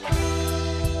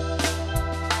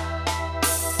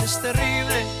 Es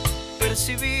terrible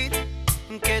percibir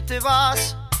que te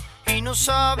vas y no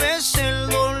sabes el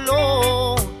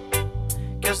dolor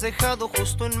que has dejado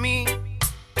justo en mí.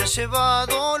 Te has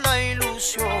llevado la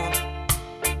ilusión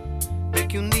de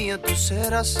que un día tú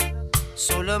serás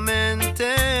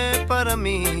solamente para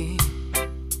mí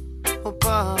o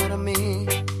para mí.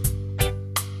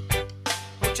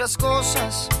 Muchas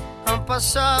cosas han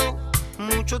pasado,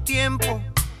 mucho tiempo,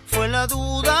 fue la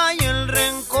duda y el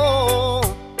rencor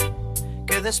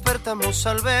que despertamos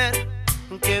al ver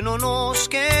que no nos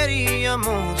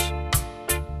queríamos.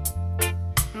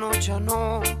 No, ya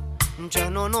no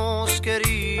nos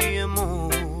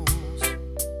queríamos.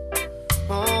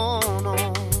 Oh, no.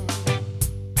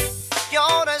 Y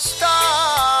ahora estás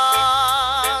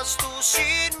tú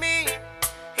sin mí.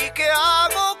 ¿Y qué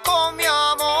hago con mi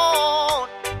amor?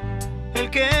 El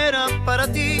que era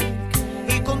para ti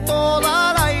y con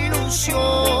toda la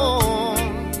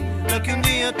ilusión, la que un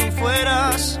día tú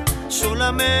fueras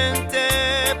solamente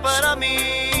para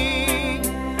mí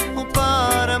o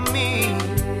para mí.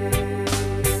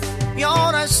 Y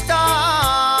ahora estás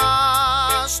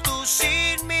tú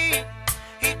sin mí.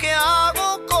 ¿Y qué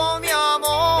hago con mi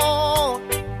amor?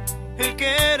 El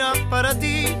que era para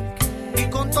ti y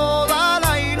con toda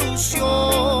la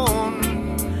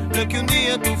ilusión, la que un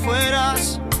día tú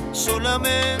fueras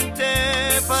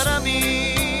solamente para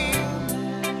mí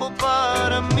o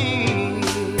para mí.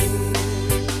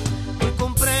 Hoy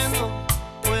comprendo,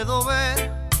 puedo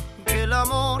ver que el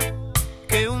amor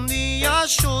que un día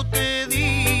yo te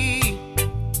di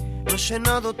no ha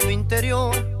llenado tu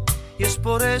interior, y es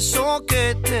por eso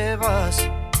que te vas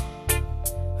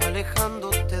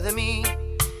alejándote de mí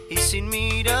y sin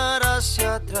mirar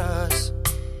hacia atrás,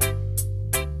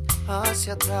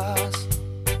 hacia atrás.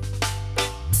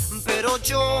 Pero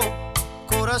yo,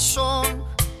 corazón,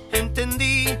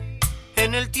 entendí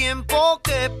en el tiempo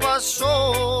que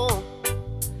pasó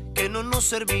que no nos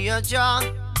servía ya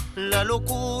la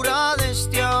locura de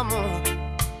este amor,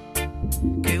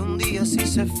 que un día sí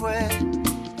se fue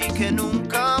y que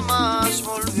nunca más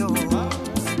volvió.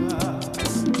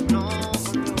 No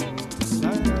volvió.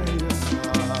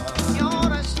 Y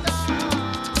ahora está.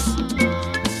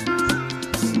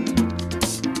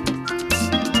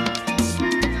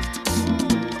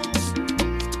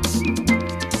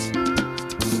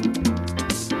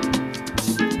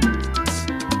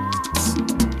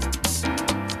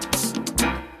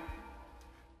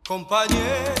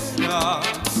 Compañera,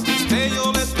 que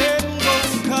yo le tengo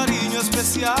un cariño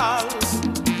especial,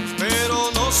 pero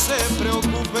no se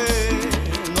preocupe,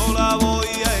 no la voy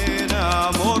a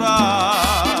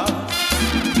enamorar.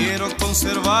 Quiero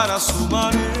conservar a su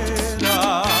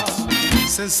manera,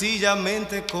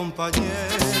 sencillamente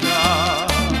compañera.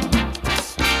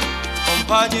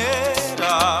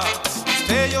 Compañera,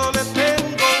 que yo le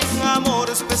tengo un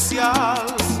amor especial,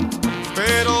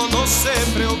 pero no se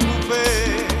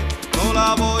preocupe, no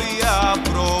la voy a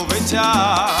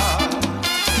aprovechar.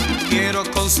 Quiero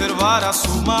conservar a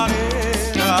su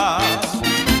manera,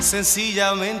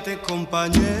 sencillamente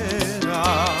compañera.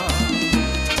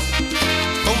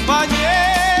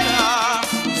 Compañera,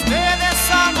 usted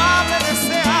es amable,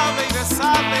 deseable y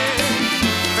besable,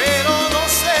 pero no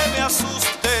se me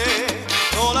asuste,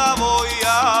 no la voy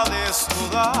a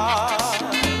desnudar.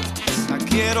 La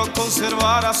quiero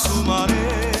conservar a su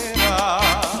manera,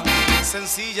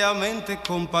 sencillamente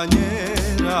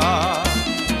compañera.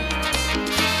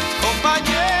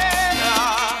 Compañera,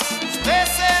 usted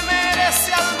se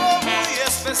merece algo muy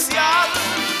especial,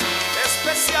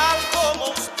 especial como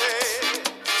usted.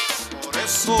 Por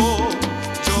eso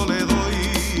yo le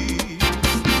doy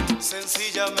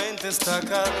sencillamente esta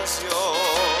canción.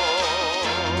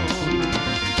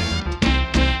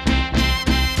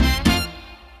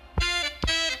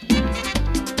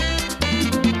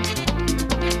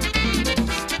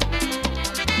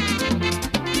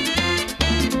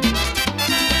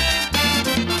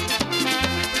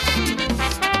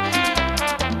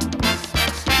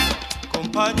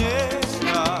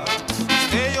 Compañera,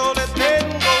 que yo le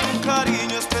tengo un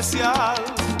cariño especial,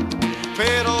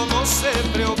 pero no se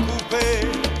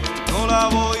preocupe, no la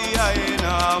voy a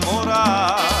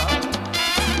enamorar.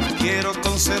 Quiero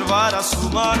conservar a su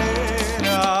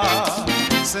manera,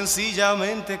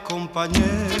 sencillamente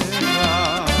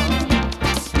compañera.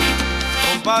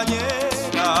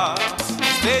 Compañera,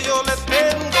 que yo le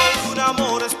tengo un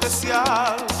amor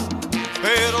especial,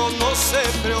 pero no se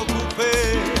preocupe,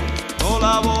 no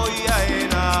la voy a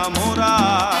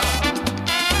enamorar.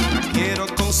 Quiero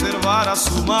conservar a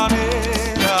su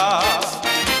manera,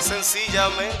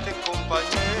 sencillamente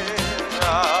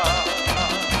compañera.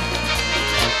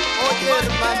 Oye,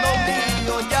 hermano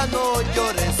mío, ya no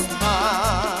llores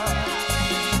más.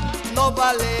 No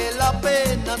vale la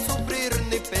pena sufrir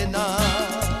ni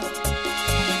penar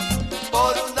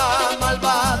por una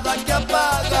malvada que ha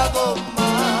pagado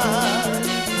mal.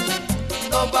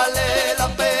 No vale la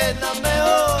pena,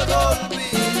 mejor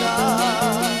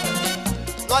olvidar.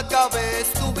 No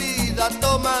acabes tu vida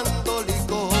tomando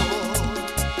licor.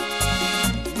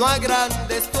 No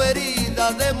agrandes tu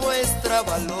herida, demuestra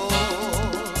valor.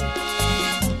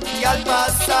 Y al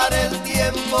pasar el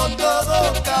tiempo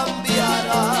todo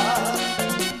cambiará.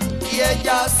 Y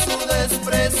ella su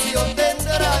desprecio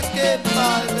tendrá que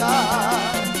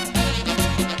pagar.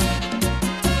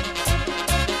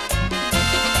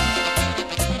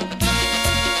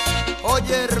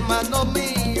 Oye, hermano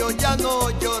mío, ya no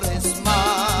llores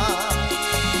más.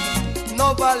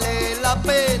 No vale la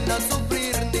pena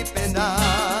sufrir ni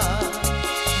penar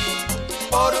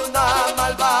por una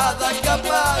malvada que ha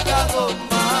pagado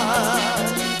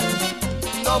mal.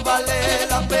 No vale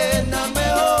la pena,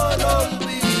 mejor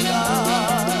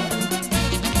olvidar.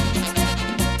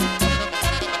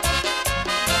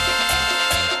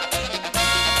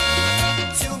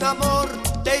 Si un amor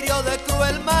te hirió de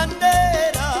cruel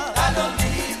manera, al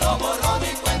olvido borró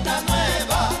mi cuenta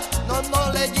nueva. No,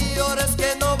 no le llores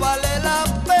que no vale la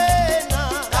pena.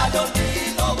 Al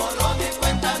olvido borró mi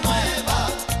cuenta nueva.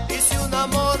 Y si un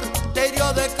amor te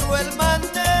hirió de cruel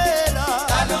manera,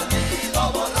 al olvido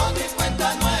borró mi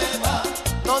cuenta nueva.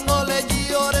 No, no le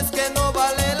llores que no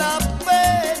vale la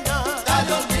pena. Al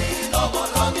olvido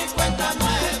borró mi cuenta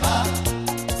nueva.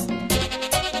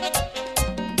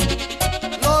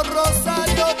 Los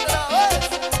Rosario otra vez.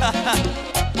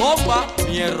 Bomba,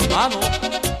 mi hermano.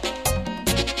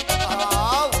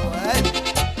 Ah, bueno.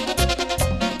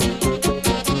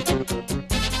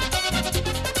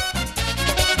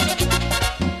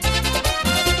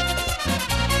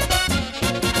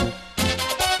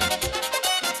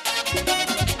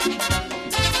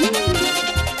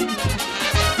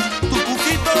 Tu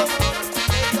cuquito.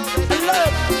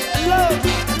 Love.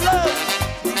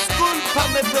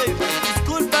 Discúlpame, baby.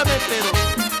 Discúlpame, pero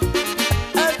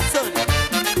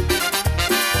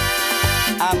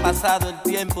ha pasado el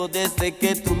tiempo desde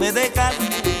que tú me dejas,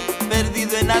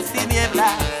 perdido en las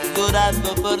tinieblas,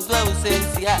 llorando por tu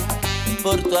ausencia.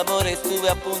 Por tu amor estuve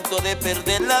a punto de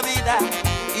perder la vida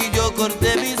y yo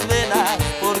corté mis venas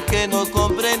porque no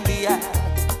comprendía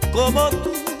cómo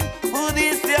tú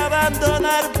pudiste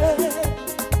abandonarme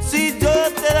Si yo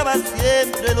te daba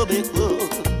siempre lo mejor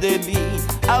de mí,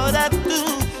 ahora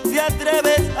tú te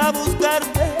atreves a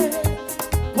buscarme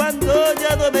cuando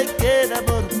ya no me queda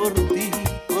amor por ti,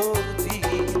 por ti.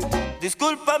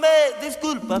 Discúlpame,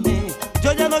 discúlpame,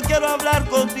 yo ya no quiero hablar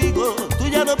contigo. Tú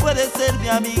ya no puedes ser mi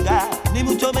amiga, ni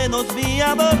mucho menos mi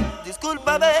amor.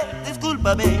 Discúlpame,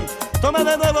 discúlpame, toma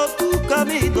de nuevo tu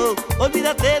camino.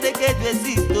 Olvídate de que yo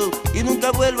existo y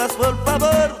nunca vuelvas, por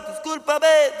favor. Discúlpame,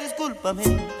 discúlpame,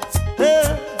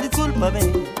 discúlpame.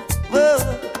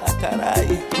 Ah,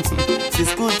 caray.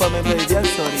 Discúlpame, baby, I'm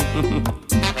sorry.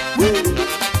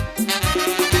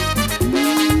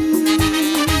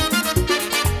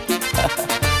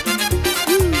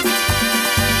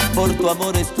 Por tu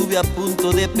amor estuve a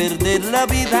punto de perder la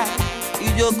vida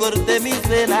y yo corté mis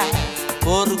velas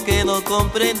porque no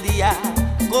comprendía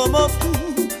cómo tú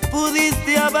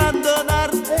pudiste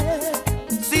abandonarte.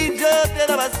 Si yo te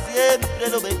daba siempre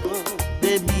lo mejor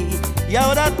de mí y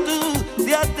ahora tú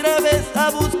te atreves a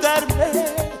buscarme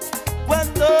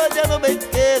cuando ya no me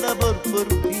queda amor por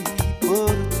ti,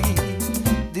 por ti.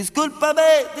 Discúlpame,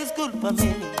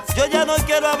 discúlpame, yo ya no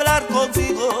quiero hablar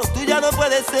contigo. Tú ya no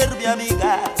puedes ser mi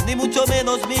amiga, ni mucho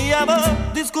menos mi amor.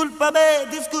 Discúlpame,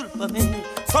 discúlpame,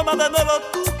 toma de nuevo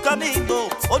tu camino.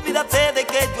 Olvídate de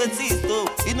que yo existo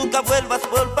y nunca vuelvas,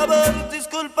 por favor.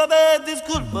 Discúlpame,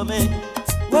 discúlpame.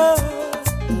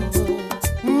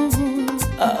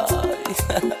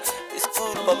 Ay,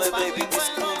 discúlpame, baby,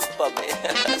 discúlpame.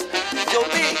 Yo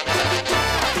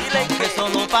dile que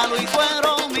solo palo y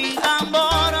cuero, mi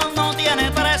tambor no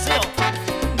tiene precio.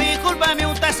 Discúlpeme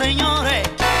usted, señores,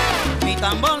 mi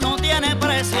tambor no tiene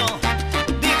precio.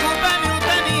 Discúlpeme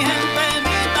usted, mi gente,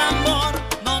 mi tambor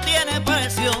no tiene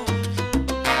precio.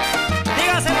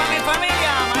 Dígaselo a mi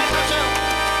familia, maestro Cheo.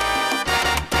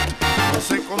 No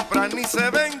se compran ni se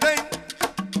venden.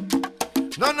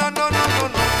 No, no, no, no, no,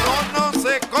 no, no, no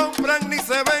se compran ni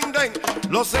se venden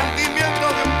los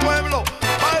sentimientos de un pueblo,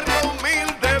 barrio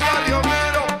humilde, barrio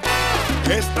obrero.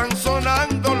 Están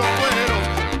sonando los cueros,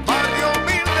 barrio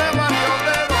humilde, barrio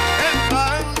obrero.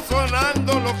 Están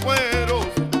sonando los cueros.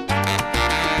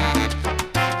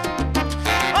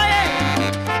 Oye,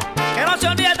 que no se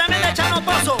olvide también de Chano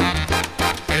Pozo.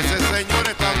 Ese señor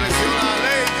estableció la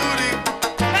ley, Yuri.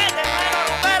 Vete,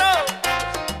 pero.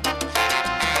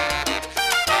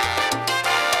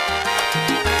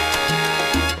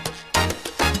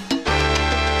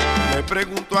 Le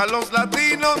pregunto a los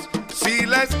latinos si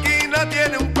la esquina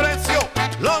tiene un precio.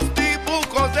 Los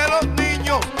dibujos de los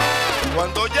niños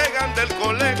cuando llegan del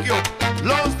colegio.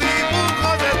 Los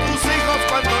dibujos de tus hijos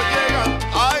cuando llegan,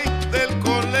 ay, del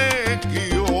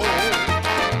colegio.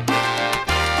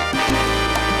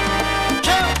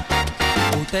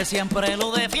 Usted siempre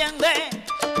lo defiende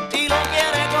y lo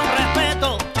quiere con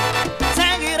respeto.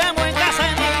 Seguiremos en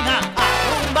Casenina a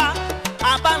rumba,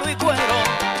 a palo y cuero.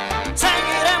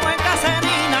 Seguiremos en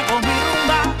Casenina con mi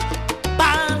rumba,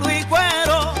 palo y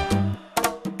cuero.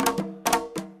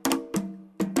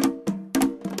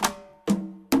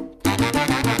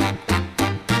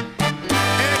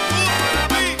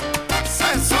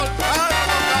 Se soltaron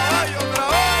los caballos otra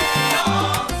vez. No,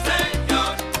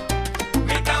 señor,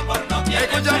 mi tambor no tiene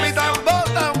Escucha mi precio. tambor,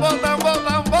 tambor, tambor,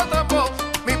 tambor, tambor.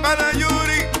 Mi pana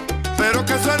Yuri.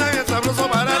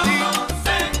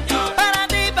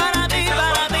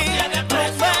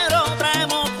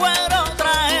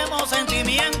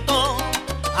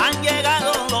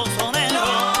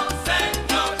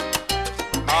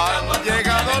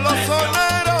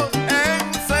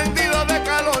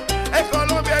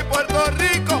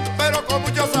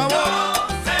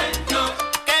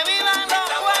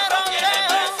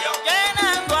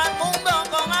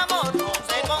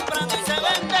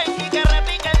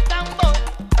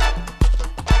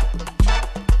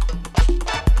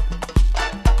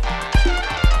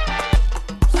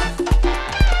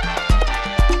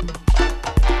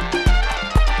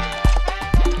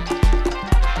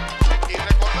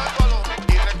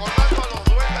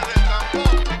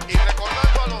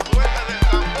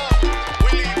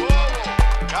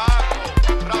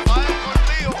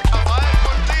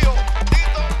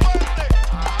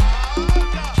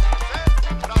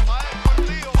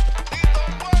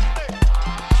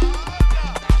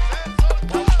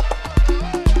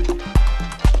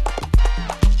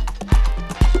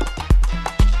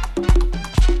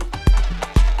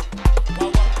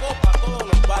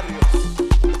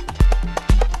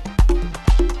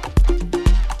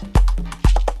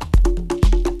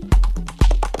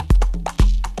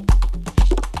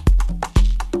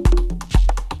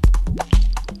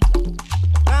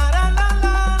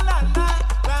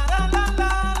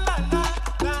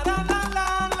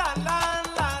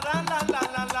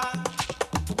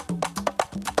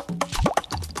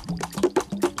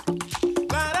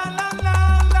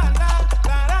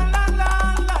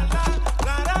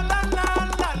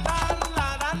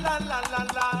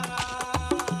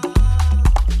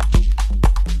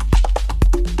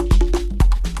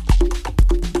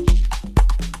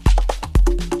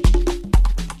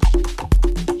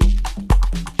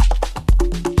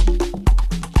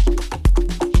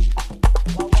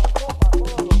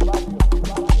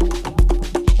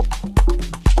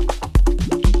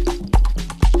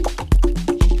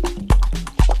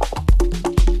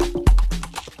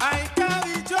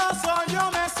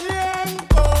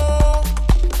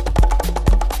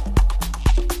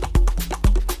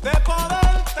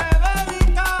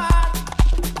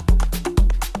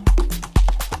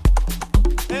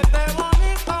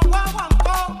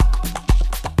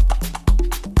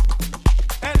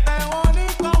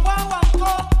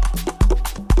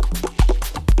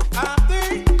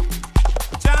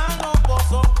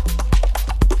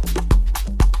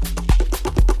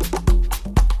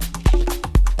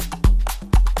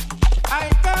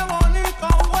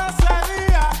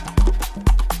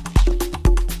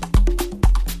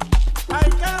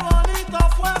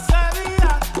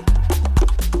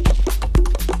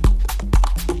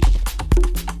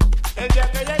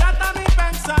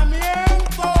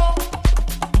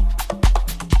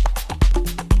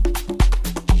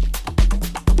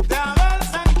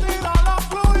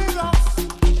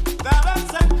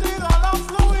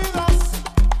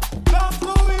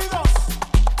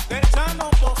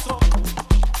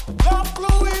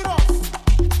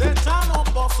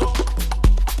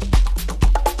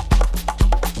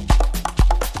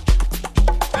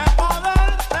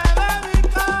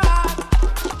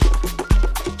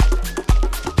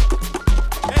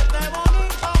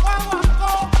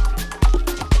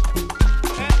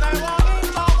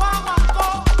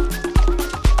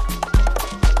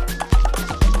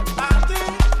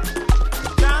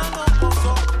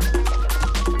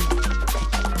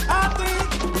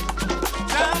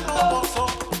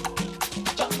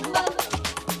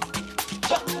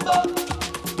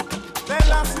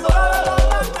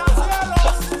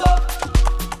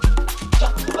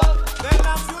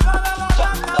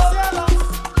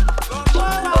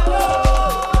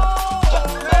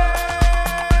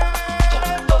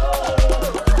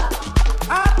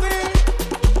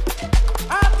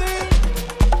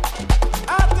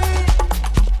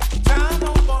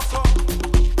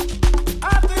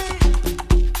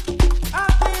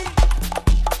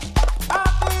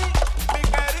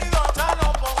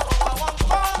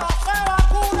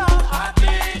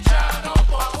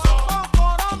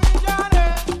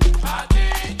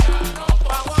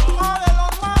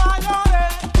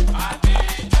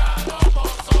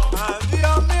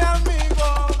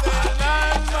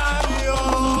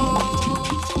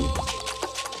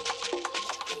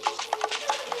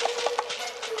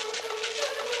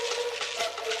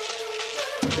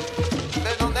 ¿De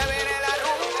dónde viene la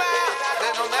rumba? ¿De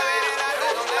dónde viene la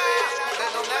rumba? ¿De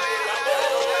dónde viene la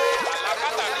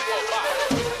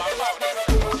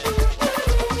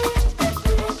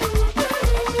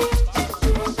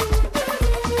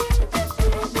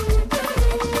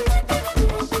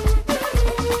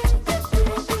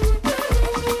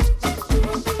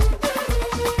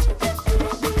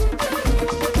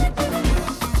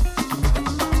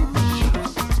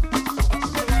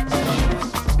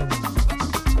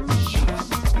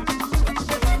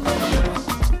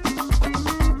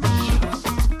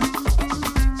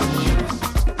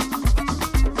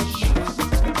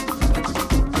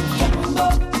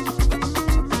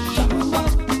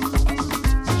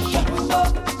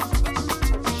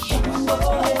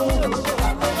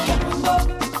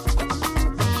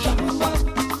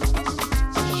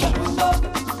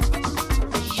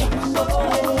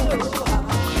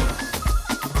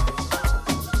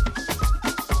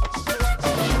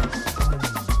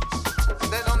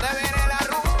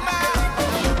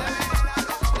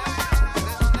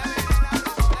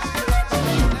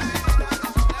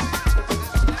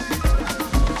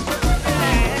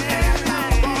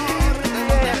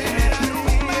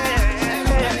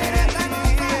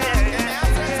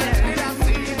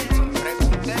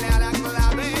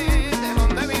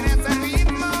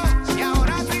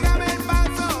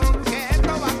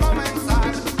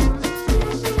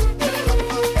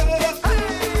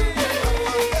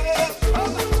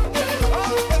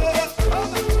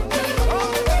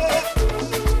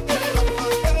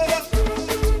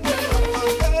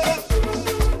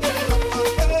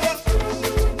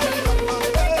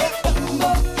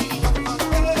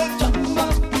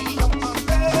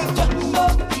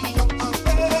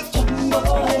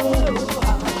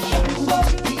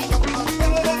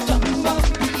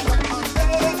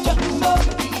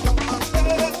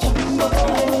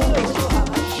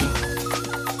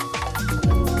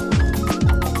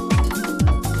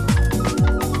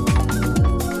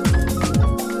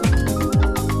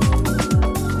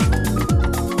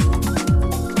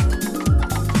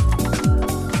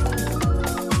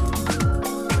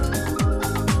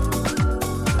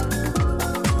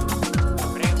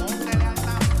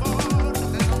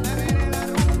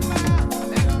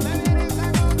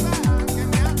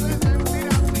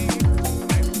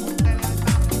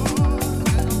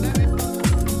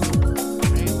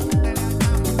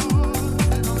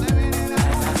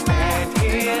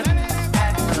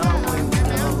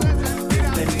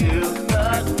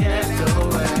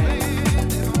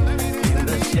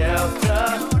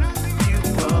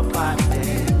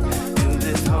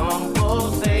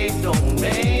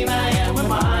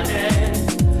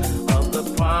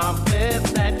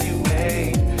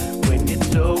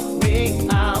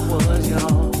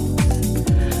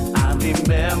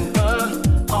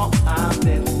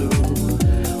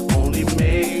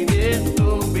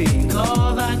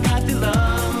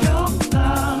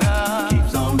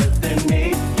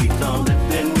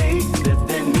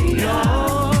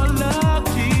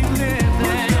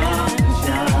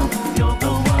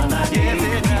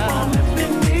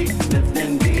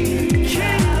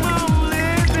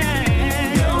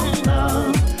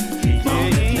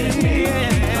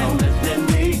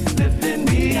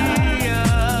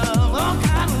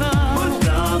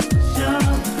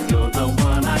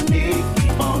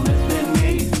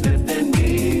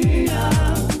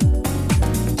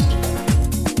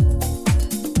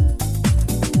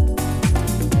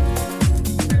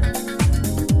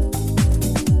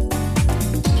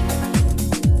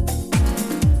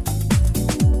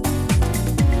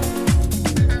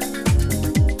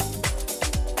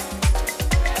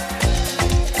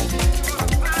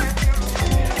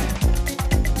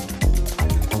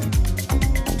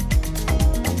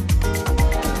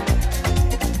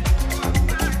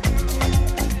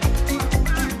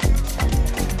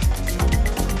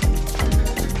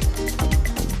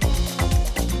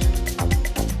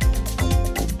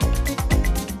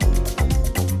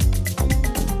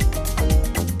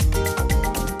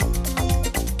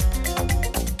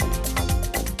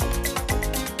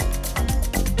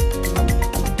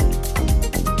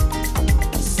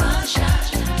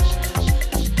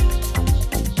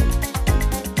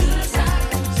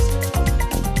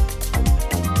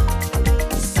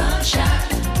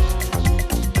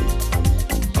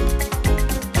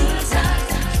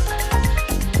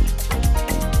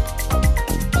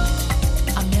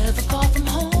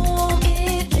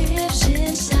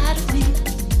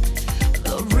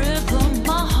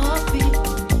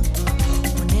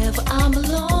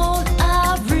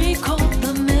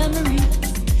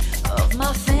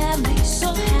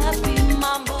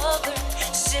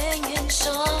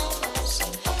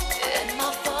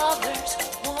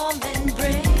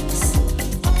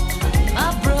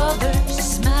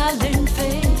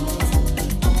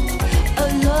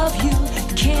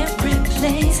every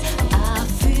place. I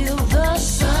feel the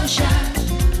sunshine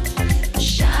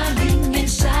shining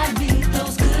inside me.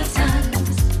 Those good times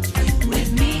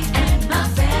with me and my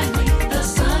family. The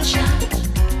sunshine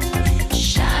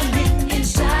shining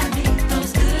inside me.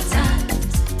 Those good times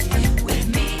with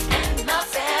me and my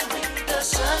family. The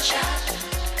sunshine,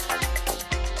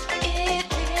 it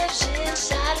lives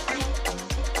inside of me.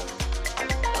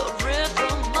 A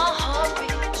rhythm, a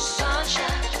heartbeat,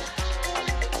 sunshine.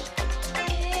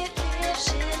 It lives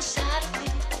inside of me.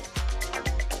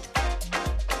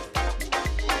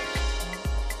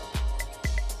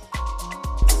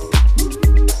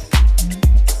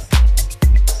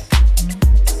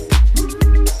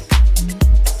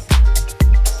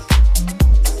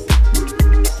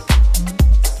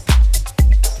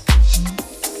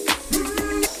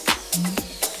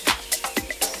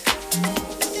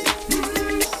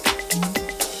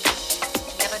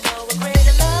 Never know a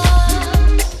greater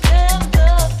love than the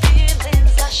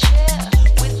feelings I share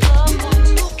with loved ones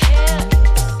who care.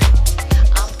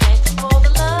 I'm thankful for the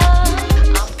love.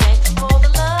 I'm thankful for the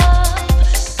love,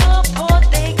 support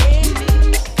they gave me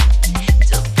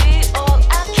to be all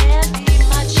I can be.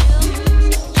 My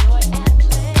children's joy and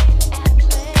play,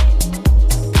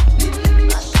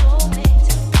 my soulmate,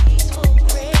 peaceful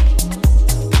grace,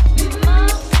 my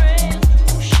friends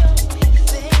who show me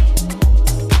faith.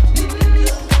 The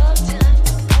love time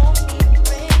won't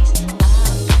erase. I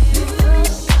feel the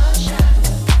sunshine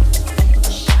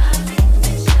shining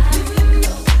inside me.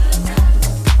 Those good times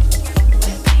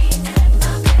with me and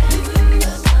my family.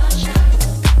 The sunshine.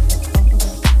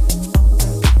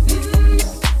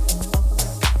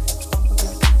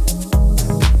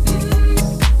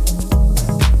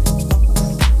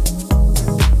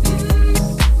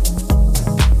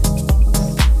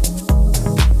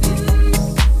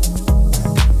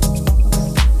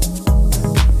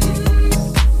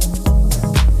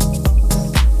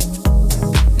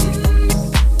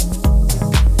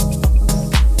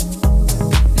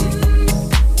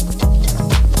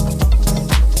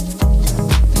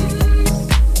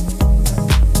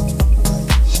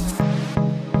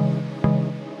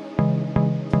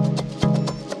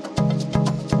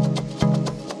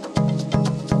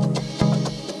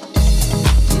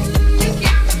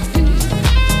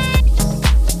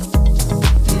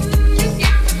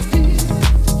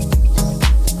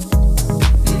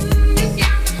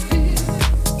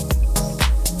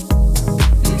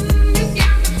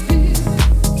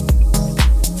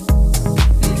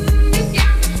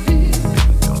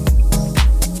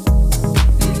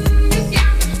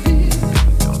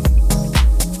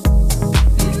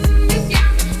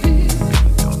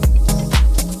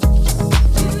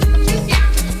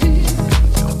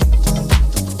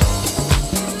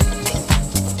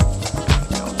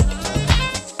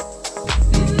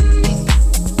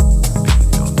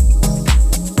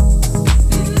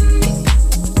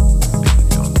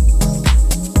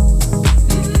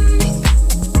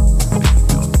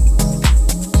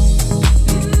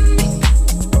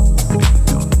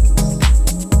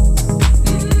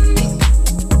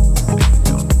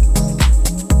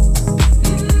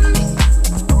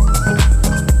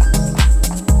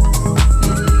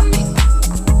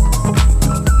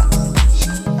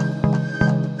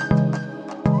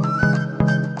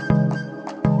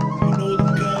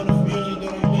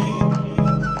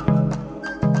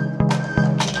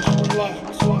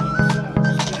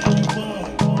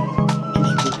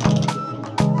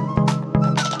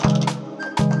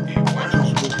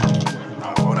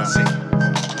 Ahora sí,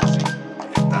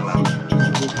 está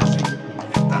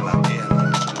la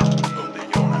tierra donde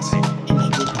yo nací,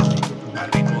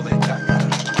 al ritmo de chácara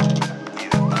y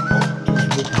del tambor, y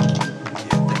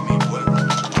este es mi pueblo,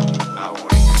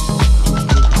 ahora.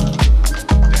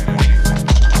 Tenerife,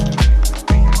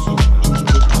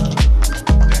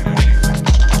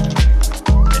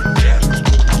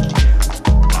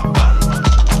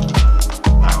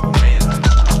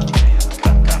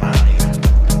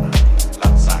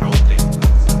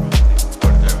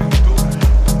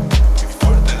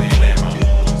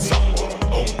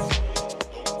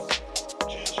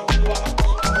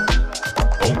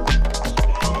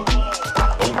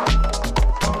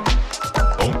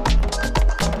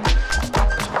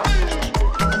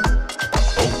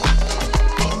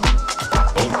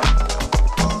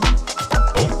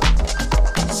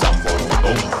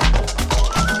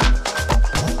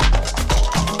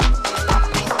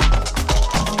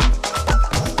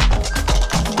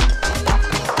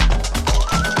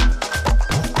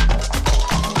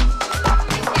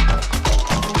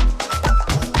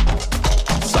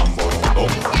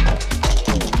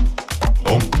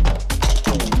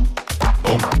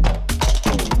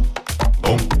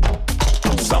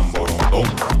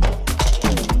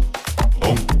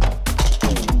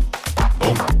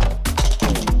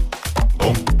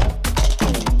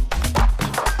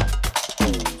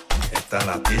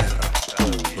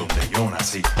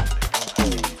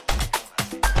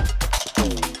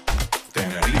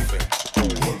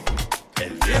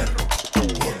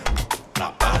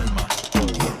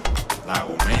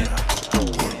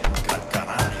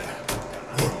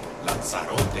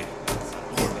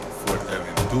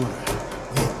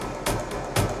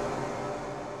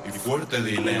 este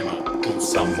dilema con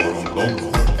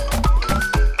Samborondongo.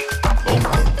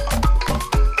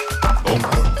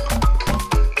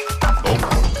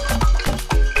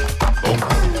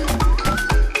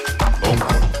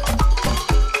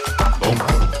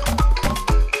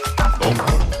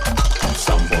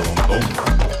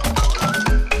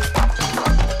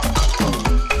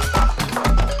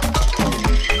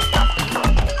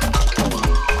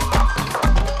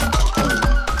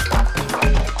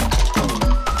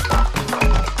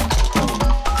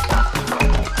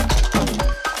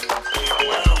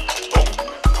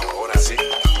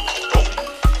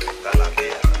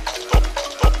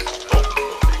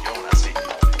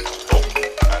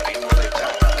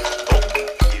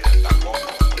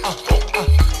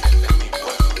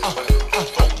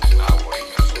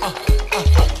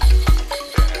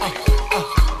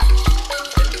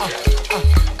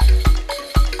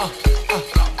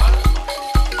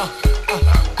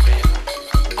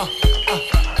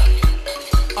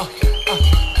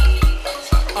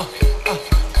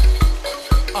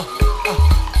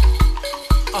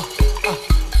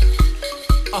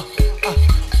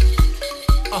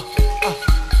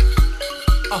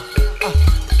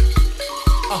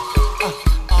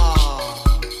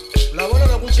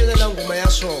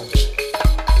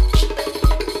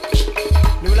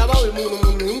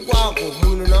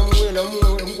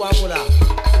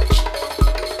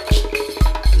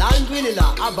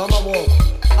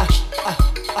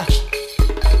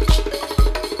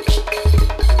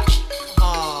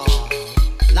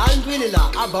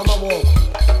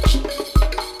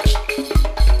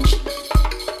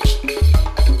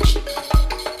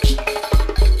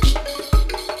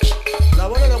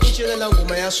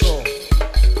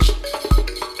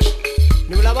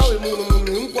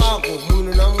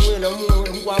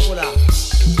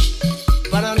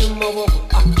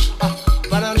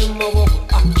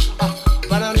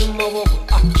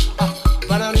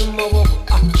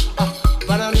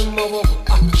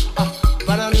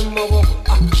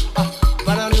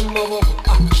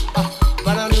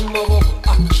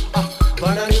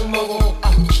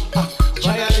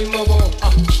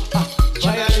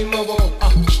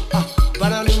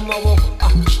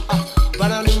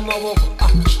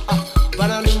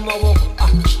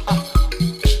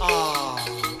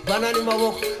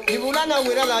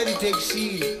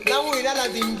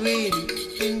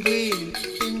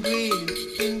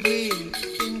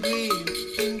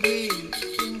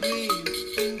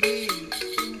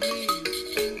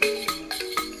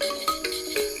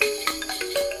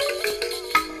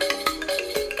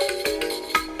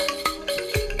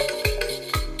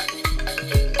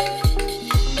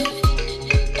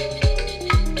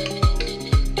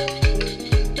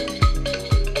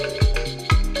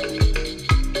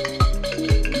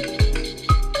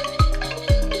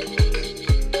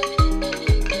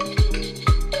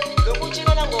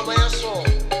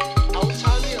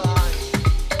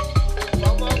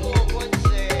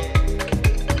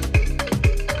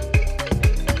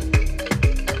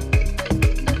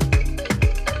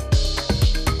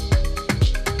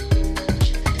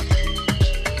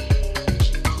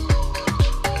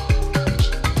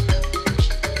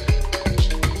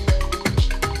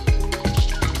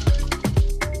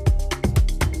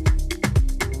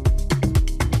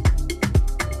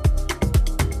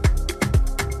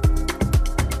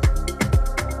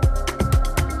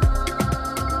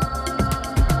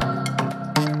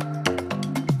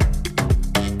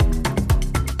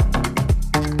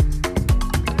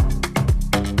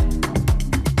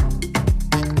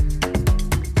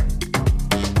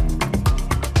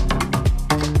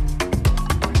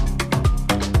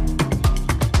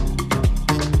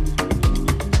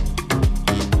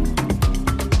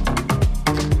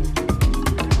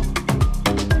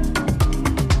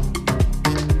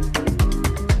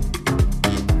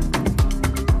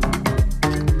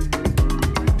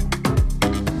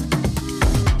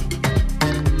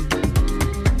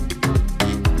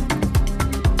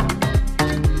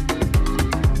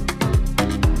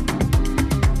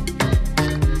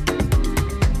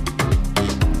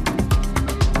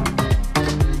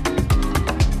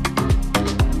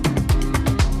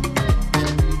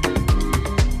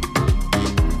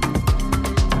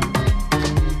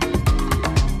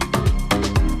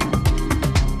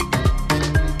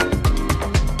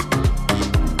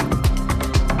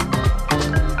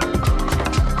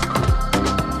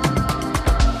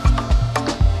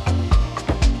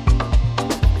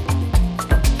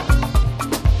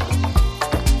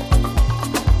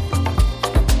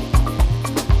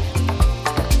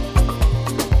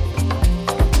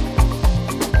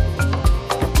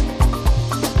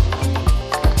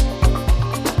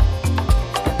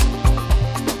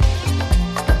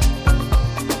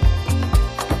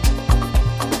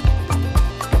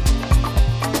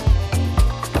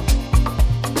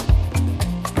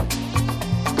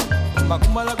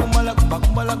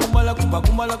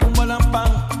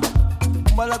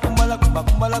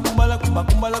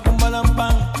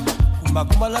 Kumba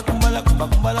kumbala kumbala kumba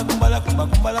kumbala kumbala kumba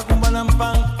kumbala kumbala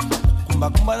mpang. Kumba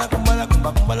kumbala kumbala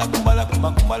kumba kumbala kumbala kumba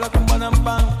kumbala kumbala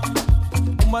mpang.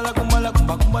 Kumbala kumbala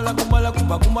kumba kumbala kumbala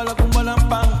kumba kumbala kumbala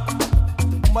mpang.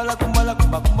 Kumbala kumbala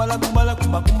kumba kumbala kumbala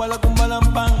kumba kumbala kumbala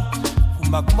mpang.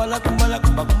 Kumba kumbala kumbala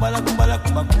kumba kumbala kumbala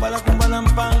kumba kumbala kumbala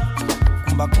mpang.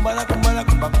 Kumba kumbala kumbala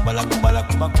kumba kumbala kumbala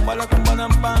kumba kumbala kumbala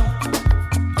mpang.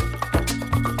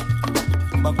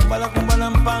 Kumba kumbala kumbala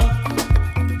mpang.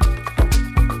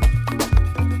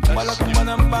 Kumbala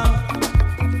kumbala mpang.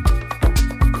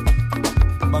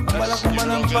 Kumba kumbala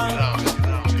kumbala mpang.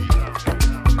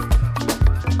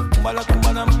 Kumbala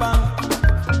kumbala mpang.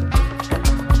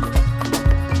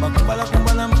 Kumba kumbala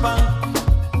kumbala mpang.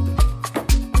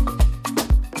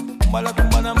 Kumbala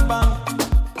kumbala mpang.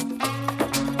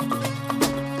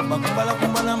 Kumbala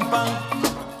kumbala mpang.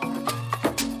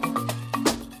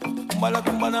 Kumbala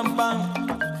kumbala mpang.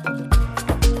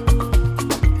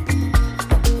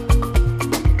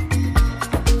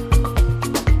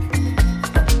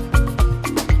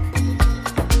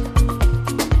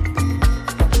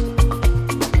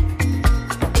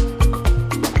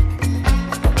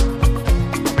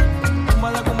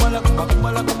 Kumbala kumbala kumba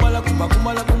kumbala kumbala kumba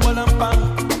kumbala kumbala mpang.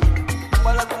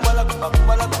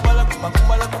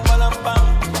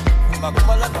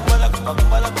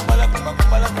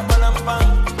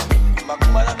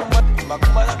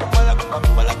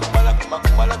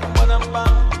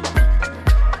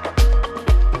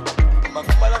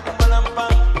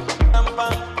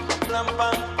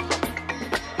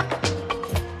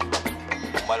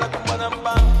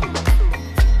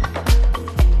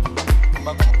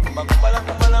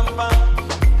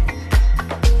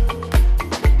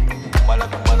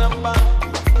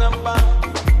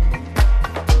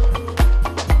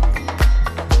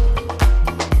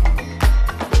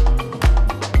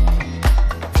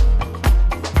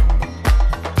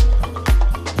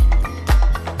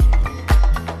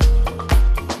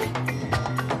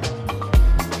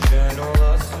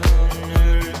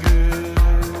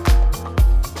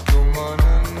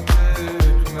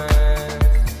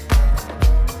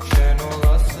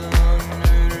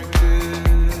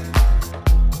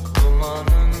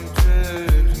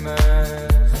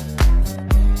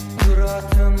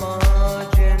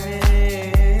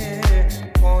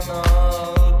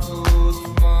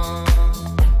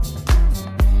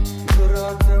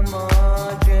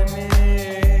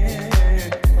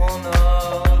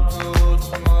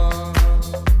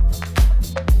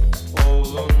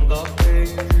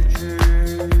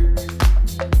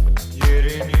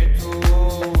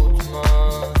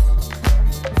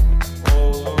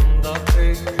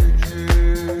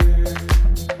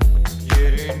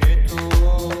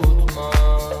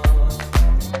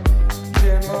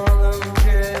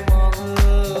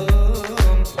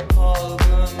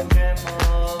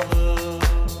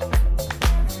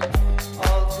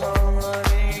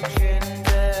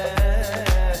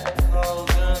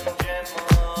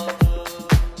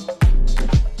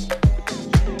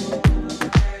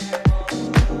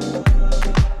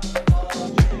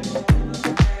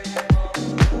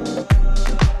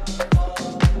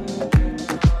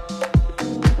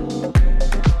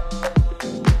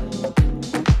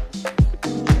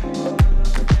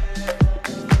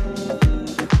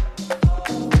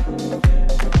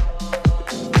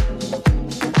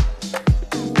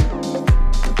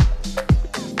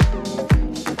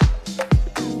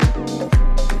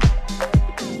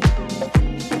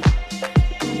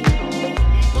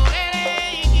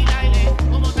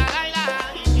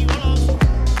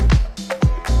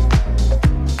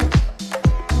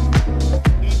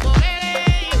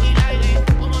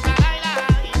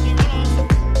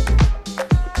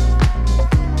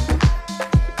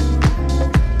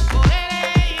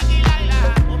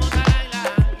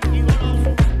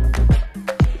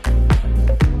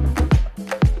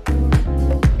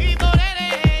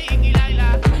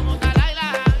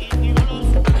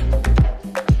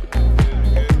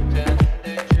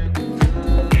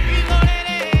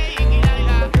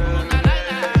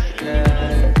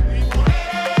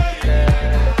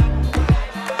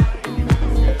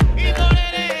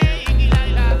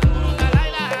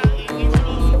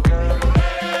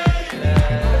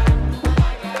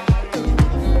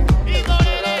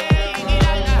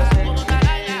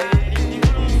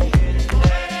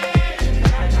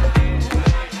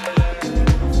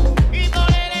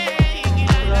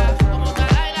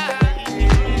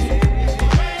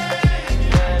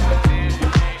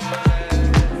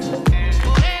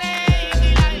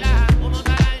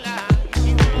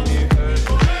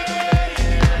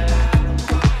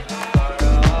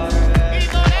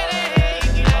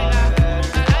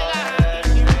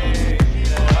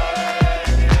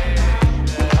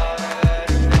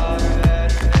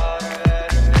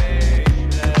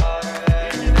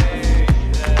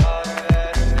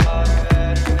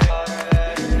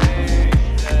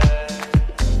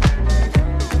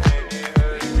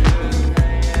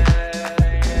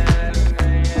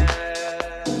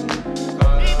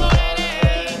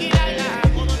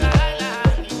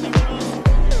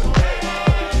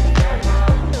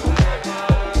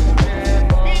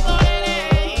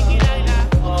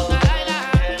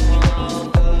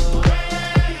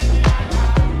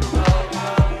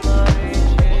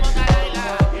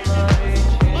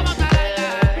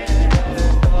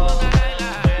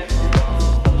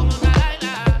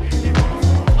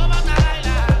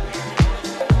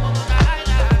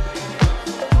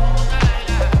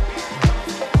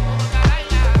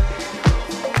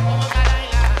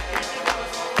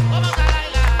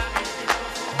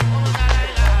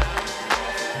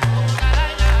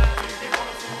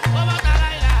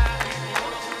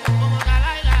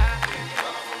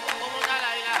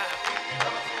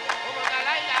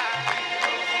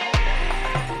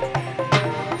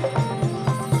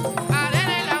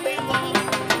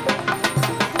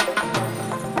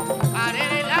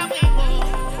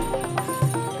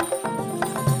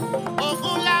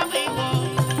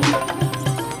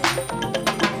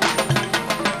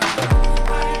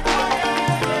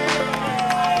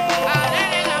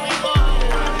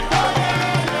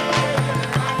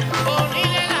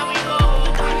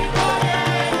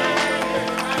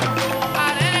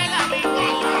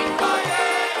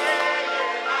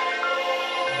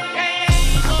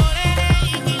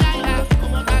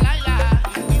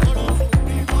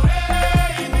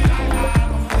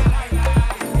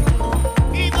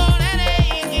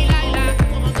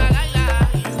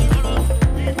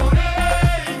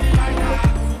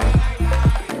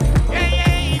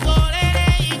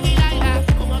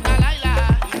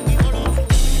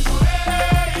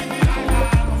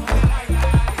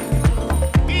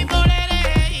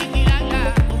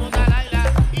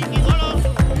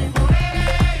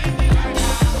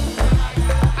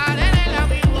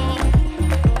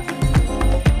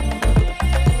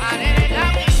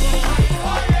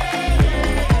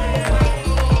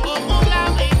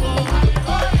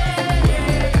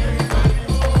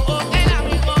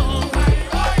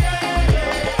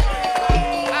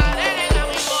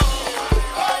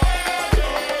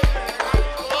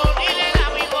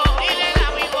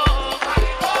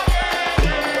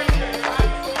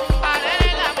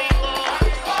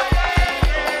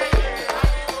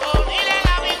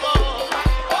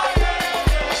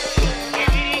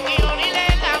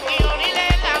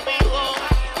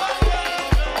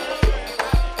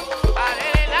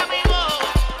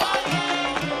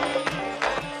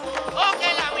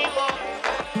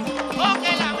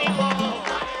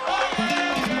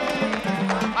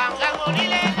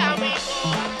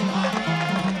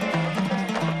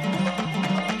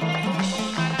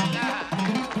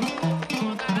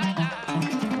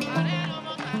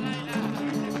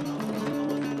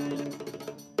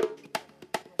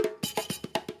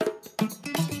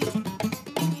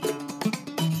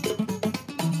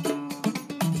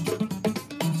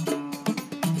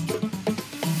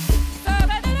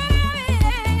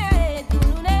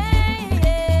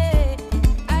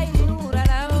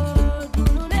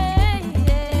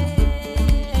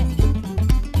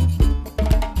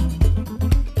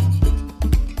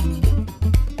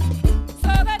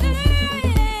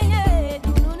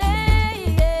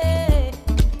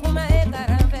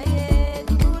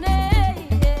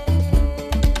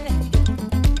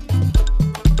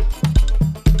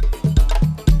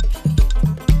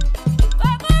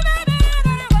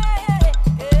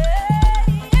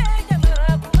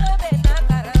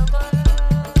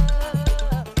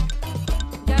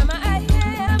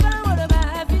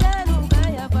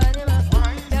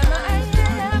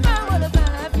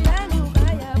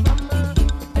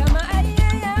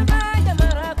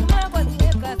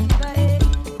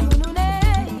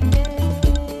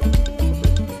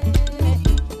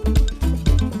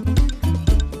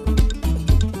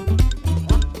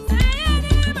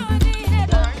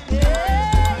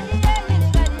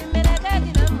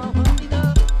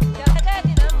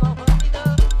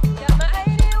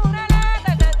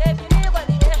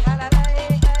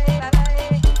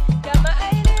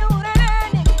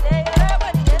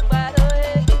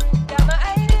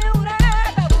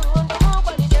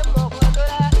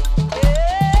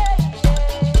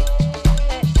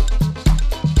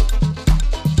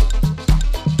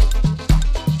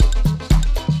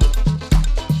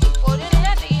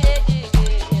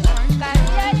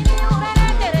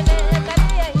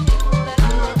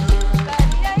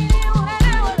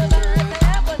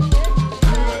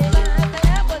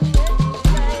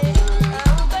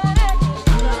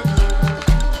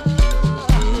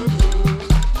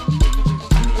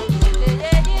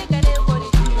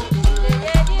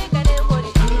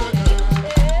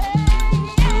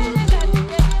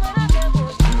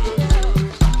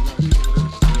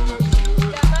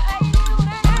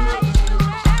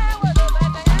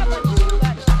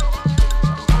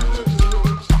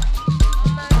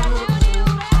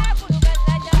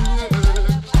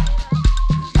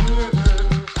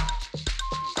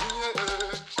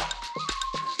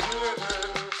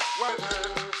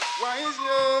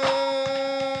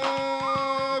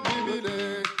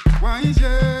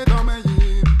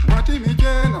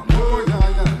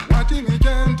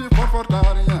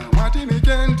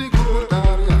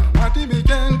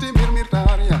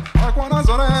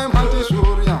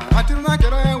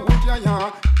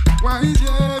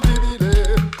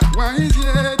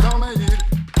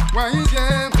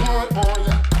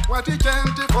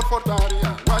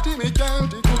 Wati mi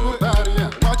kenti kudaria,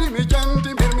 wati mi kenti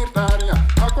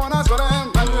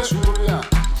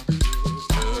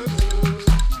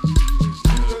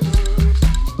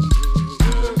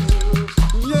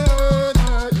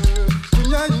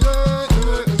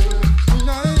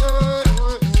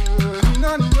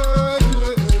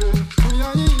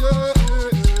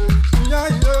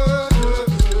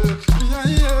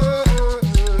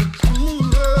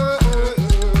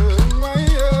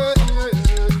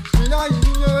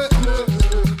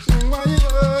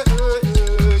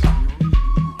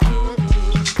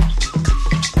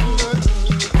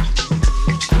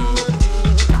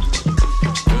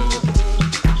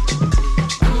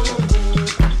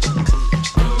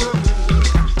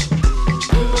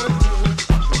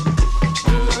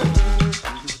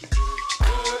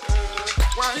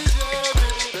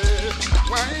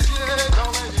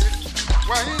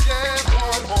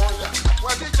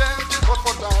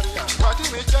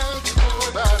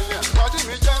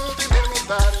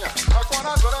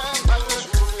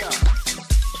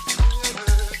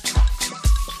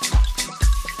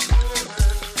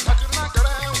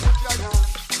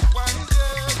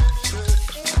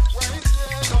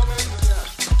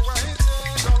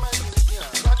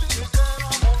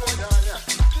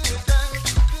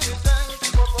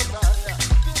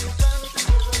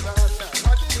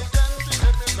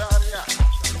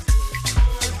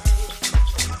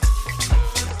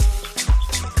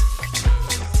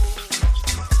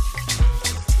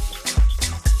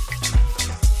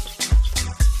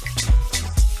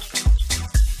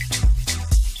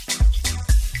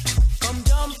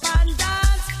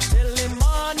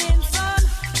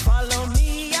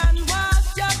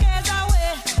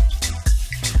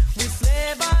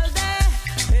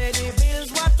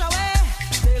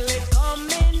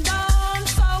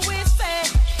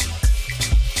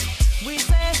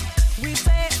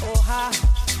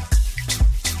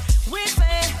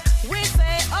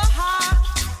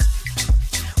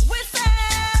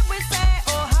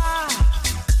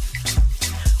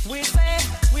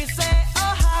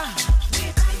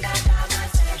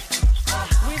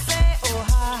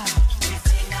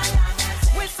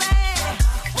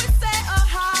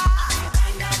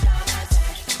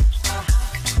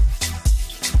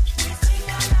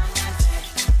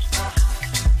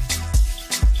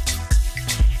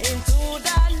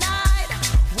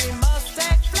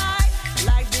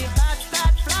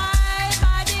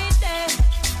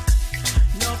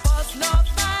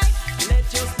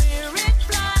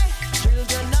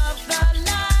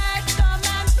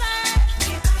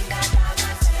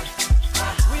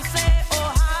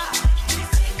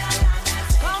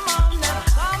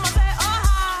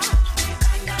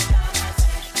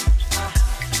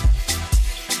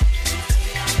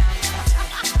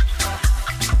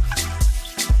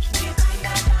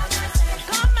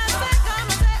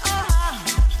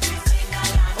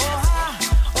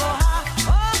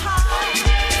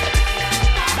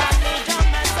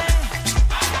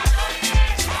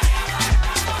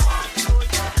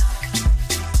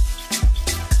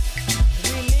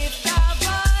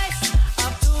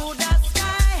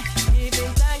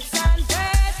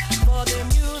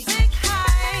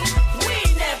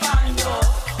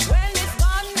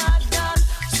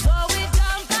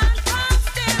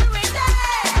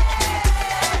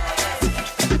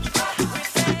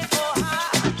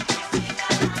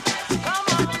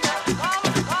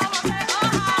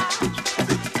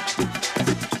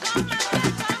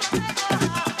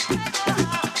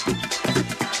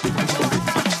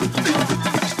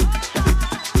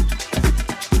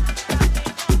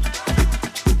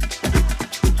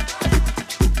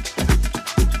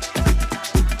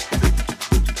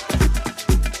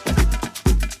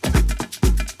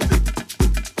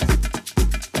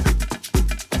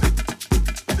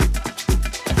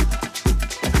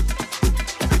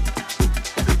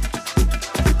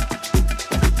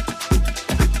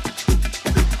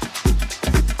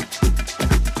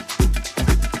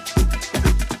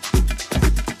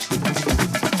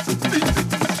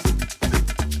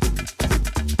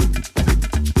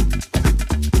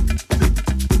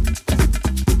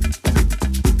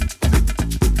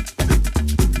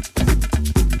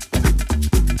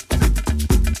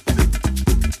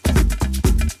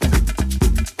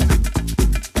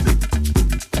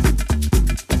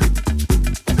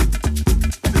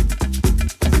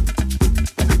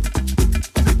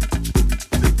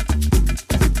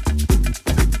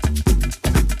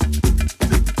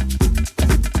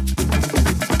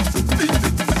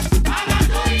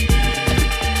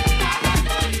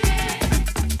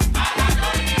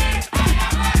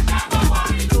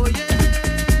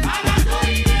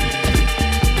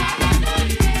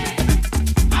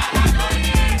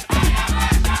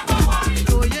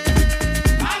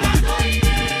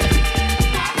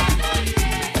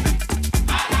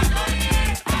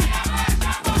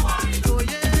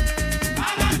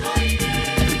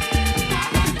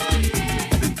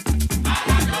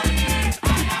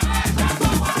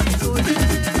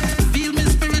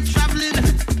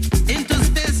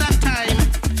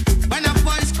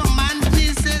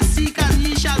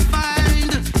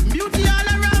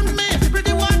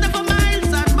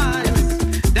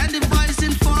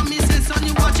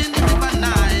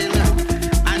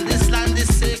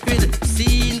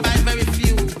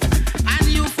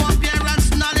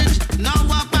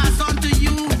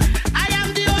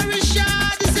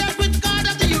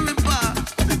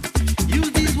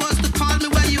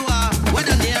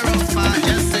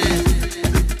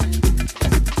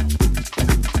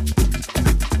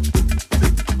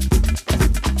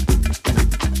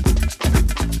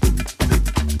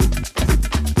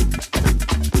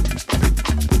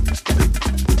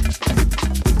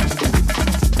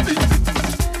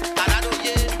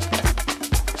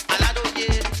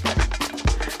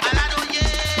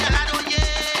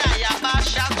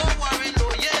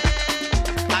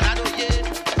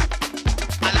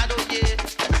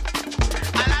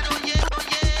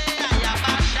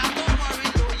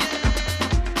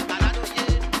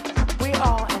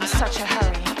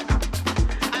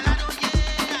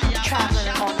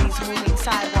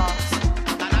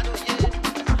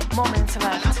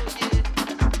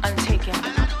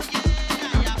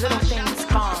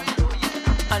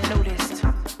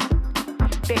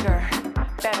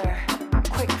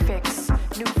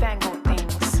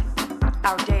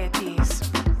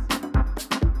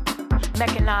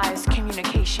mechanized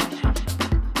communication,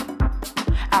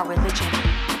 our religion.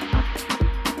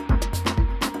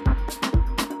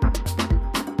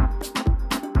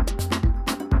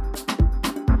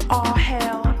 All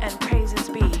hail and praises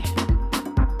be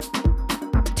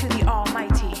to the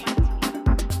Almighty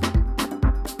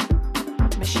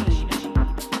machine.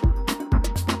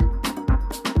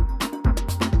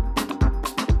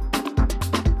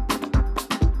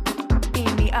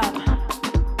 Beam me up,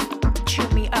 chew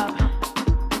me up,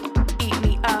 eat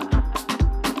me up,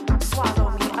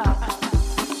 swallow me up.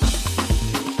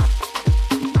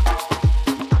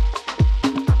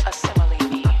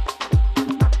 Assimilate me.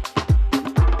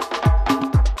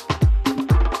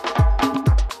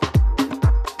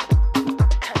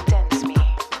 Condense me.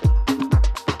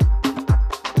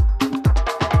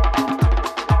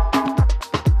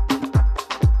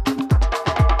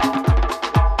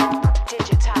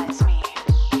 Digitize me.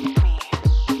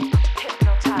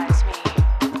 Hypnotize me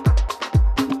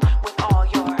with all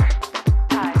your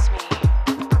ties me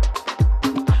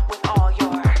with all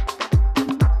your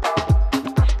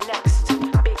next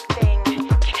big thing.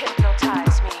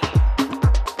 Hypnotize me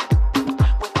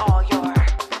with all your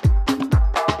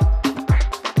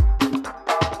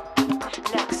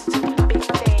next big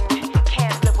thing.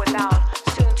 Can't live without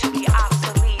soon to be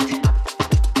obsolete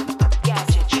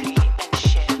gadgetry and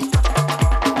shit.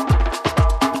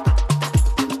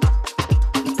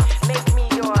 Make me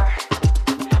your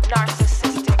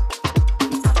narcissistic.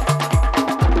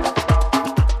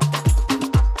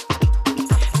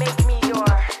 Make me your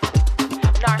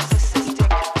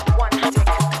narcissistic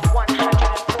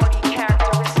 140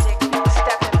 characteristic,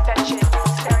 step and fetch it,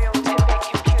 stereotypic,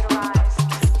 computerized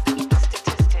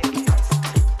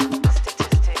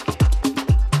statistic,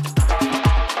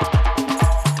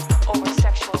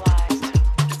 over-sexualized,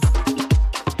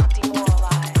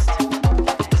 demoralized,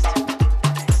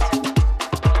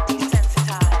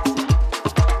 desensitized,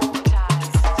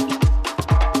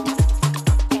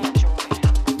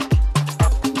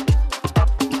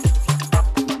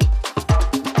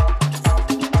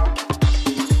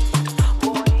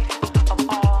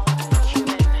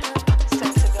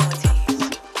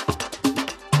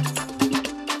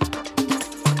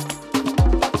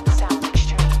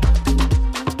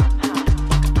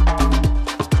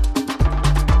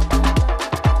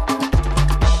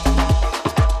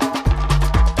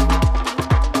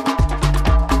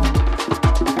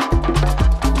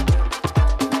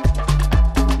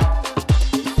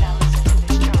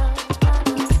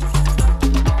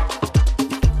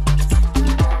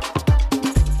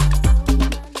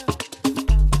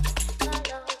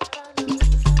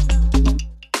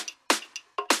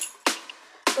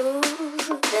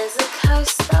 There's a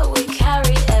curse that we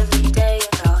carry every day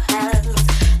in our hands,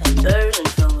 a burden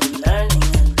for learning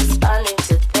and responding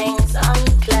to things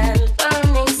unplanned,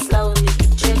 burning slowly,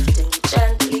 drifting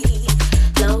gently,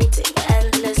 floating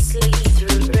endlessly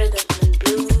through rhythm and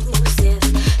blues. Yes,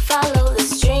 follow the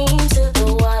stream to the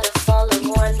waterfall of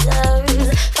wonders,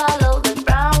 follow the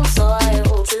brown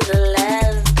soil to the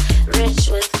land rich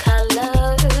with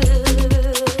color.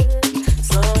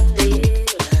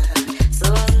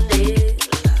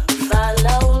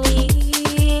 Follow me,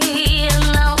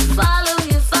 and I'll follow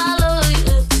you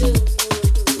too.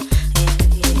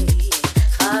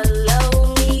 Follow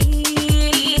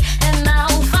me, and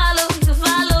I'll follow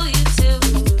you too.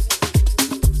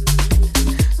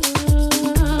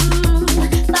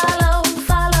 Follow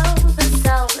the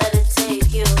sound, let it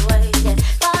take you away.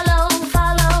 Follow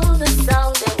the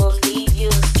sound, it won't lead you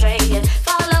astray.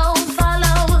 Follow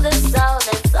the sound,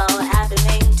 it's all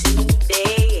happening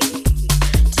today.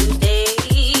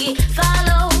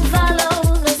 Follow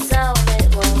the sound,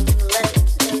 it won't let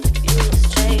you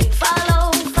astray.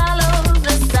 Follow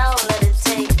the sound, let it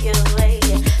take you away.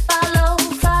 Follow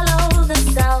the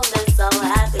sound, it's all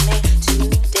happening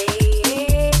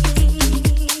today.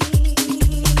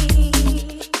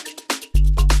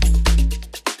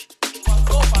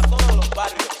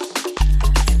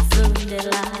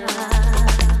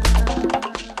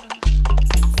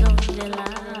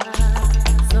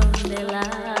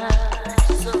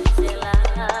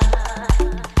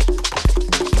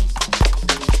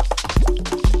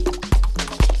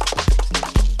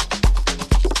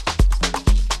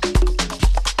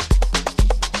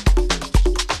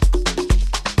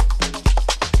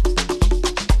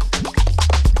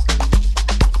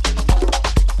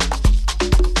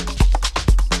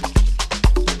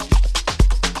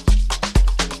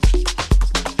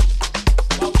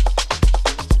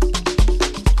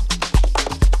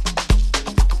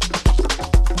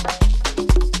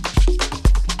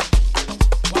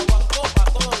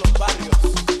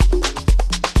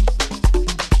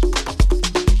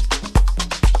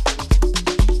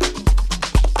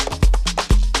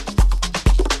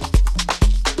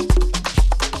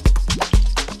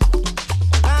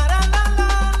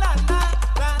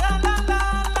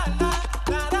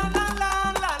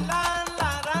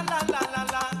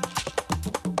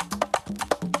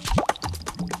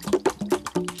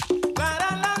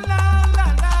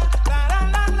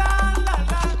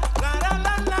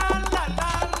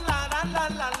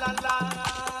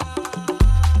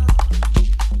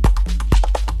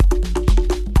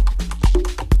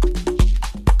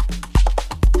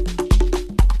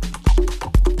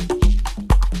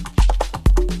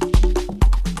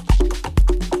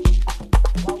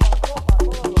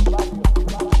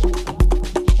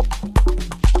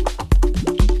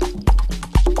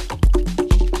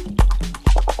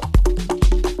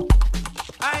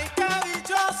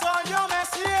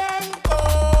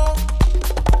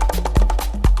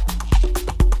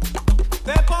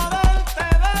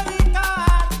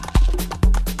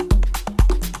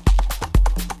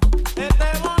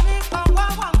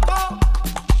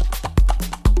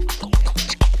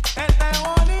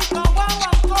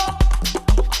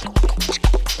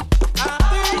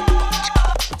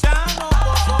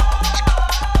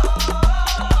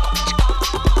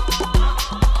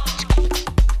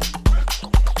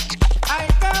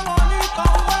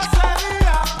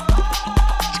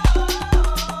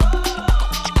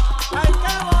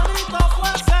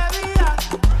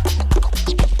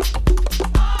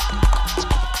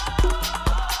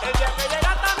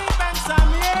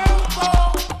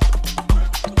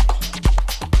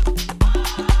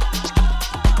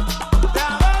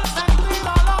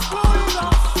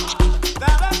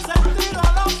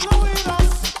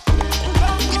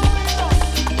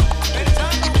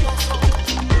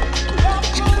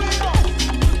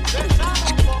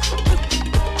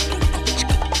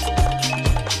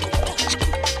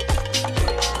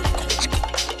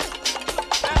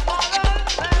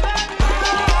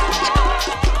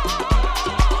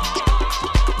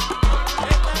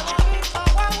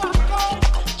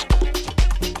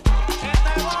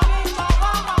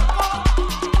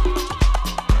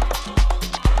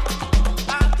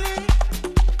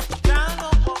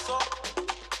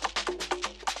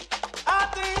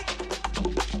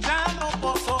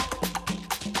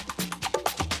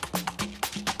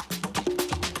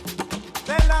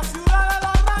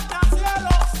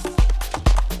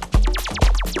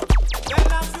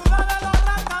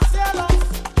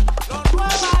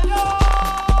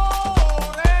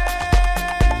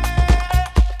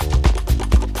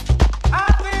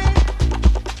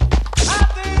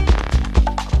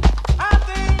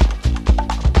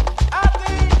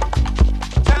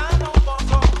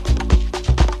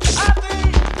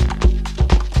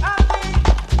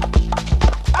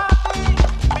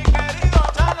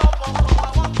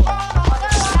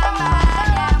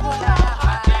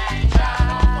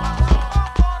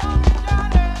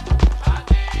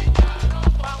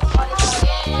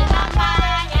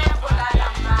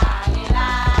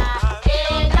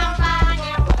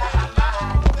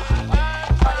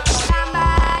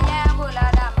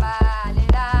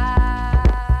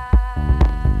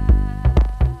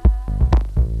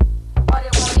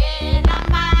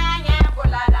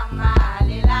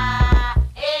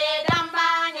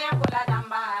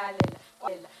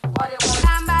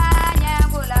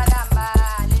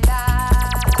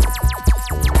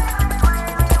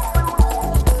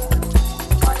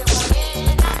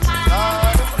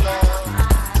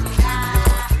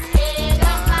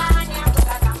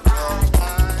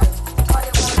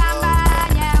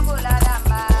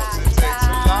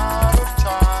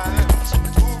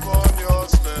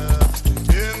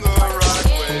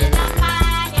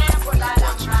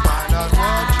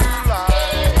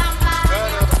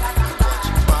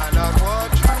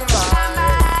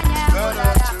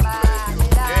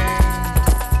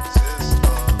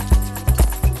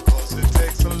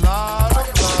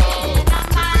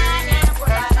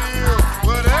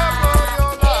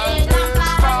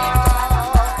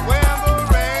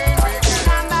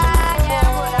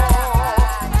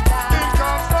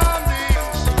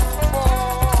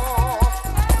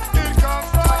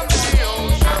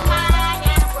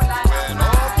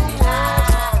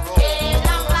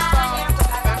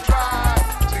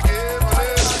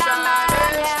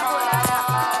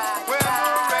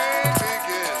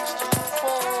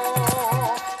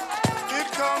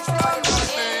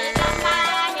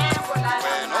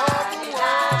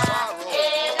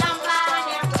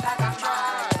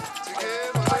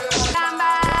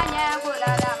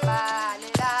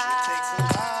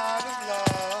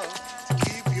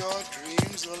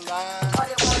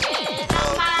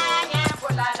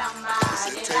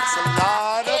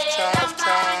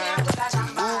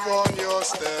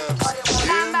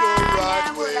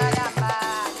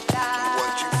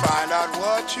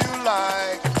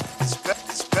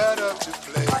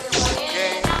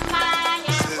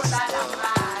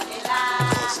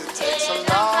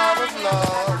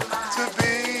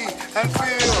 and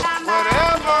feel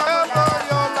whenever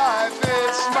your life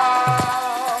is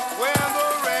smile. When the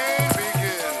rain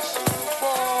begins to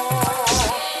fall,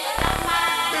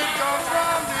 it comes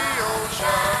from the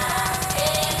ocean.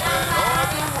 When all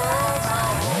the world's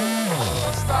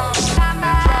almost stop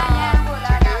and try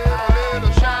to get a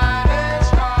little shining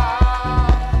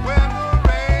star. When the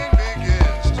rain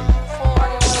begins to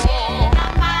fall,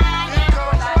 it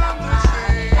comes from the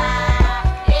sea.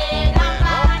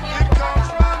 It comes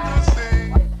from the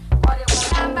sea.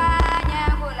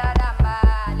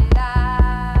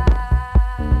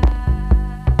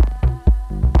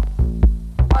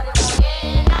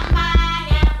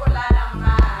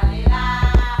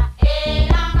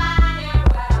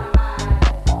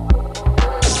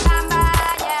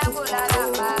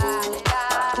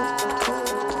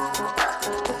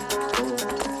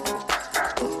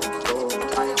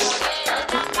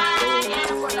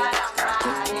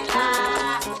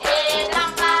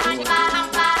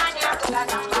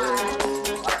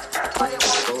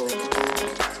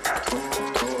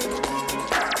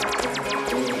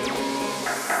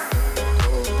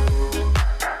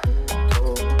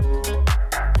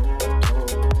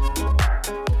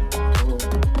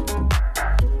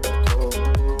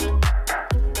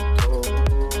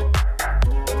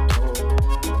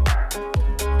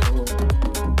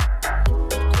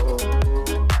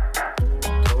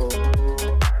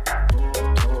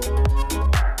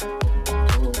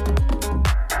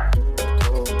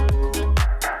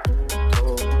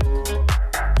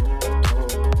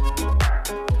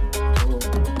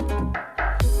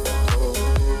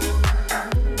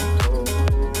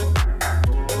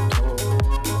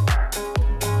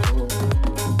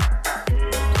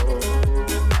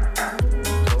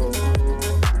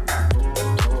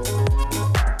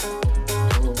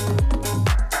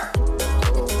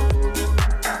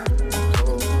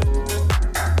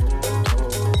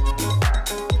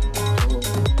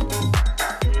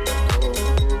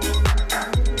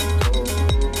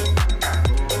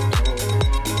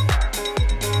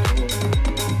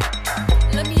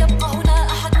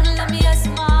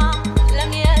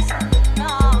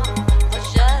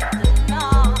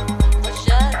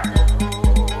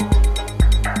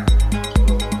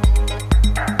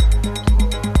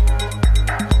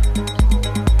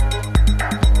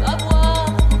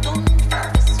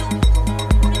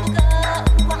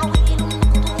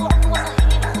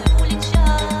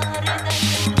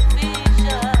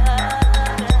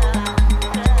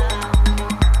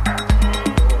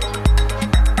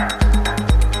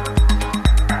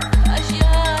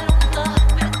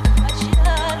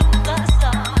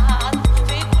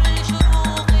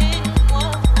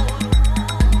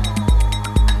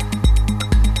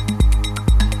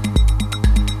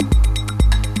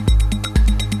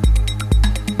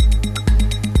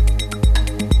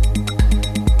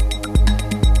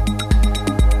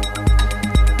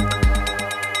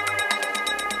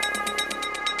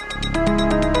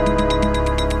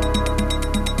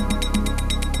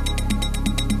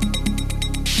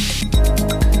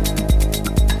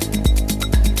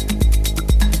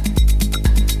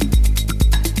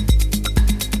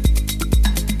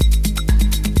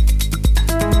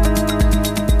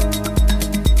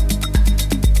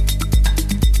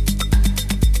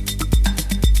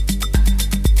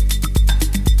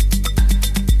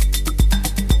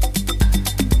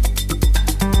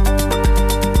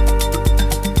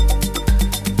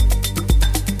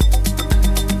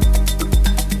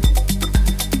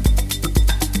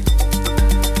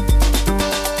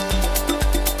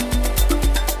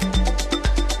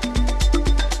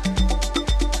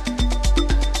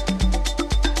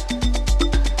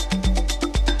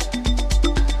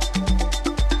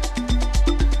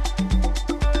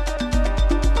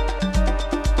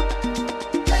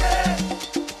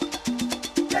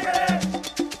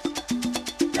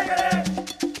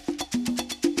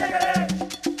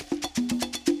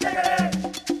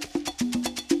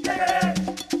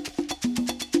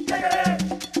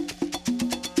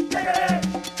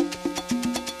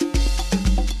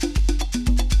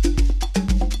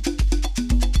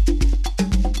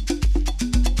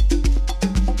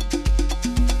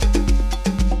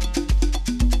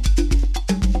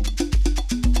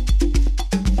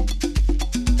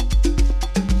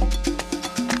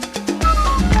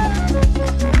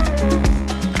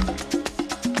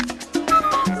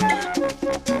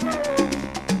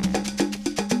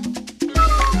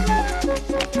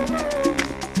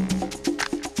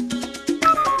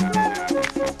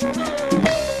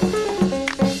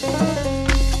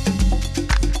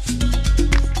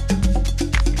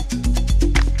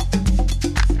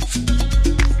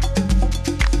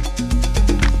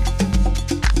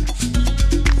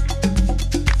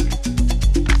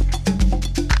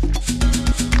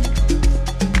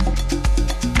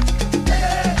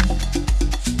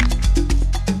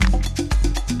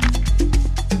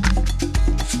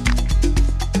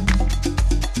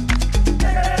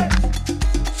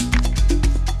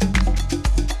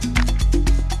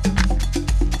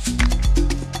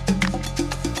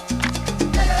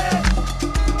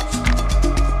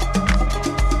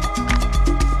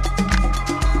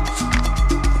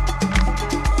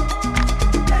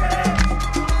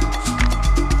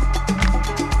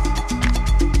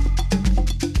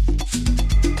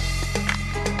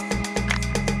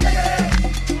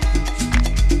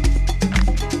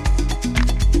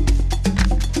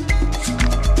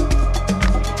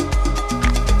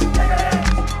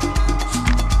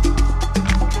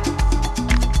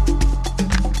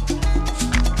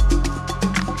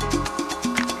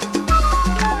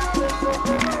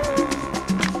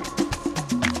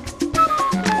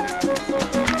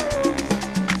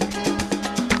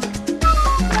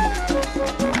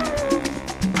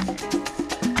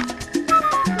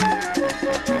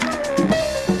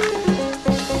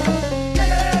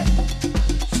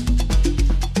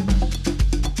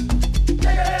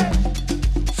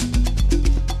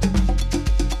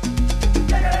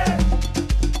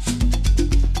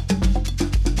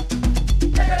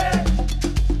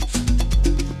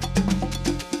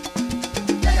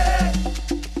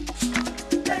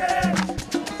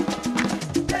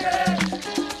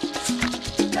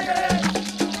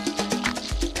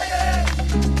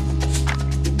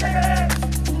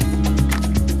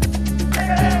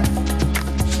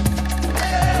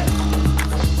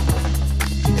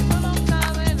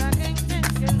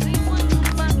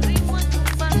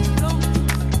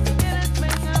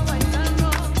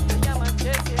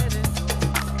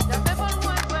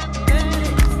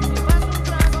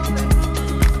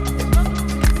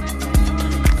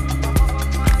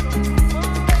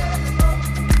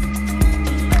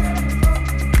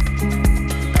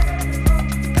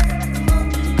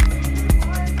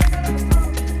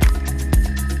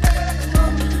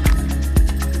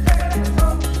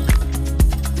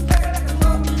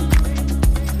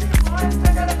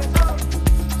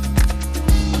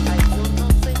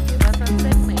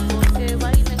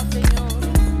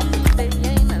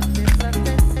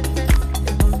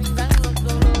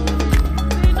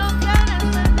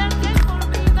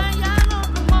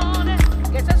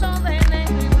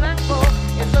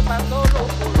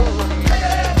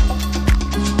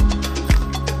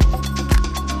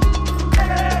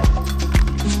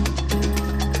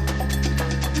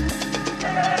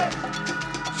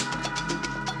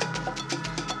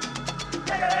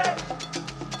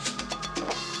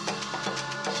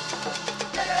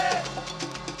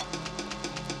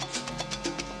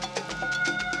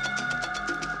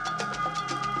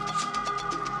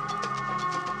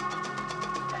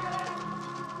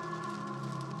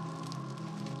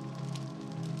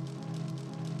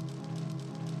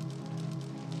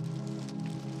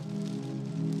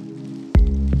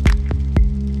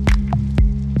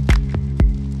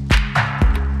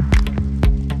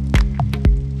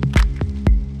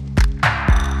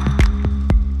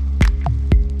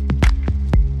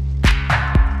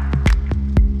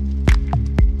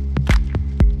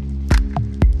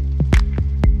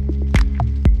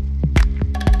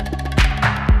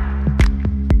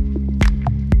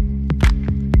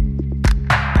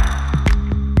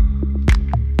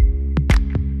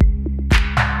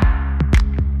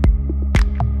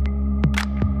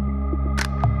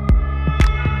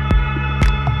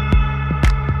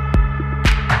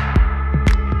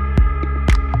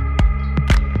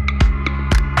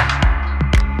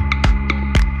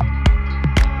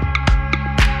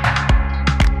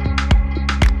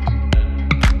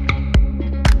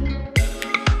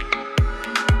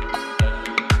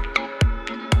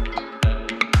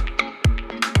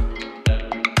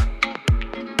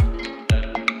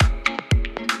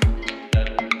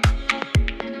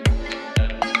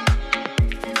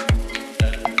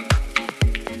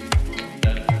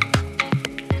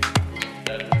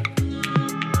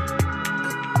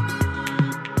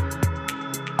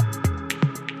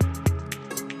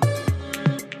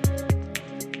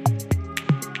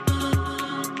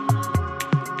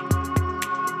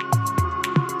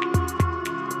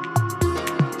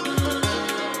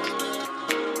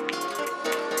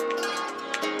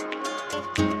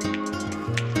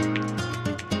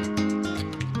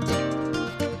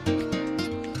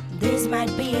 This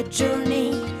might be a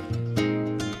journey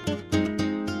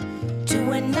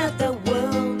to another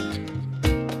world.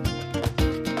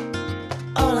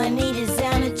 All I need is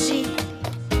energy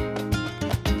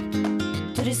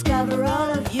to discover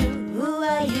all of you. Who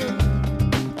are you?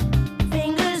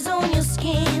 Fingers on your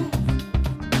skin,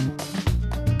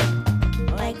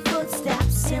 like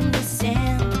footsteps in the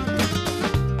sand.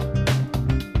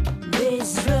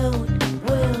 This road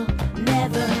will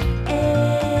never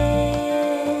end.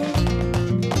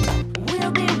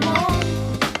 We'll be one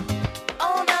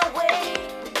on our way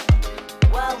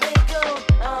while we go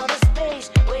on the space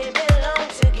we belong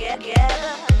together.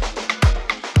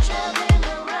 Traveling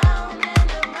around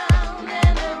and around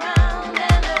and around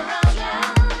and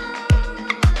around.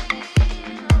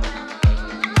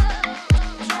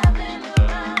 Traveling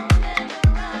around and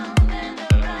around and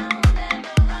around and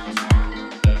around.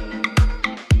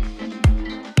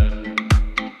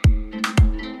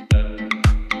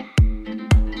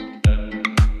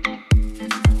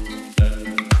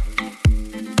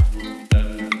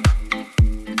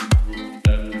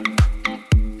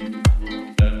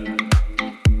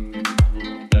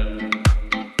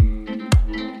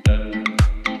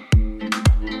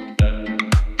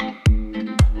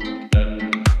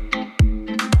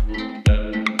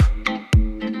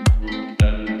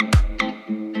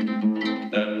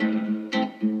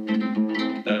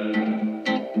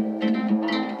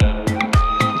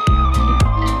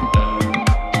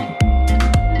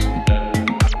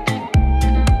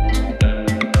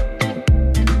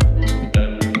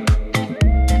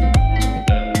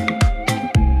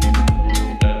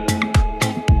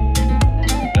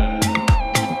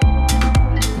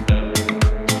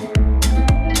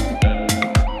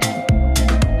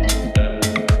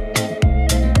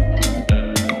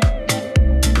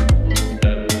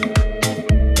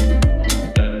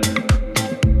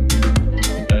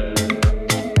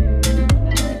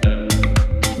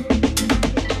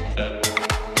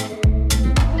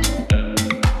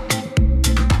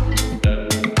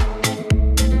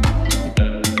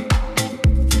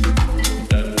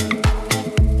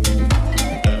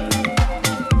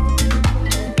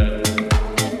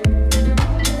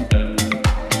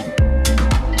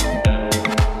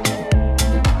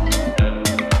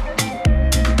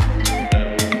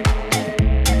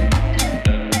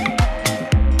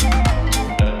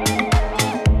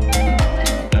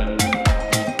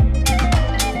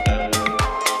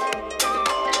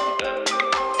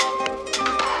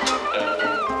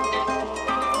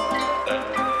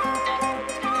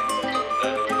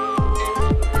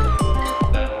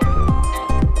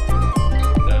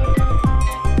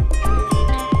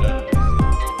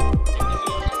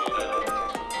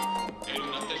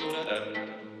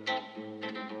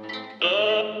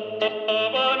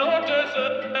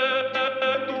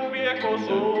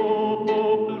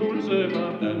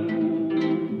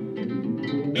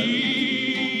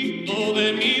 Grito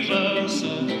de mi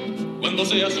raza, cuando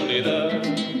sea soledad,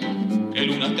 que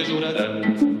lunas te llorarán.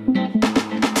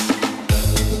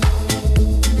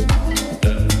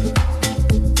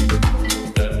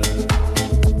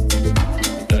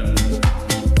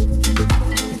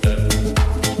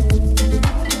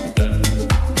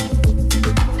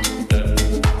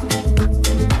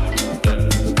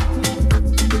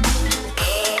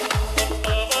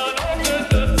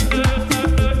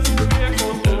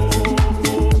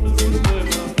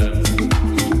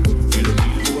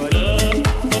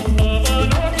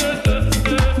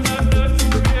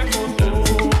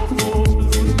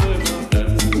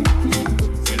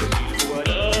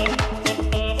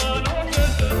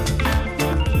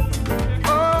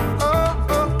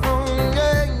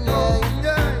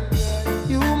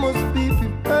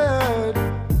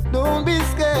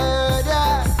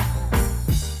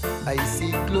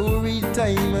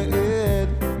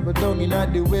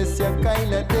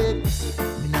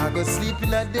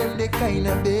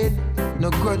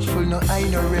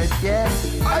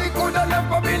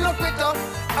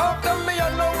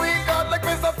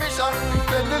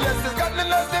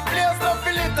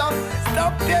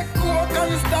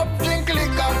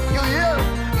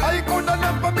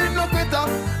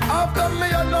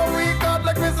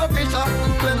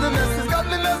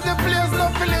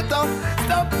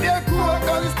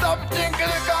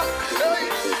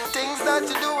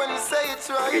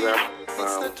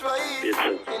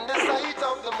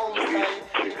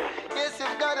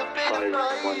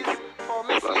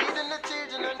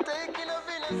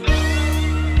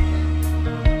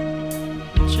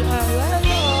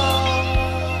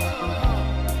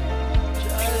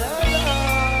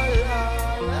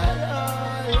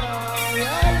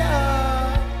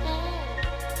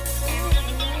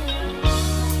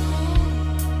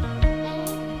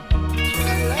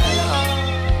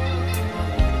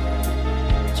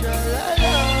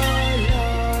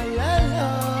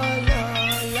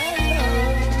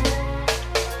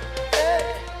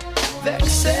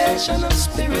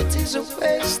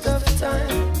 waste of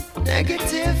time.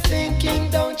 Negative thinking,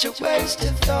 don't you waste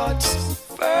your thoughts.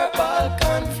 Verbal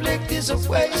conflict is a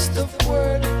waste of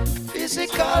word.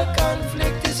 Physical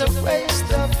conflict is a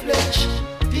waste of flesh.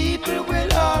 People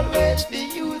will always be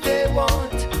who they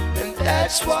want, and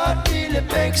that's what really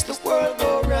makes the world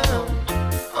go round.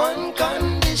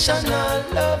 Unconditional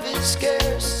love is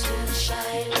scarce.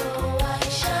 Shiloh, I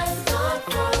shall not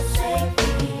forsake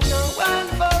thee. No one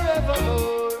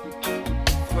forevermore,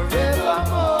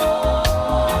 forevermore.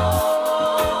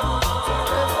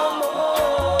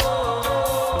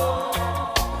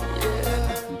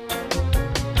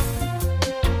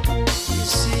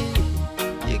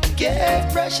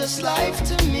 Precious life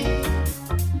to me,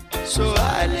 so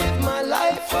I live my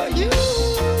life for you.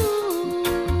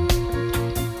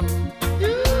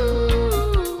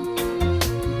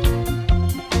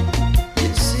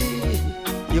 You see,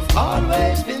 you've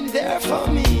always been there for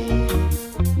me,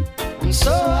 and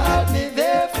so I'll be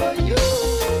there for you.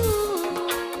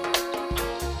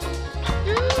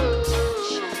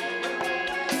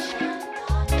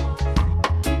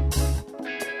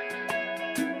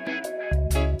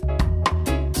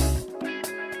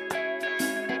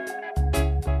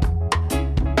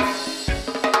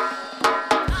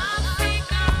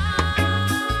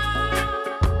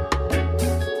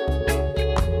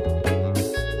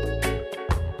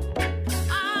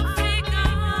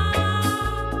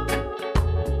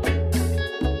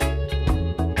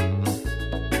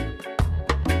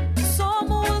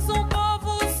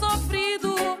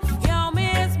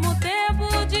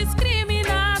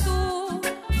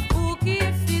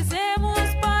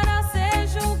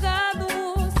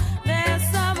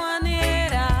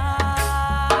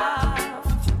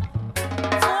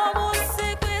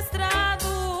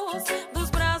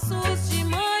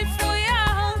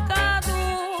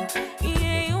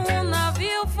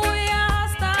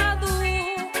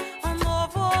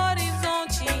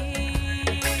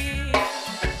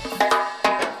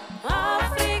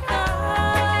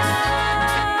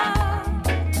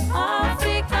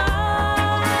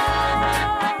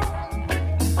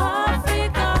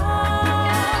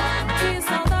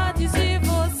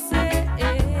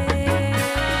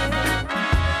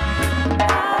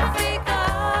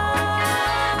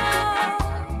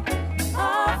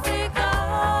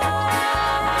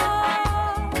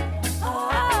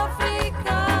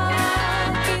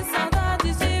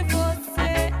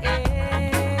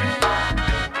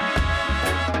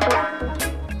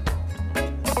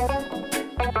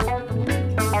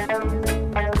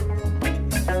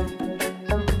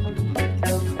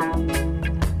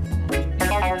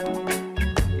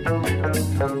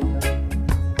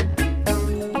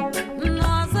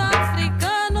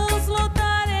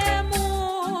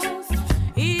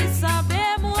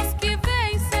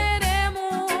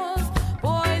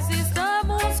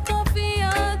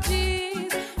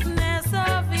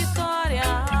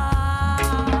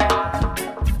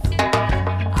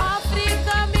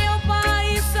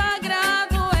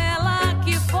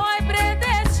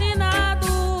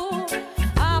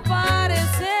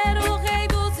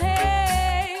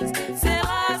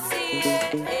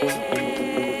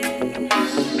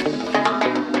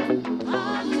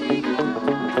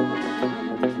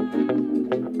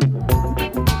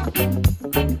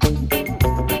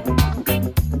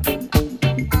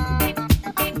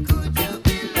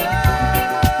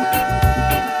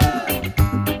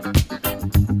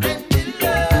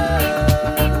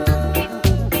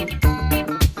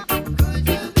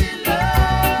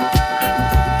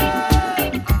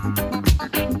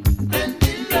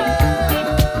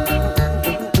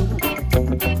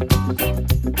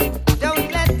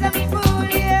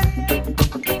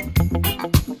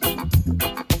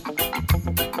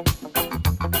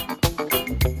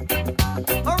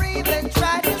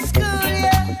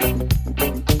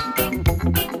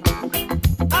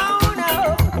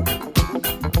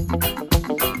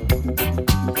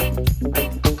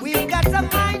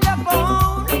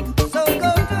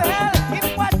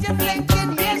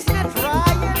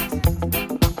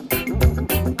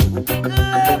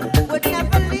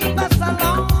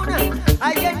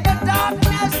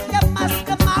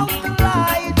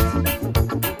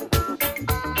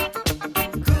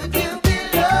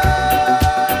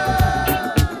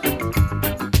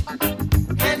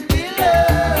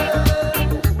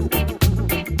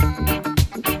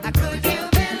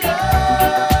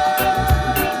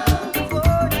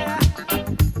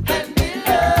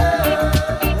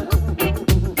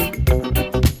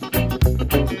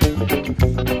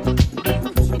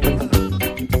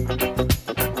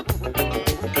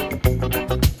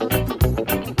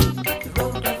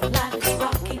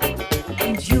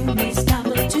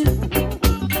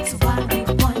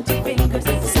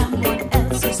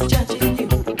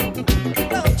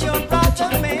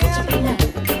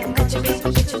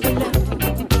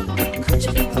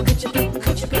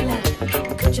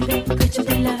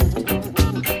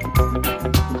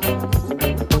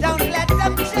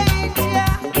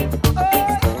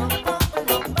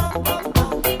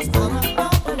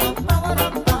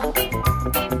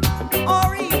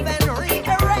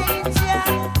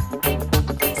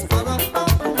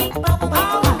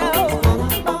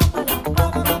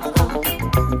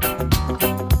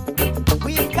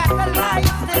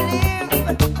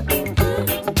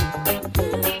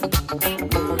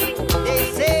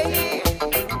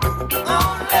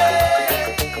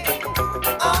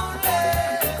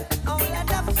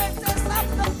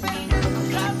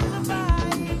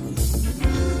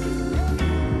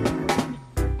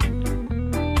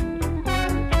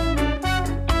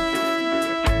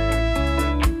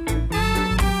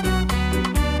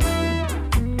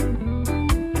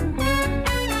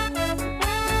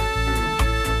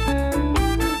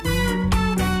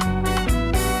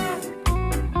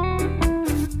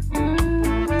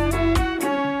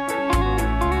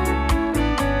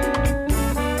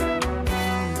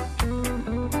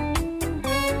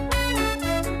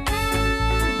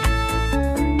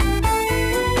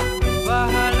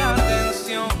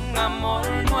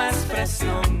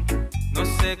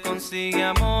 consigue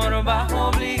amor bajo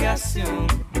obligación.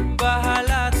 Baja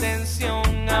la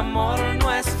tensión, amor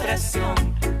no es presión.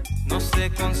 No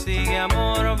se consigue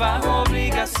amor bajo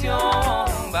obligación.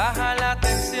 Baja la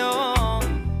tensión,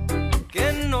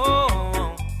 que no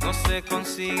se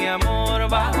consigue amor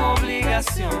bajo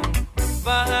obligación.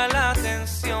 Baja la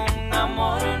tensión,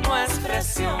 amor no es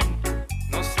presión.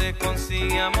 No se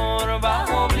consigue amor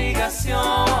bajo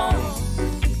obligación.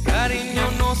 Cariño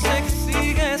no se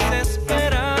exige, se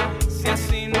espera. Si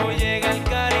así no llega el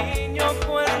cariño,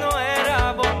 pues no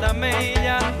era, bótame y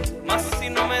ya. Más si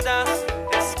no me das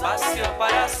espacio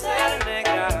para ser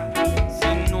negra.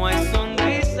 Si no hay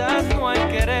sonrisas, no hay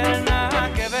querer,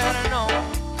 nada que ver, no.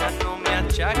 Ya no me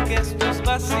achaques tus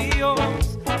vacíos.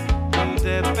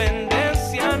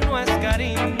 Independencia no es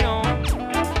cariño.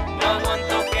 No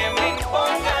aguanto que me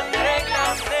impongan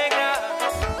reglas negras.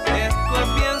 Esto es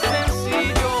bien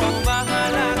sencillo. Baja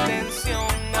la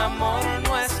tensión, amor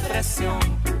no es presión.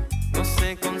 No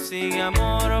se consigue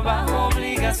amor bajo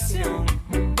obligación.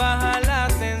 Baja la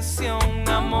tensión,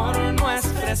 amor no es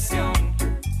presión.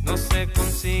 No se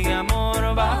consigue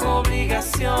amor bajo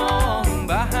obligación.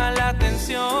 Baja la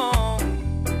tensión,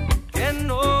 que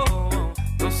no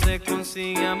se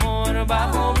consigue amor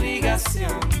bajo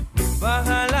obligación.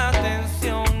 Baja la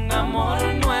tensión, amor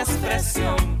no es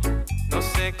presión. No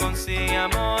se consigue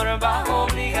amor bajo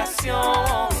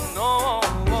obligación, no.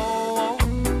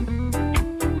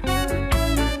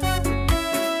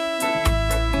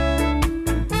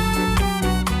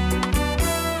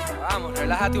 Vamos,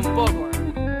 relájate un poco.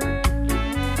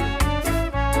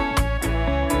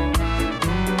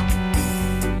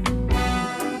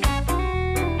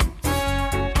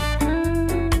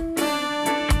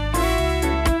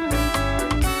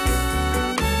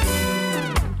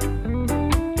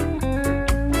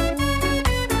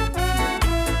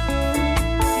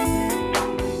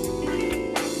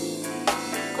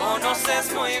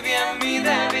 Muy bien mi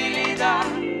debilidad,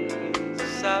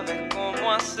 sabes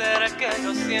cómo hacer que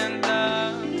lo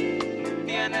sienta.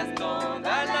 Tienes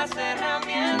todas las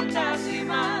herramientas y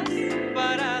más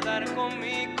para dar con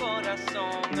mi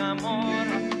corazón amor.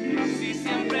 Si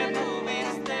siempre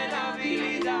tuviste la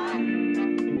habilidad,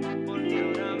 porque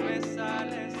ahora me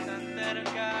sales tan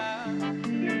terca.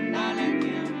 Dale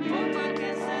tiempo para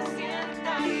que se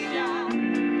sienta y ya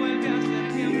vuelve a ser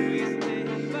quien fuiste.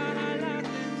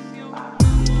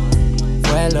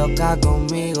 Fue loca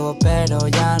conmigo, pero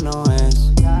ya no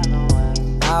es.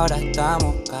 Ahora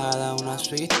estamos cada uno a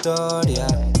su historia.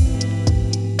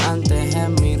 Antes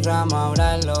en mi rama,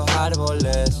 ahora en los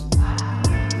árboles.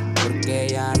 Porque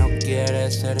ya no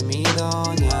quiere ser mi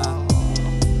doña.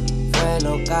 Fue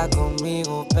loca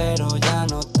conmigo, pero ya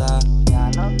no está.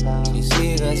 Si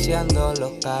sigue siendo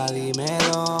loca, dime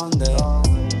dónde.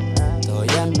 Estoy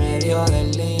en medio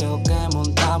del lío que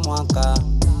montamos acá.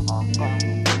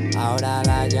 Ahora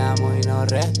la llamo y no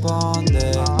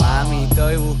responde. Mami,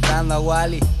 estoy buscando a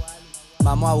Wally.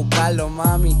 Vamos a buscarlo,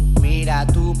 mami. Mira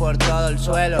tú por todo el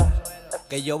suelo,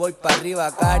 que yo voy para arriba,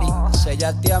 Cari. Hace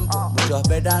ya tiempo, muchos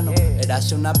veranos.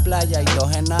 Érase una playa y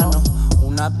dos enanos.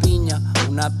 Una piña,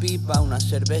 una pipa, una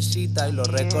cervecita y lo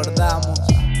recordamos.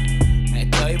 Me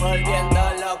estoy volviendo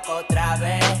loco otra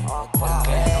vez,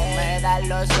 porque no me dan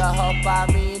los ojos pa'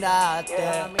 mirarte.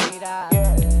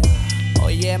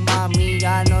 Oye mami,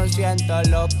 ya no siento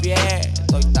los pies.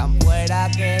 Estoy tan fuera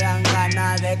que dan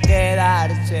ganas de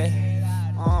quedarse.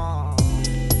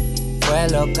 Fue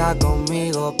loca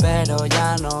conmigo, pero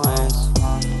ya no es.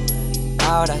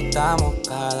 Ahora estamos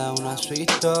cada uno a su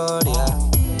historia.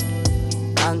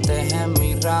 Antes en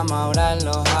mi rama, ahora en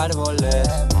los árboles.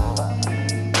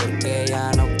 Porque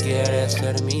ya no quiere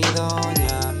ser mi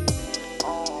doña.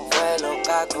 Fue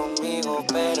loca conmigo,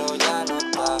 pero ya no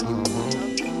está.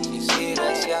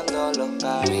 Sigue siendo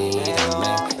loca.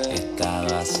 Mírame,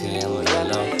 estaba haciendo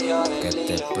lo que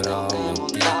te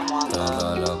prometí.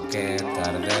 Todo lo que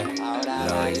tardé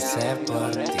lo hice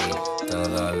por ti.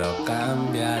 Todo lo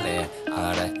cambiaré.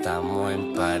 Ahora estamos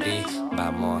en París.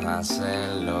 Vamos a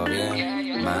hacerlo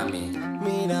bien, mami.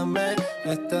 Mírame,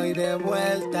 estoy de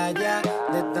vuelta ya.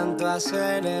 De tanto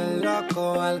hacer el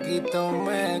loco, alquito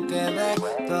me quedé.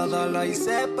 Todo lo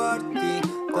hice por ti.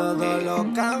 Todo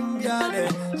lo cambiaré.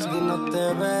 Si no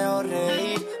te veo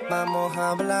reír, vamos a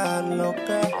hablar lo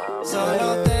que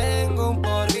solo tengo un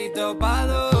porrito pa'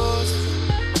 dos.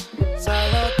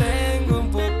 Solo tengo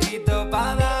un poquito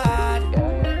pa' dar.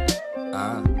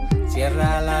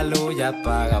 Cierra la luz y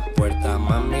apaga puerta,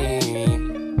 mami.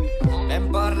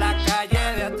 Ven por la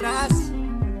calle de atrás.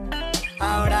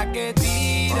 Ahora que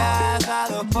tiras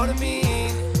dados por mí.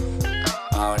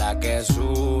 Ahora que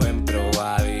suben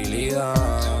probabilidad.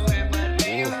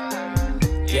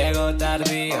 Llego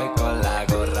tardío y con la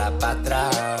gorra para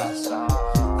atrás.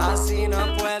 Así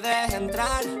no puedes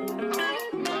entrar.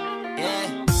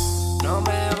 Yeah. No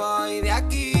me voy de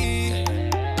aquí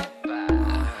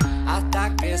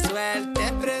hasta que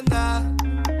suelte prenda.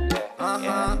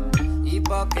 Ajá. Y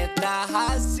porque estás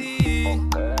así.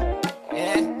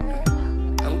 Yeah.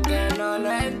 Aunque no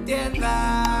lo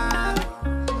entiendas.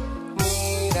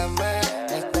 Mírame,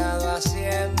 he estado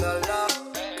haciendo lo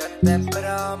que te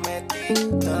prometí.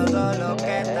 Todo lo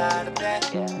que tardé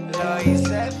lo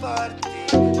hice por ti.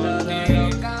 Todo lo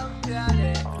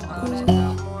cambiaré.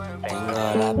 Tengo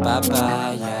la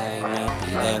papaya y me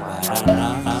pide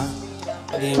guaraná.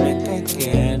 Dime qué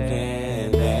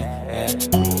quieres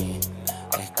de mí.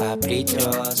 Es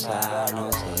caprichosa,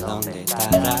 no sé dónde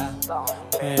estará,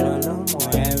 pero lo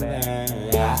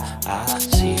mueve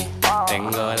así.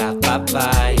 Tengo la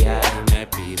papaya y me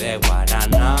pide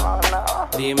guaraná.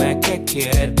 Dime qué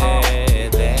quiere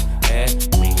de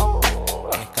mí.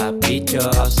 Es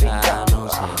caprichosa, no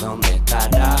sé dónde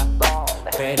estará,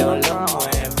 pero lo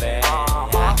mueve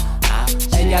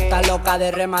así. Ella está loca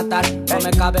de rematar, no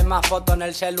me cabe más fotos en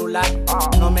el celular.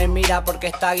 No me mira porque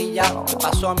está guillado. ¿Qué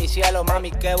pasó a mi cielo,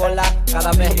 mami? Que volar.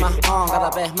 Cada vez más on, cada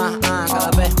vez más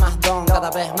cada vez más don,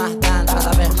 cada vez más dance,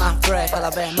 cada vez más fresh, cada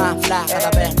vez más flash, cada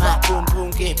vez más pum pum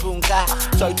kiss pum ka.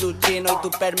 Soy tu chino y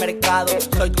tu supermercado,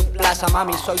 soy tu plaza,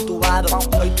 mami, soy tu vado,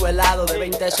 soy tu helado de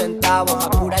 20 centavos.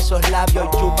 Apura esos labios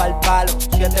y chupa el palo.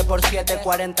 7x7,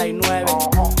 49.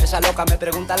 Esa loca me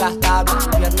pregunta las tablas.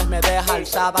 El viernes me deja, el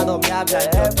sábado me habla.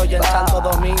 Yo estoy en Santo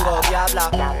Domingo, diabla.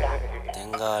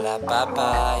 Tengo la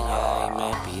papaya y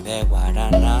me pide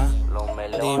guaraná.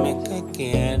 Dime qué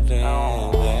quiere de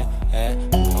mí.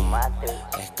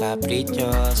 Es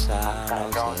caprichosa,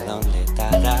 no sé dónde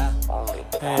estará,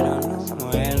 pero no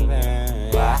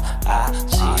vuelve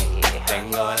así.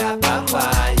 Tengo la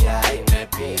papaya y me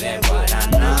pide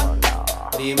guaraná.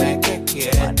 Dime qué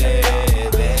quiere de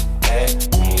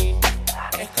mí.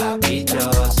 Es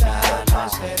caprichosa, no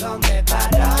sé dónde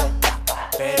estará,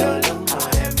 pero lo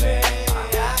mueve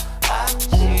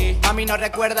así. Mami, no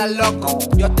recuerda al loco,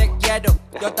 yo te quiero,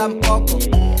 yo tampoco.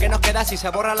 ¿Qué nos queda si se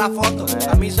borra la foto?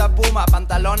 Camisa puma,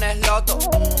 pantalones loto.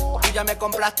 Tú ya me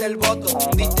compraste el voto,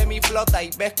 hundiste mi flota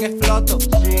y ves que floto.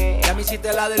 Ya me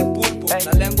hiciste la del pulpo,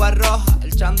 la lengua roja,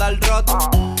 el chándal roto.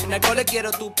 En el cole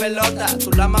quiero tu pelota,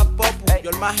 tú la más popu,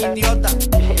 yo el más idiota.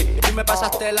 Tú me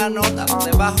pasaste la nota,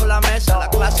 debajo la mesa, la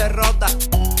clase rota.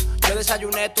 Yo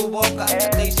desayuné tu boca,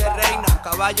 te hice reina,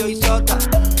 caballo y sota.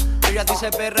 Yo ya te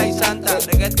hice perra y santa,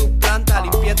 regué tus plantas,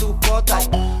 limpié tus botas.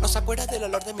 No se acuerda del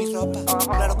olor de mi ropa,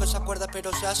 claro que se acuerda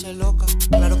pero se hace loca.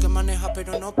 Claro que maneja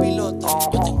pero no pilota.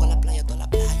 Yo tengo la playa, toda la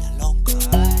playa loca.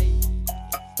 Ay,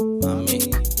 mami,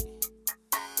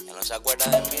 ¿ya no se acuerda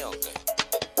de mí o qué?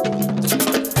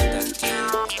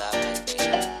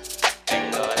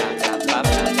 Tengo la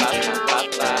papaya.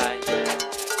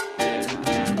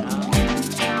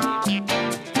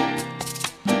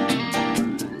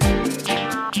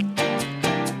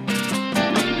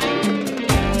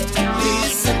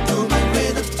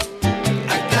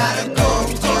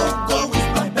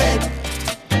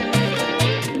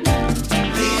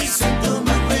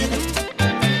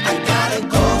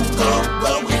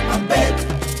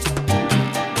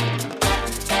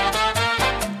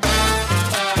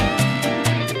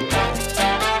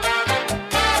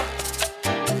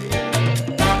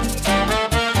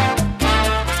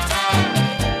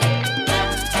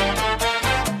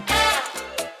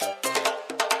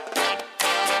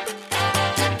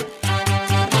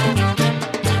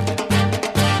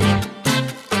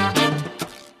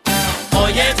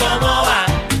 Oye, ¿cómo va?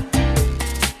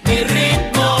 Mi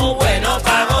ritmo bueno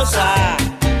pa' gozar.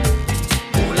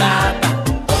 Mulata,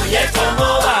 oye, ¿cómo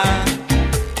va?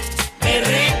 Mi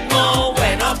ritmo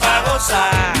bueno pa'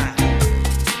 gozar.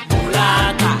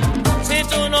 Mulata, si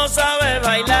tú no sabes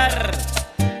bailar,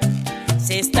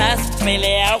 si estás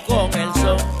peleado con el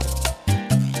son,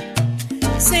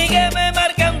 sígueme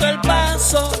marcando el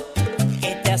paso,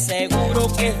 que te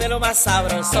aseguro que es de lo más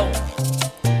sabroso.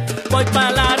 Voy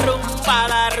pa' la rumba,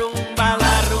 la rumba,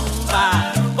 la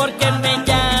rumba, porque él me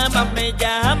llama, me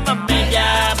llama, me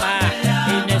llama,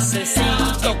 y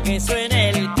necesito que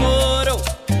suene el coro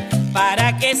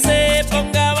para que se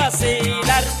ponga a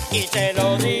vacilar, y te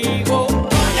lo digo.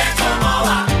 Oye, ¿cómo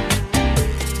va?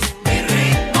 Mi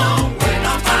ritmo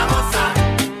bueno pa' gozar.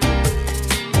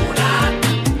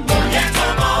 Oye,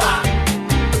 ¿cómo va?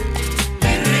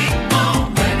 Mi ritmo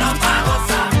bueno pa'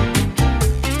 gozar.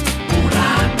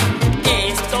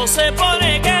 Esto se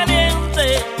pone caliente,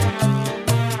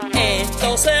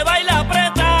 esto se baila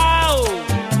apretado,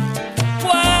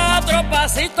 4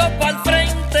 pasitos pa'l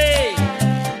frente,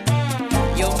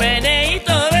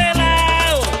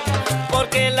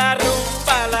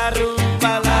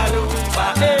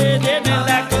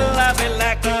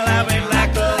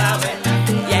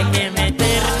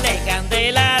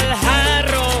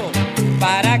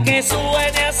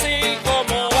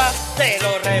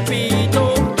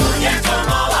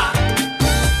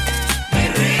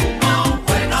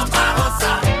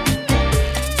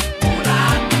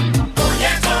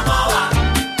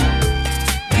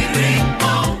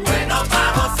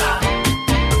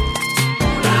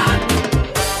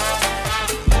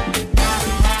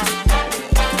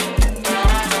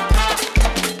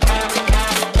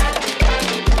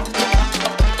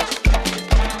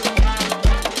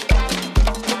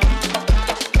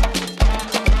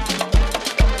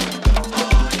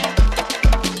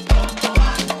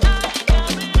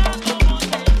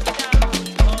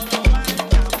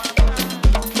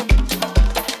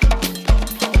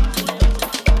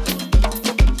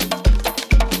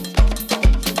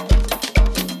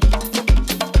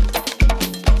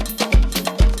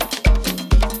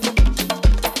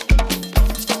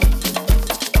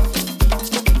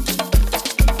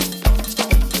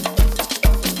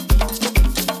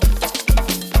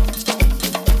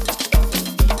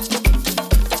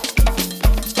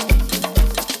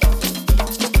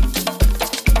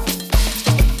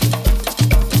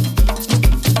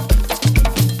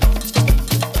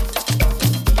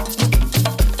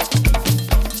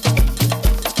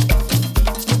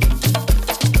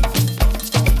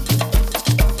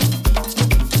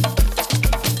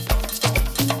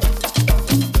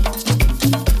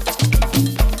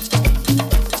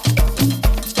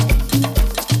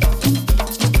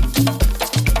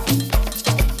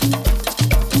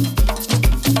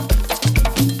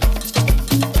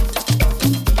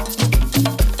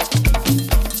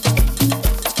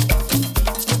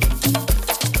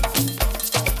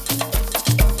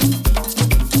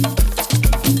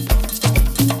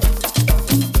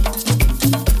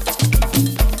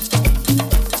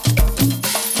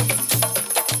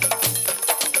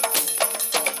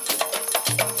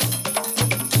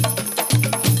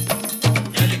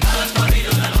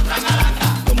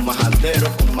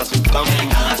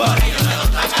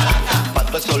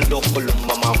 estos locos los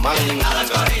mamamanga.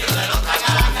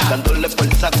 Dándole por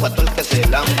el saco a todo el que se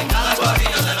lamba.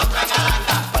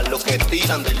 Pa' los que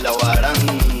tiran de la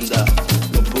baranda.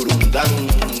 Los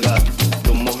burundanga,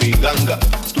 los mojiganga.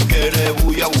 Tú quieres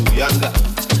bulla buyanga.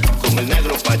 Con el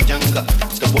negro pachanga.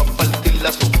 Te voy a partir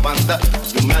la subanda.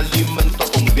 Yo me alimento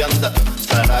con vianda.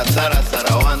 Sara, Sara,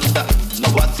 Sarabanda.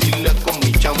 No vaciles con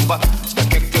mi chamba. Ya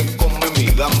que come mi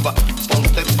gamba.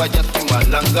 Ponte payaso y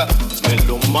malanga. Me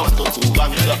lo mato tu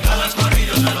ganga. Cada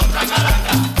corrido de los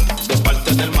tracalanga. De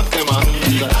parte del más que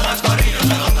manda. Cada corrido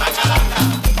de los tracalanga.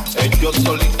 Ellos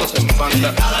solitos se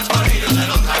enfangan. Cada corrido de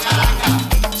los tracalanga.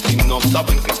 Si no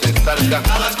saben que se salgan.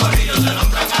 Cada corrido de los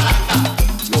tracalanga.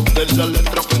 Los de la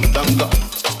letra pendanga.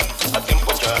 A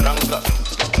tiempo charanga.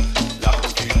 La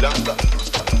joquilanga.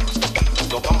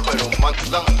 Los camperos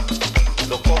mandan.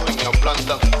 Los cogen y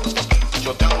aplantan.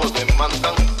 Yo tengo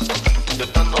demandan. De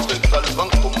esta no se salvan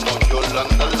como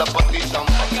Yolanda la patizan.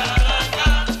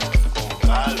 Con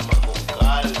calma, con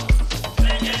calma.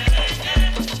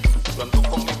 Yo ando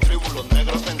con mi tribu, los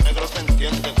negros se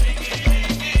entienden.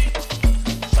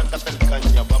 Sácate el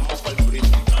caña, vamos pa'l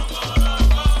brindis.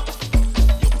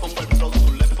 Yo pongo el flow,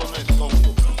 tú le pones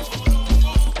songo.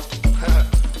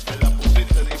 Me la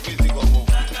pusiste difícil como.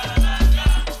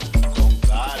 Con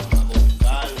calma,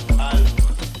 calma.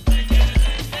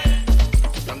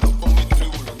 Yo ando con mi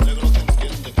tribu, los negros se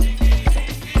entienden.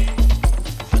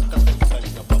 Sácate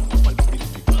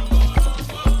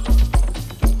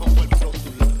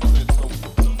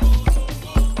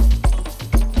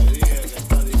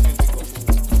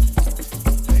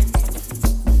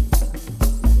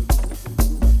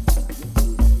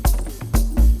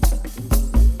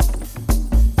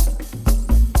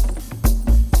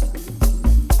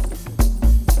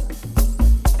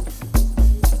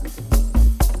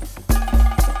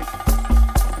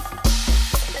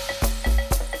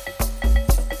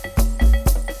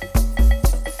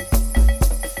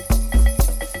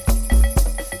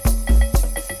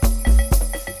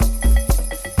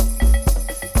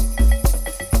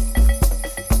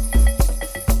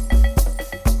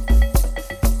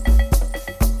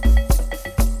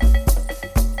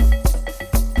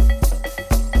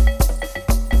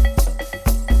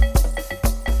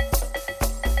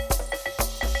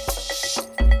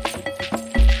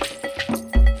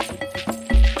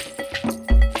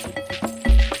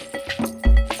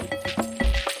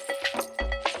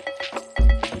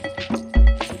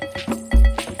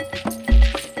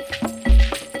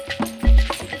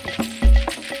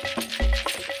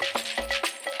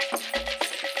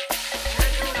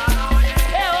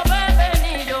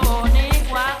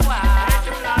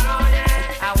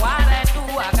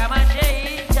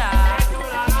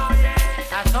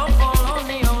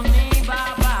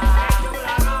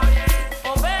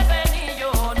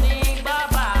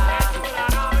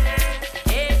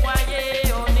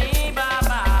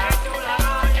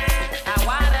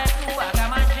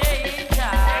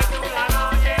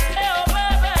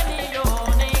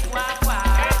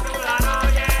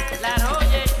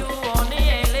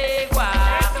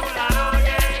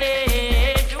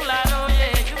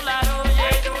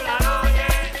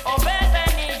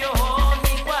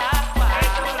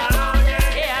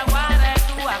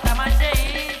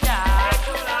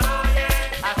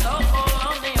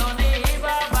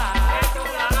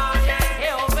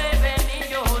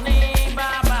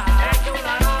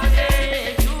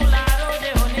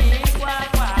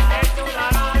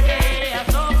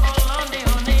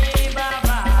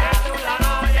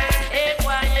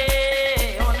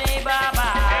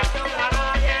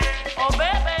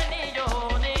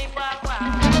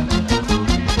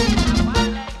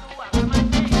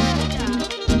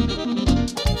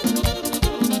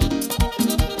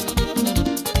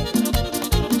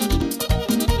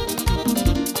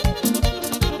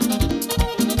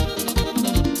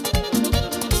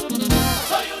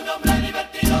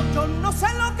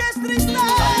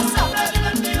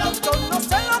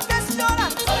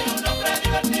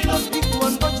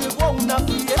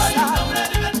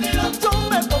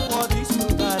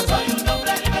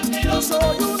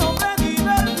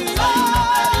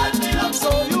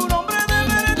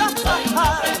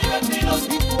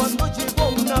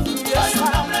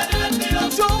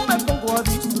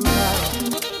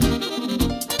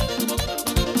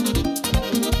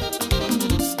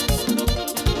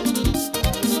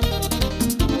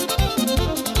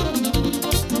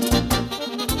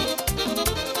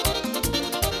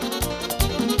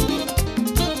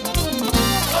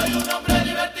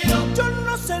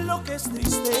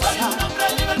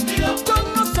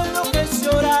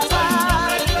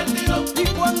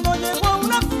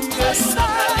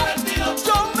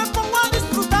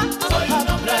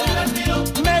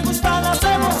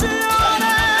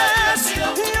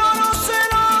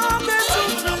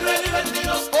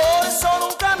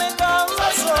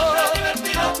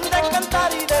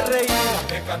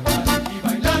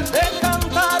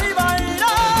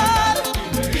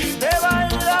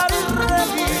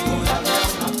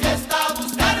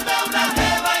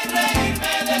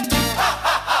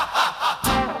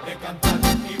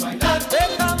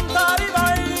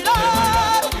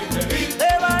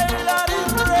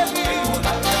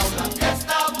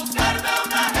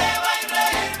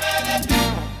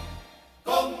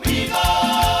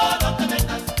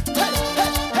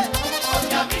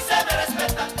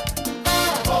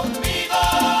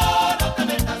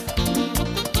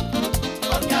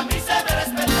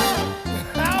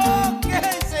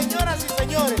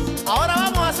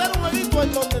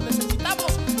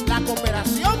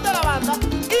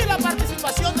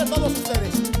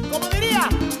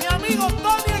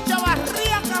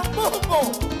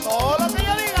 ¿Cómo? Todo lo que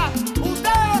yo diga,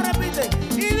 ustedes lo repiten.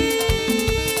 Y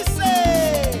dice,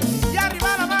 y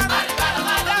arriba la mano, arriba la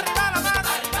mano, y arriba la mano,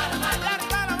 arriba la mano, y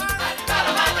arriba la mano, arriba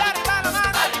la mano, y arriba la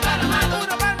mano, arriba la mano,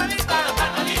 una palmadita, una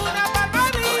palmadita, una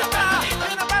palmadita,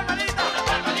 una palmadita, una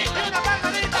palmadita, una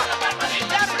palmadita, una palmadita,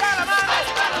 y arriba la mano,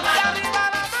 y arriba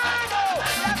la mano,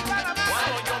 y arriba la mano.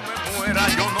 Cuando yo me muera,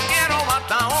 yo no quiero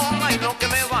bataola y lo que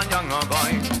me vayan a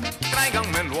dar,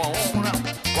 tráiganmelo ahora.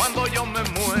 Cuando yo me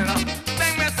muera,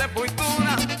 denme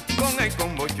sepultura con el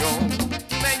combollón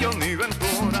de Johnny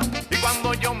Ventura. Y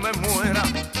cuando yo me muera,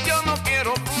 yo no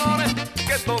quiero flores,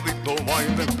 que todito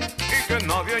bailen y que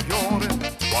nadie llore.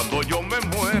 Cuando yo me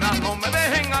muera, no me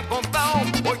dejen acostado,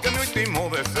 porque mi último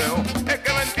deseo es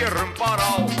que me entierren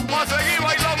parado, para seguir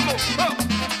bailando. ¡Ah!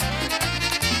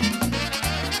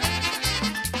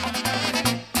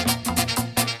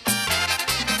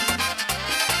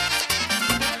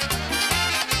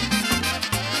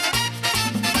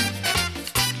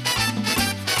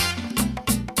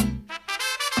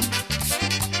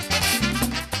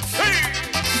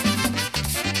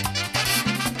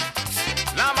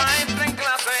 La maestra en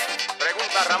clase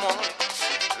pregunta a Ramón.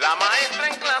 La maestra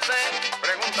en clase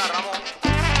pregunta a Ramón.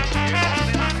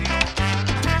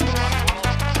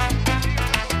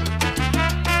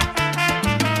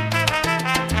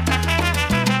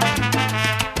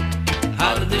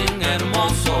 Jardín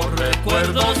hermoso,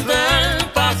 recuerdos del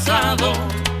pasado,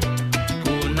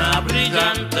 una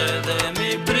brillante de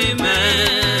mi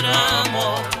primer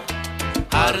amor.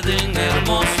 Jardín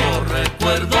hermoso,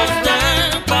 recuerdos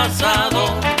del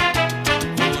pasado,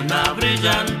 una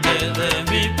brillante de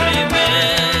mi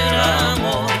primer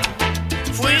amor.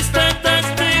 Fuiste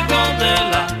testigo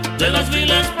de las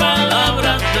viles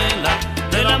palabras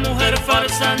de la mujer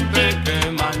farsante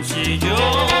que mancilló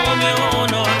mi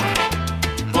honor.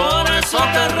 Por eso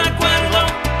te recuerdo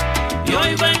y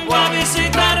hoy vengo a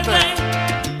visitarte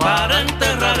para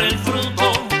enterrar el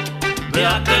fruto de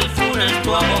aquel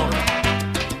funesto amor.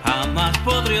 Jamás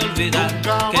podré olvidar